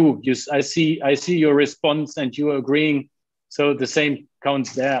with you. I see your response and you are agreeing. So the same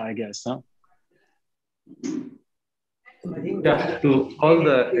counts there, I guess. Huh? I think to all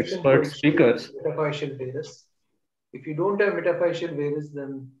the expert speakers. Metaphyseal varus. If you don't have metaphyseal varus,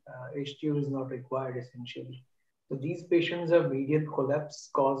 then HTO is not required essentially. So these patients have medial collapse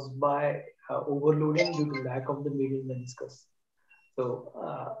caused by overloading due to lack of the medial meniscus. So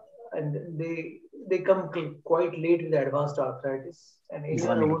and they come quite late with advanced arthritis, and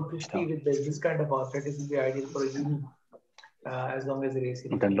anyone over 50 with this kind of arthritis will be ideal for a uni. As long as the race.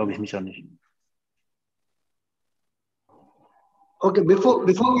 Dann logge ich mich auch nicht. Okay, before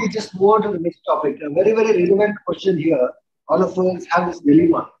we just move on to the next topic, a very, very relevant question here. All of us have this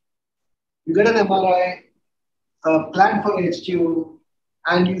dilemma. You get an MRI, plan for HTO,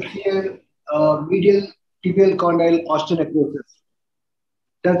 and you hear medial tibial condyle osteonecrosis.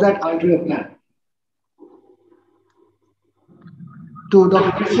 Does that alter your plan? To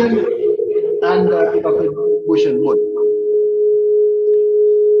Dr. Kristian and to Dr. Bhushan both.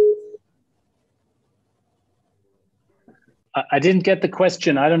 I didn't get the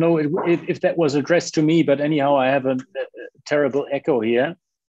question. I don't know if that was addressed to me, but anyhow, I have a terrible echo here.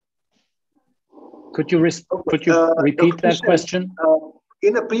 Could you repeat that question?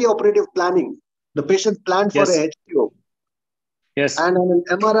 In a pre-operative planning, the patient planned for a HTO. Yes. And on an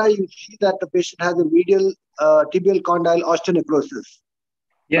MRI, you see that the patient has a medial tibial condyle osteonecrosis.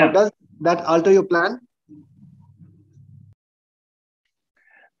 Yeah. Now, does that alter your plan?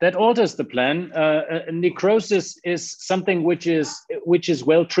 that alters the plan. Necrosis is something which is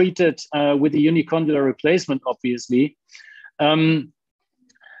well treated with the unicondylar replacement, obviously.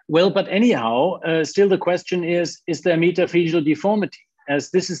 Well, but anyhow, still the question is there metaphyseal deformity?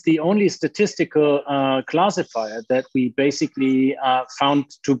 As this is the only statistical classifier that we basically found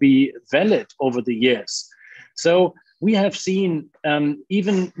to be valid over the years. So we have seen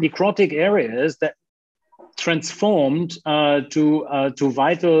even necrotic areas that transformed to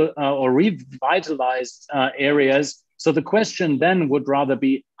vital or revitalized areas. So the question then would rather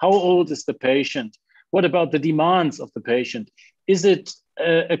be, how old is the patient? What about the demands of the patient? Is it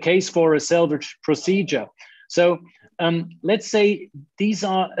a case for a salvage procedure? So let's say these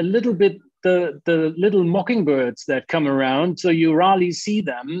are a little bit the little mockingbirds that come around, so you rarely see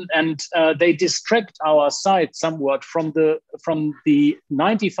them, and they distract our sight somewhat from the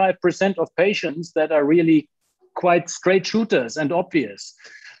 95% of patients that are really quite straight shooters and obvious.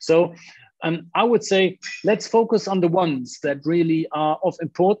 So I would say let's focus on the ones that really are of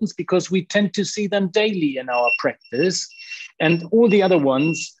importance, because we tend to see them daily in our practice, and all the other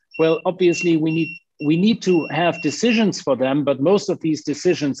ones, well, obviously we need to have decisions for them, but most of these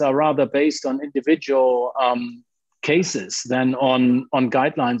decisions are rather based on individual cases than on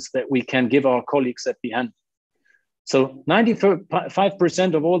guidelines that we can give our colleagues at the end. So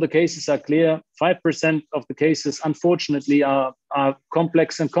 95% of all the cases are clear. 5% of the cases, unfortunately, are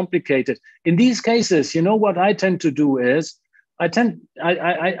complex and complicated. In these cases, you know what I tend to do is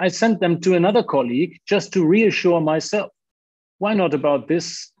I send them to another colleague just to reassure myself. Why not about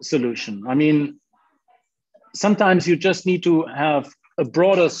this solution? I mean, sometimes you just need to have a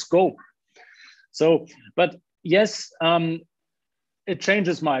broader scope. So, but yes, it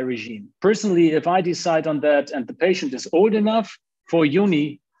changes my regime. Personally, if I decide on that and the patient is old enough for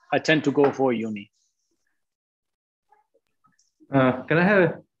uni, I tend to go for uni. Can I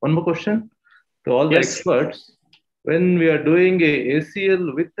have one more question to all the experts? When we are doing a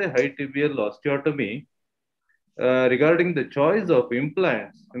ACL with a high tibial osteotomy, regarding the choice of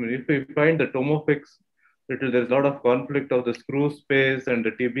implants, I mean, if we find the Tomofix, there's a lot of conflict of the screw space and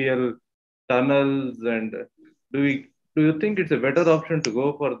the tibial tunnels, and do you think it's a better option to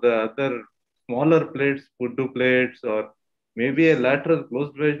go for the other smaller plates, Puddu plates, or maybe a lateral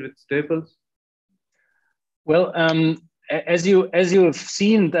closed wedge with staples? Well, as you have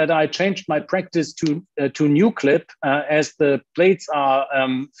seen, that I changed my practice to new clip, as the plates are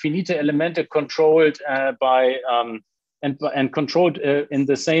finite elemente controlled by and controlled in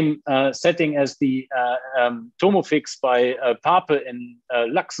the same setting as the Tomofix by Pape in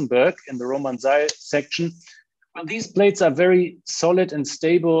Luxembourg in the Roman Seil section. Well, these plates are very solid and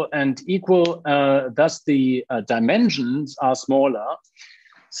stable and equal, thus the dimensions are smaller.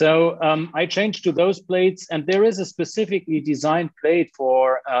 So I changed to those plates, and there is a specifically designed plate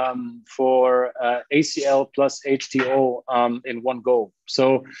for ACL plus HTO in one go.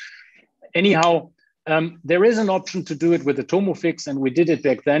 So anyhow, there is an option to do it with the Tomofix, and we did it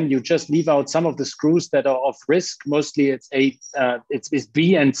back then. You just leave out some of the screws that are of risk. Mostly it's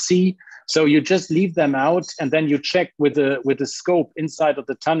B and C. So you just leave them out, and then you check with the scope inside of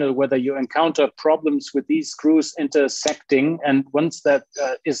the tunnel whether you encounter problems with these screws intersecting. And once that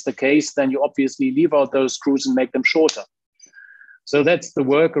is the case, then you obviously leave out those screws and make them shorter. So that's the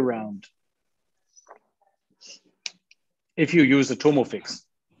workaround if you use a Tomofix.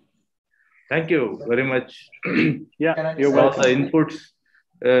 Thank you very much. Yeah, you're welcome. All the inputs.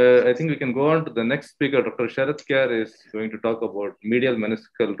 I think we can go on to the next speaker. Dr. Sharath is going to talk about medial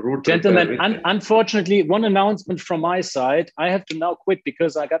meniscal root. Gentlemen, unfortunately, one announcement from my side. I have to now quit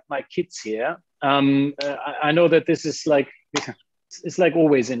because I got my kids here. I know that this is like, it's like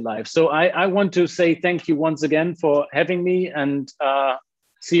always in life. So I want to say thank you once again for having me, and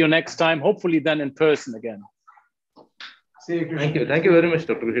see you next time, hopefully then in person again. Thank you very much,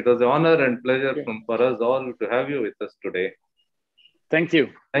 Dr. It was an honor and pleasure for us all to have you with us today. Thank you.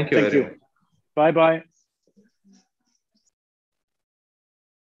 Thank you very much. Bye-bye.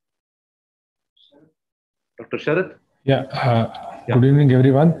 Dr. Sharath? Good evening,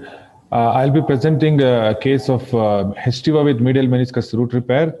 everyone. I'll be presenting a case of HTO with medial meniscus root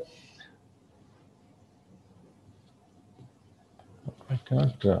repair. I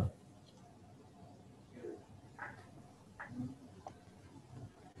cannot...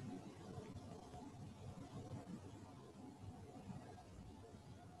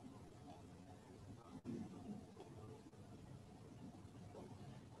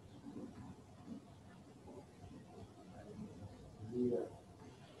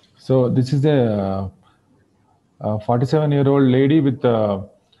 So this is a 47-year-old lady with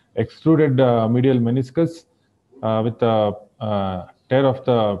extruded medial meniscus with tear of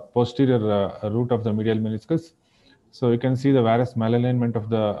the posterior root of the medial meniscus. So you can see the varus malalignment of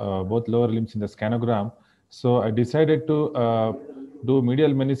the both lower limbs in the scanogram. So I decided to do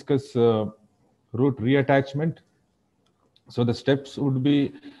medial meniscus root reattachment. So the steps would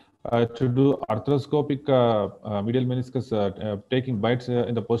be to do arthroscopic medial meniscus, taking bites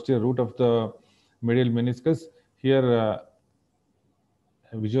in the posterior root of the medial meniscus. Here,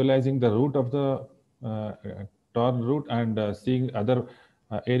 visualizing the root of the torn root and seeing other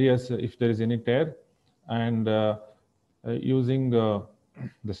areas if there is any tear, and using the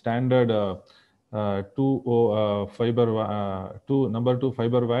standard number 2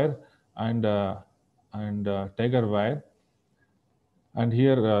 fiber wire and tiger wire. And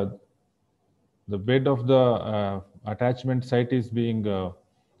here the bed of the attachment site is being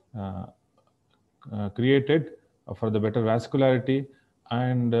created for the better vascularity.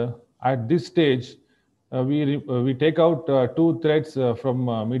 And at this stage, we take out 2 threads from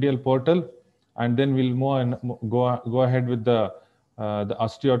medial portal, and then we'll move and go ahead with the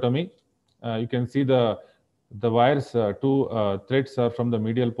osteotomy. You can see the wires, 2 threads are from the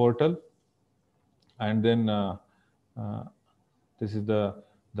medial portal, and then this is the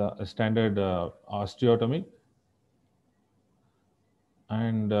standard osteotomy.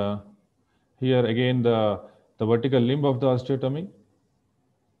 And here again the vertical limb of the osteotomy.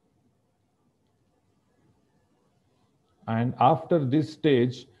 And after this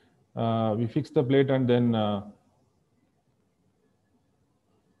stage, we fix the plate, and then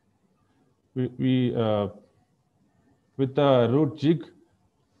we with the root jig,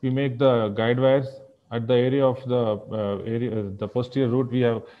 we make the guide wires at the area of the posterior root we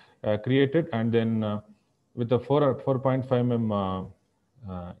have created, and then with the 4.5 mm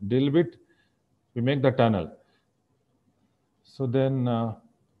drill bit, we make the tunnel. So then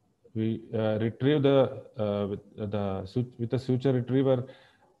we retrieve with the suture retriever,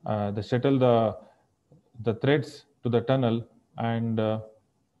 settle the threads to the tunnel, and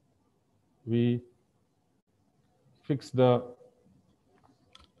we fix the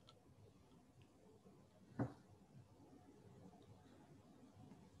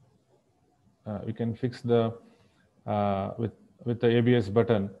we can fix the with the ABS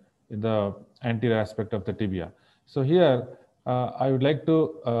button in the anterior aspect of the tibia. So here I would like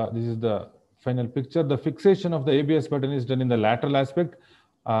to, this is the final picture. The fixation of the ABS button is done in the lateral aspect.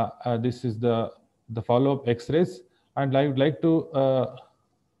 This is the follow-up X-rays, and I would like to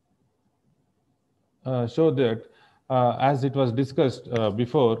show that as it was discussed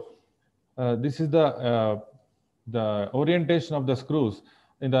before, this is the orientation of the screws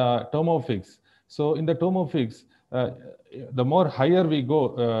in the tomofix. So in the tomofix, the more higher we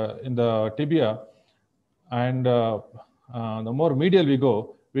go in the tibia, and the more medial we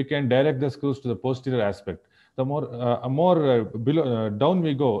go, we can direct the screws to the posterior aspect. The more below down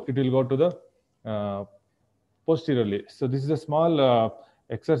we go, it will go to the posteriorly. So this is a small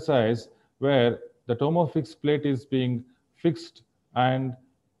exercise where the tomofix plate is being fixed and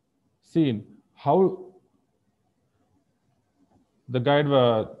seen how the guide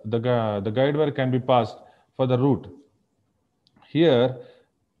wire can be passed for the root. Here,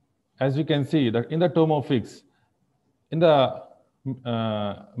 as we can see that in the tomofix, in the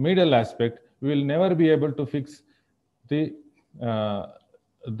medial aspect, we will never be able to fix the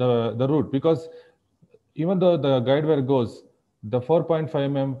root, because even though the guide wire goes, the 4.5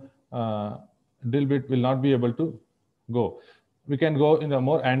 mm drill bit will not be able to go. We can go in the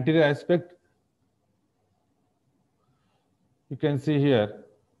more anterior aspect. You can see here,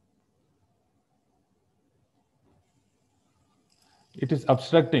 it is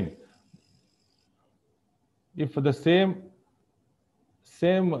obstructing. If the same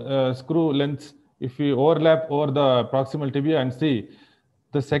screw lengths, if we overlap over the proximal tibia and see,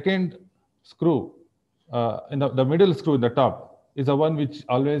 the second screw, in the middle screw in the top, is the one which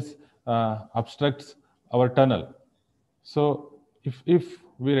always obstructs our tunnel. So if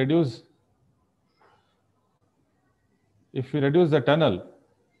we reduce the tunnel,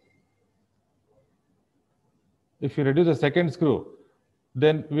 if we reduce the second screw,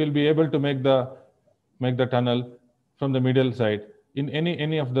 then we will be able to make the tunnel from the medial side in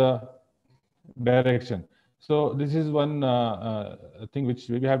any of the direction. So this is one thing which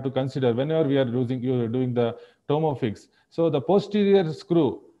we have to consider whenever we are doing the tomofix. So the posterior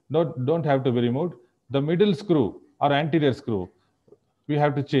screw don't have to be removed. The middle screw or anterior screw we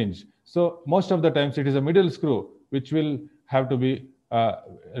have to change. So most of the times it is a middle screw which will have to be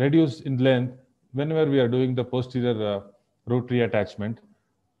reduced in length whenever we are doing the posterior root reattachment.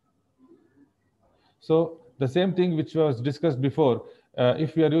 So the same thing which was discussed before,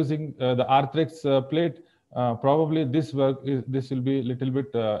 if we are using the Arthrex plate, probably this will be a little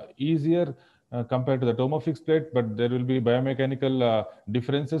bit easier compared to the tomofix plate, but there will be biomechanical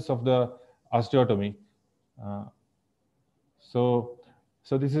differences of the osteotomy. So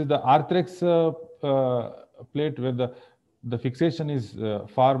this is the Arthrex plate where the fixation is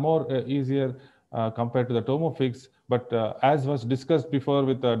far more easier compared to the tomofix. But as was discussed before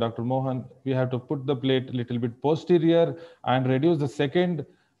with Dr. Mohan, we have to put the plate a little bit posterior and reduce the second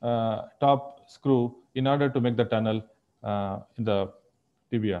top screw in order to make the tunnel in the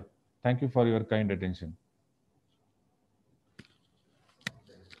tibia. Thank you for your kind attention.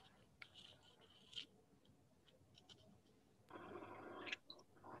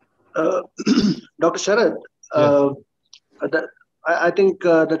 Dr. Sharath, Yes. I think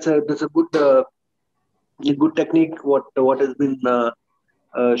that's a good technique. What has been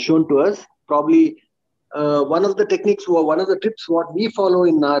shown to us. Probably one of the techniques, or one of the tips, what we follow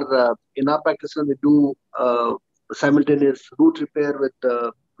in our practice when we do simultaneous root repair with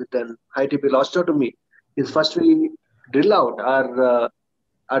an high tibial osteotomy, is first we drill out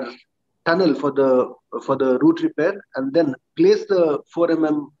our tunnel for the root repair, and then place the 4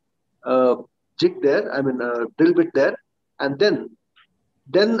 mm jig there, I mean drill bit there, and then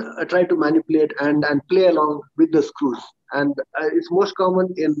try to manipulate and play along with the screws. And it's most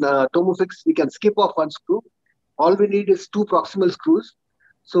common in tomofix. We can skip off one screw. All we need is 2 proximal screws.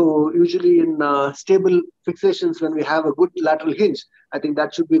 So usually in stable fixations, when we have a good lateral hinge, I think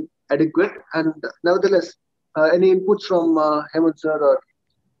that should be adequate. And nevertheless, any inputs from Hemant sir? Or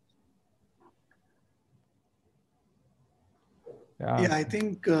yeah, I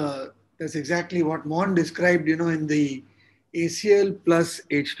think that's exactly what Mohan described, in the ACL plus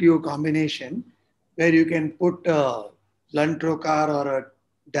H2O combination, where you can put a blunt trocar or a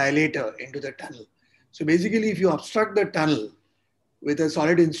dilator into the tunnel. So basically, if you obstruct the tunnel with a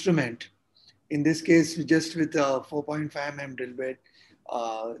solid instrument, in this case, just with a 4.5 mm drill bit,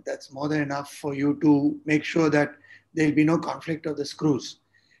 that's more than enough for you to make sure that there'll be no conflict of the screws.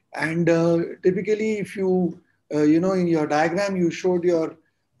 And typically, if you, in your diagram, you showed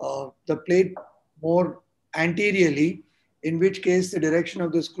the plate more anteriorly, in which case the direction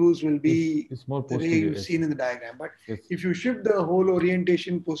of the screws will be more the way you've seen in the diagram. But if you shift the whole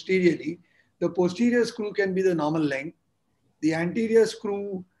orientation posteriorly, the posterior screw can be the normal length, the anterior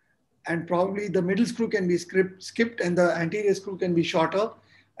screw and probably the middle screw can be skipped, and the anterior screw can be shorter,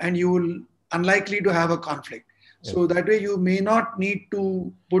 and you will unlikely to have a conflict. Yes. So that way you may not need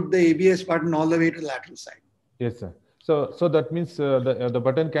to put the ABS button all the way to the lateral side. Yes, sir. So that means the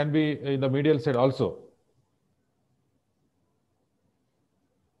button can be in the medial side also.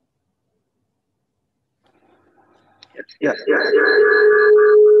 Yes.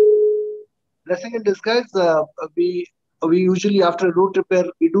 Blessing in disguise. We usually, after root repair,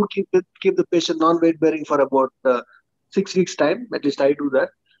 we do keep the patient non-weight bearing for about 6 weeks time. At least I do that.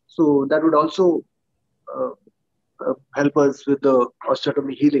 So that would also help us with the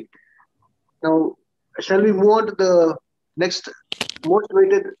osteotomy healing. Now, shall we move on to the next most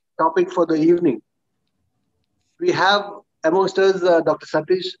weighted topic for the evening? We have amongst us Dr.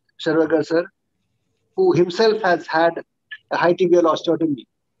 Satish Shervegar sir, who himself has had a high tibial osteotomy.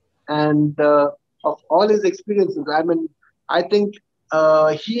 And of all his experiences, I think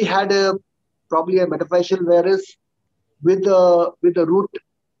he had probably a metaphyseal varus with a root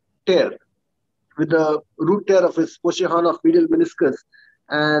tear, of his posterior horn of medial meniscus.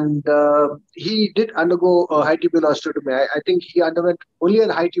 And he did undergo a high tibial osteotomy. I think he underwent only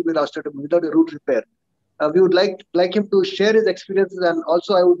a high tibial osteotomy without a root repair. We would like him to share his experiences, and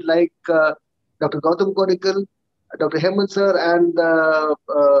also I would like Dr. Gautam Kodikal, Dr. Hemant sir, and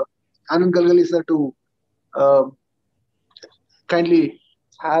Anand Galgali sir to kindly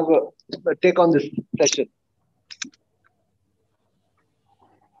have a take on this session.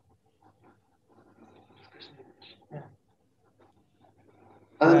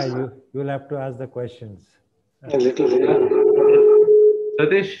 Yeah, you'll have to ask the questions.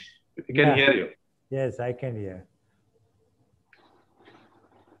 Satish, we can hear you. Yes, I can hear.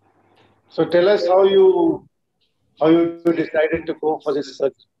 So tell us how you decided to go for this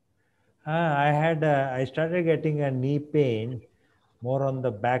surgery. I started getting a knee pain more on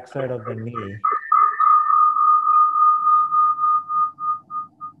the back side of the knee.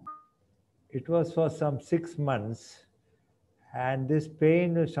 It was for some 6 months, and this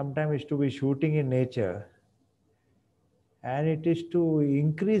pain sometimes is to be shooting in nature, and it is to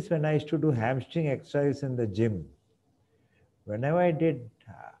increase when I used to do hamstring exercise in the gym. Whenever I did,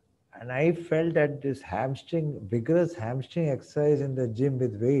 and I felt that this vigorous hamstring exercise in the gym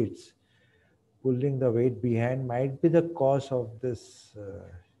with weights, pulling the weight behind, might be the cause of this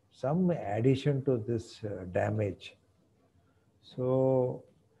some addition to this damage. So,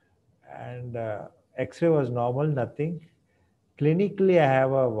 and X-ray was normal, nothing. Clinically, I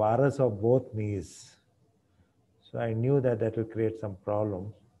have a varus of both knees. So I knew that that will create some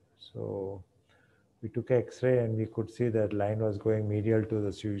problem. So we took X-ray and we could see that line was going medial to the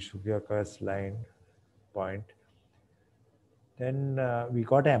Shubiakas line point. Then we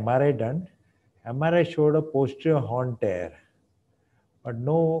got an MRI done. MRI showed a posterior horn tear, but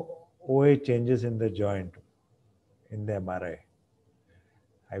no OA changes in the joint in the MRI.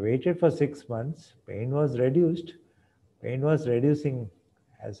 I waited for 6 months. Pain was reduced. Pain was reducing.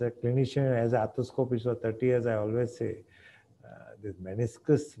 As a clinician, as an arthroscopist for 30 years, I always say, this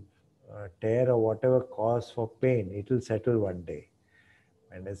meniscus tear or whatever cause for pain, it will settle one day.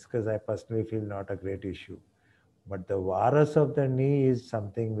 Meniscus, I personally feel not a great issue. But the varus of the knee is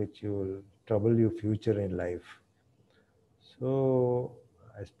something which will trouble you future in life. So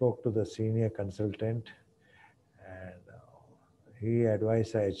I spoke to the senior consultant and he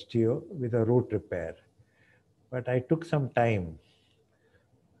advised a HTO with a root repair. But I took some time.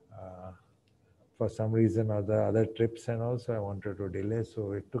 For some reason or the other trips, and also I wanted to delay,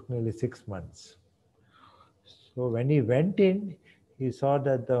 so it took nearly 6 months. So when he went in, he saw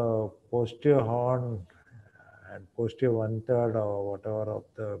that the posterior horn and posterior 1/3 or whatever of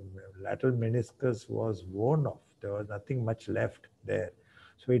the lateral meniscus was worn off. There was nothing much left there.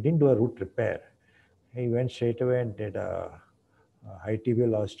 So he didn't do a root repair. He went straight away and did a high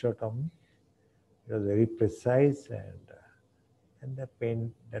tibial osteotomy. It was very precise, and that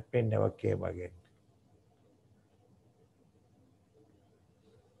pain never came again.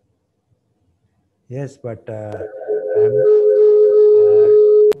 Yes, but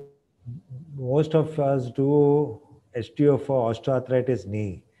most of us do HTO for osteoarthritis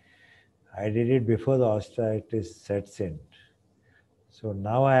knee. I did it before the osteoarthritis sets in. So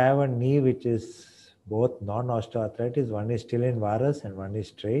now I have a knee which is both non-osteoarthritis. One is still in varus and one is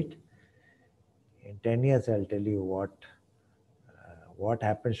straight. In 10 years, I'll tell you what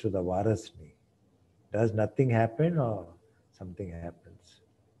happens to the varus knee. Does nothing happen or something happens?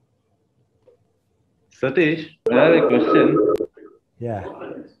 Satish, I have a question. Yeah.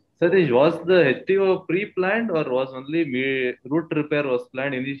 Satish, was the HTO pre-planned or was only root repair was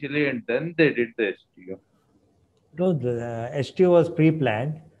planned initially and then they did the HTO? No, the HTO was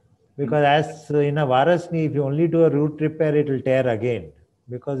pre-planned because as in a varus knee, if you only do a root repair, it will tear again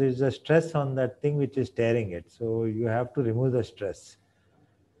because it's a stress on that thing which is tearing it. So you have to remove the stress.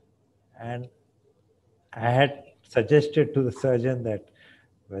 And I had suggested to the surgeon that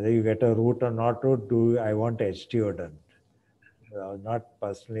whether you get a root or not root, I want HTO done. I was not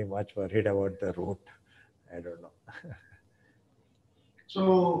personally much worried about the root. I don't know.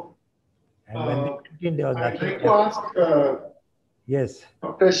 So, and when they went in, there was I'd nothing. like to ask yes.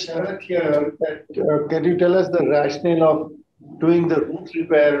 Dr. Sharath here that can you tell us the rationale of doing the root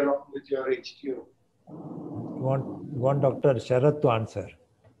repair along with your HTO? You want Dr. Sharath to answer?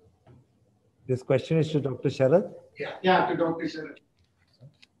 This question is to Dr. Sharath? Yeah, to Dr. Sharath.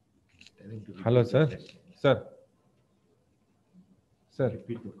 Hello, sir. Sir,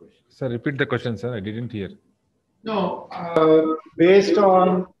 repeat the question. Sir, repeat the question, sir. I didn't hear. No, based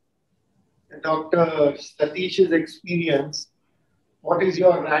on Dr. Satish's experience, what is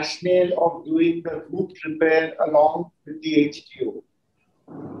your rationale of doing the root repair along with the HTO?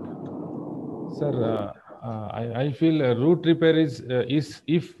 Sir, I feel root repair is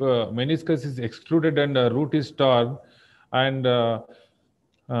if meniscus is extruded and root is torn, and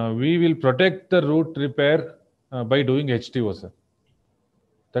we will protect the root repair by doing HTO, sir.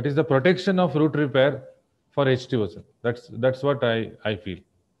 That is the protection of root repair for HTO, sir. That's what I feel.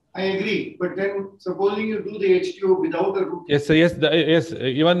 I agree, but then supposing you do the HTO without a root. Yes, sir, yes.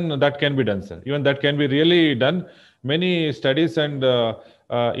 Even that can be done, sir. Even that can be really done. Many studies and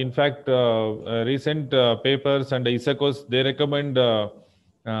in fact recent papers and ISACOs, they recommend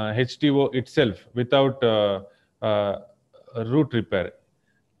HTO itself without root repair,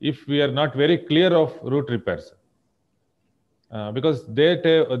 if we are not very clear of root repairs. Because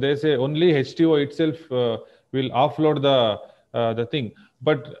they say only HTO itself will offload the thing.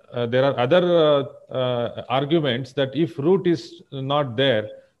 But there are other arguments that if root is not there,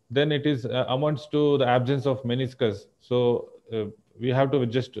 then it is amounts to the absence of meniscus. So we have to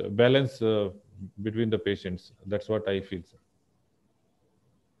just balance between the patients. That's what I feel, sir.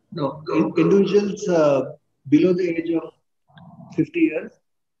 No, individuals below the age of 50 years,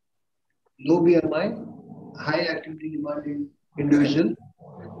 low BMI, high activity demanding individual,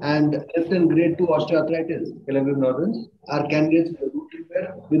 and less than grade 2 osteoarthritis, 11 nodules, are candidates for root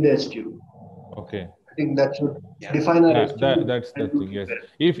repair with the HTO. Okay. I think that should define our STO. That's the thing. Yes.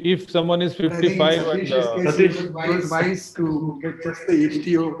 If someone is 55 and Satish was wise to get just the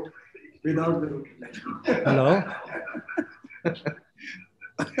HTO without the. Hello.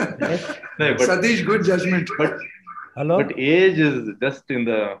 Yes. No, but, Satish, good judgment. But hello. But age is just in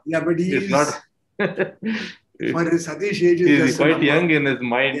the. Yeah, but he is not. For his Satish age is he's quite young in his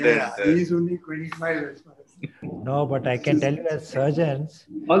mind. Yeah, he's only 25. No, but I can tell you as surgeons.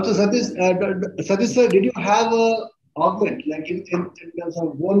 Also, Satish sir, did you have a augment like in terms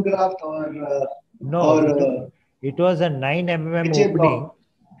of bone graft or? No, it was a 9 mm opening.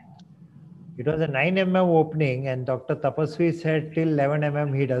 It was a 9 mm opening, and Dr. Tapasvi said till 11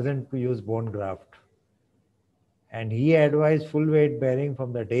 mm he doesn't use bone graft. And he advised full weight bearing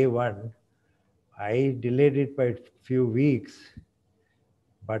from the day one. I delayed it by a few weeks.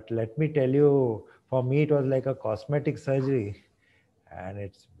 But let me tell you, for me it was like a cosmetic surgery. And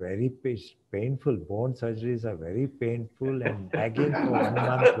it's very painful. Bone surgeries are very painful and nagging for 1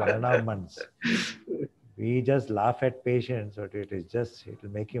 month, 1.5 months. We just laugh at patients, but it will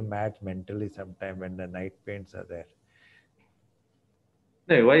make you mad mentally sometime when the night pains are there.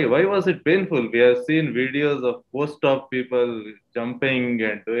 No, why was it painful? We have seen videos of post-op people jumping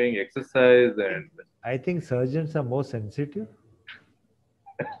and doing exercise, and I think surgeons are more sensitive.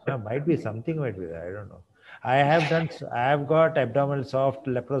 Might be something might be there. I don't know. I have got abdominal soft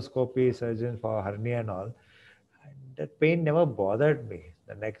laparoscopy surgeons for hernia and all. And that pain never bothered me.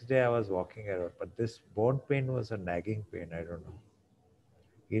 The next day I was walking around, but this bone pain was a nagging pain. I don't know.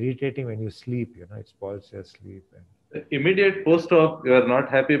 Irritating when you sleep, it spoils your sleep. And immediate post-op, you are not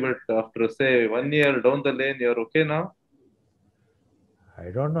happy, but after say 1 year down the lane, you're okay now?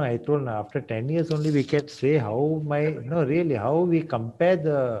 I don't know. I told after 10 years only we can say how how we compare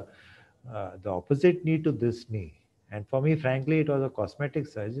the opposite knee to this knee. And for me, frankly, it was a cosmetic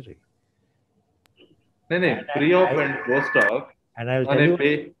surgery. Pre-op and post-op. And I'll on tell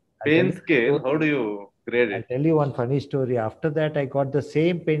you, pain scale, how do you grade it? I'll tell you one funny story. After that, I got the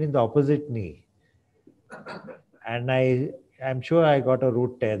same pain in the opposite knee. And I'm sure I got a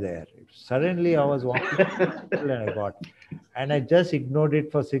root tear there. Suddenly I was walking and I got. And I just ignored it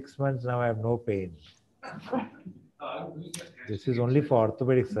for 6 months. Now I have no pain. This is only for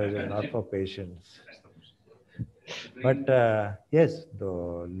orthopedic surgeons, not for patients. But yes, the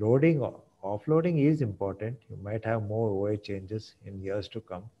loading, offloading is important. You might have more OA changes in years to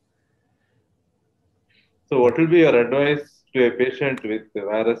come. So what will be your advice to a patient with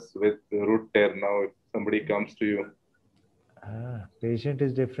varus with root tear now if somebody comes to you? Patient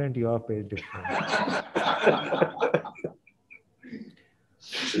is different, your patient different.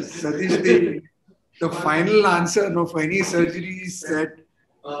 Satish, the final answer for any surgery is that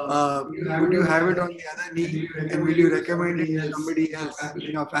would you have it on the other knee and will you recommend it to somebody else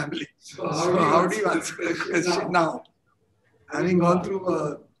in your family? So how do you answer the question now? Having gone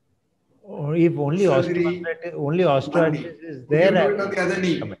through if only osteoarthritis is there, I will on the other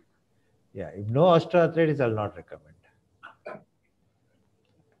knee. Yeah, if no osteoarthritis, I'll not recommend.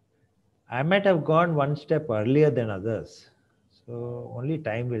 I might have gone one step earlier than others. So only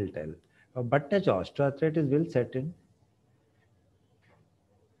time will tell. But touch osteoarthritis will set in.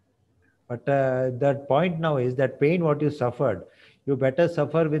 But that point now is that pain what you suffered, you better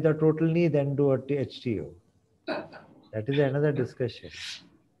suffer with a total knee than do a HTO. That is another discussion.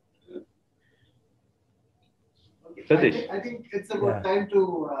 Okay, I think it's about time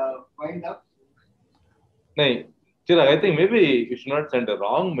to wind up. No, Chirag, I think maybe you should not send a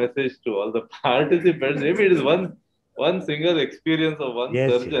wrong message to all the participants. Maybe it is one single experience of one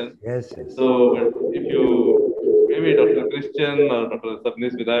surgeon. Yes. So if you, maybe Dr. Kristian or Dr.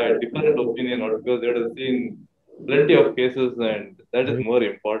 Sabnis will have a different opinion, because they have seen plenty of cases and that is more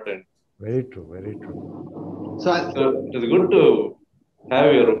important. Very true, very true. So it is good to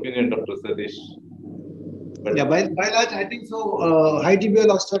have your opinion, Dr. Satish. But yeah, by large, I think so. High tibial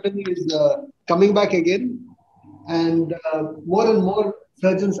osteotomy is coming back again, and more and more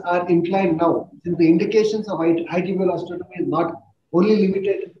surgeons are inclined now, since the indications of high tibial osteotomy is not only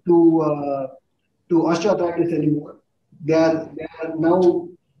limited to osteoarthritis anymore. They are now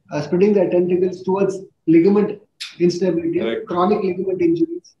spreading their tentacles towards ligament instability, chronic ligament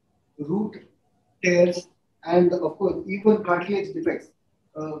injuries, root tears, and of course even cartilage defects.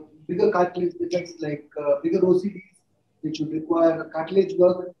 Bigger cartilage defects like bigger OCDs, which would require cartilage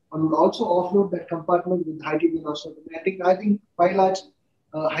work, and would also offload that compartment with high tibial osteotomy. I think by large,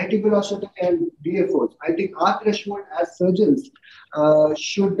 high tibial osteotomy and DFOs, I think our threshold as surgeons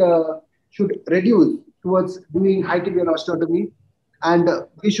should reduce towards doing high tibial osteotomy, and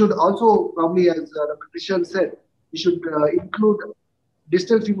we should also probably, as Dr. Kristian said, we should include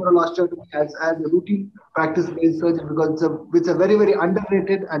distal femoral osteotomy as a routine practice-based surgery, because it's a very, very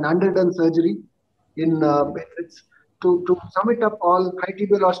underrated and underdone surgery in benefits. To sum it up all, high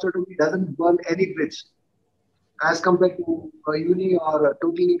tibial osteotomy doesn't burn any bridge as compared to a uni or a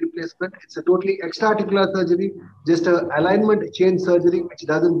total knee replacement. It's a totally extra-articular surgery, just an alignment change surgery, which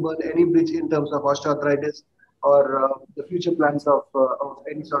doesn't burn any bridge in terms of osteoarthritis or the future plans of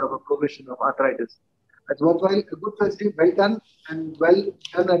any sort of a progression of arthritis. It's worthwhile, a good surgery, well done, and well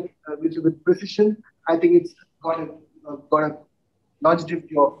done with precision. I think it's got a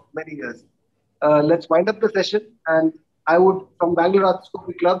longevity of many years. Let's wind up the session, and I would, from Bangalore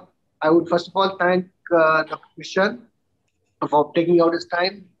Arthroscopy Club, I would first of all thank Dr. Kristian for taking out his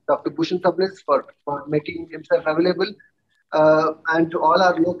time, Dr. Bhushan M Sabnis for making himself available, and to all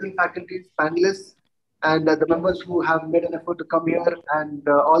our local faculties, panelists, and the members who have made an effort to come here, and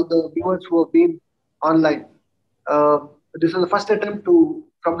all the viewers who have been online. This is the first attempt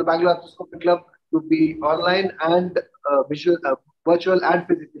from the Bangalore Arthroscopy Club to be online and virtual and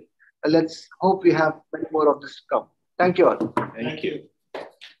physical. Let's hope we have many more of this to come. Thank you all. Thank you.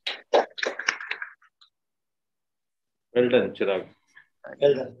 Well done, Chirag.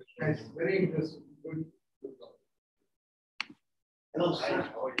 Well done. Nice. Very interesting. Good. Hello, sir.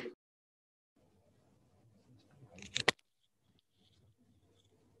 How are you?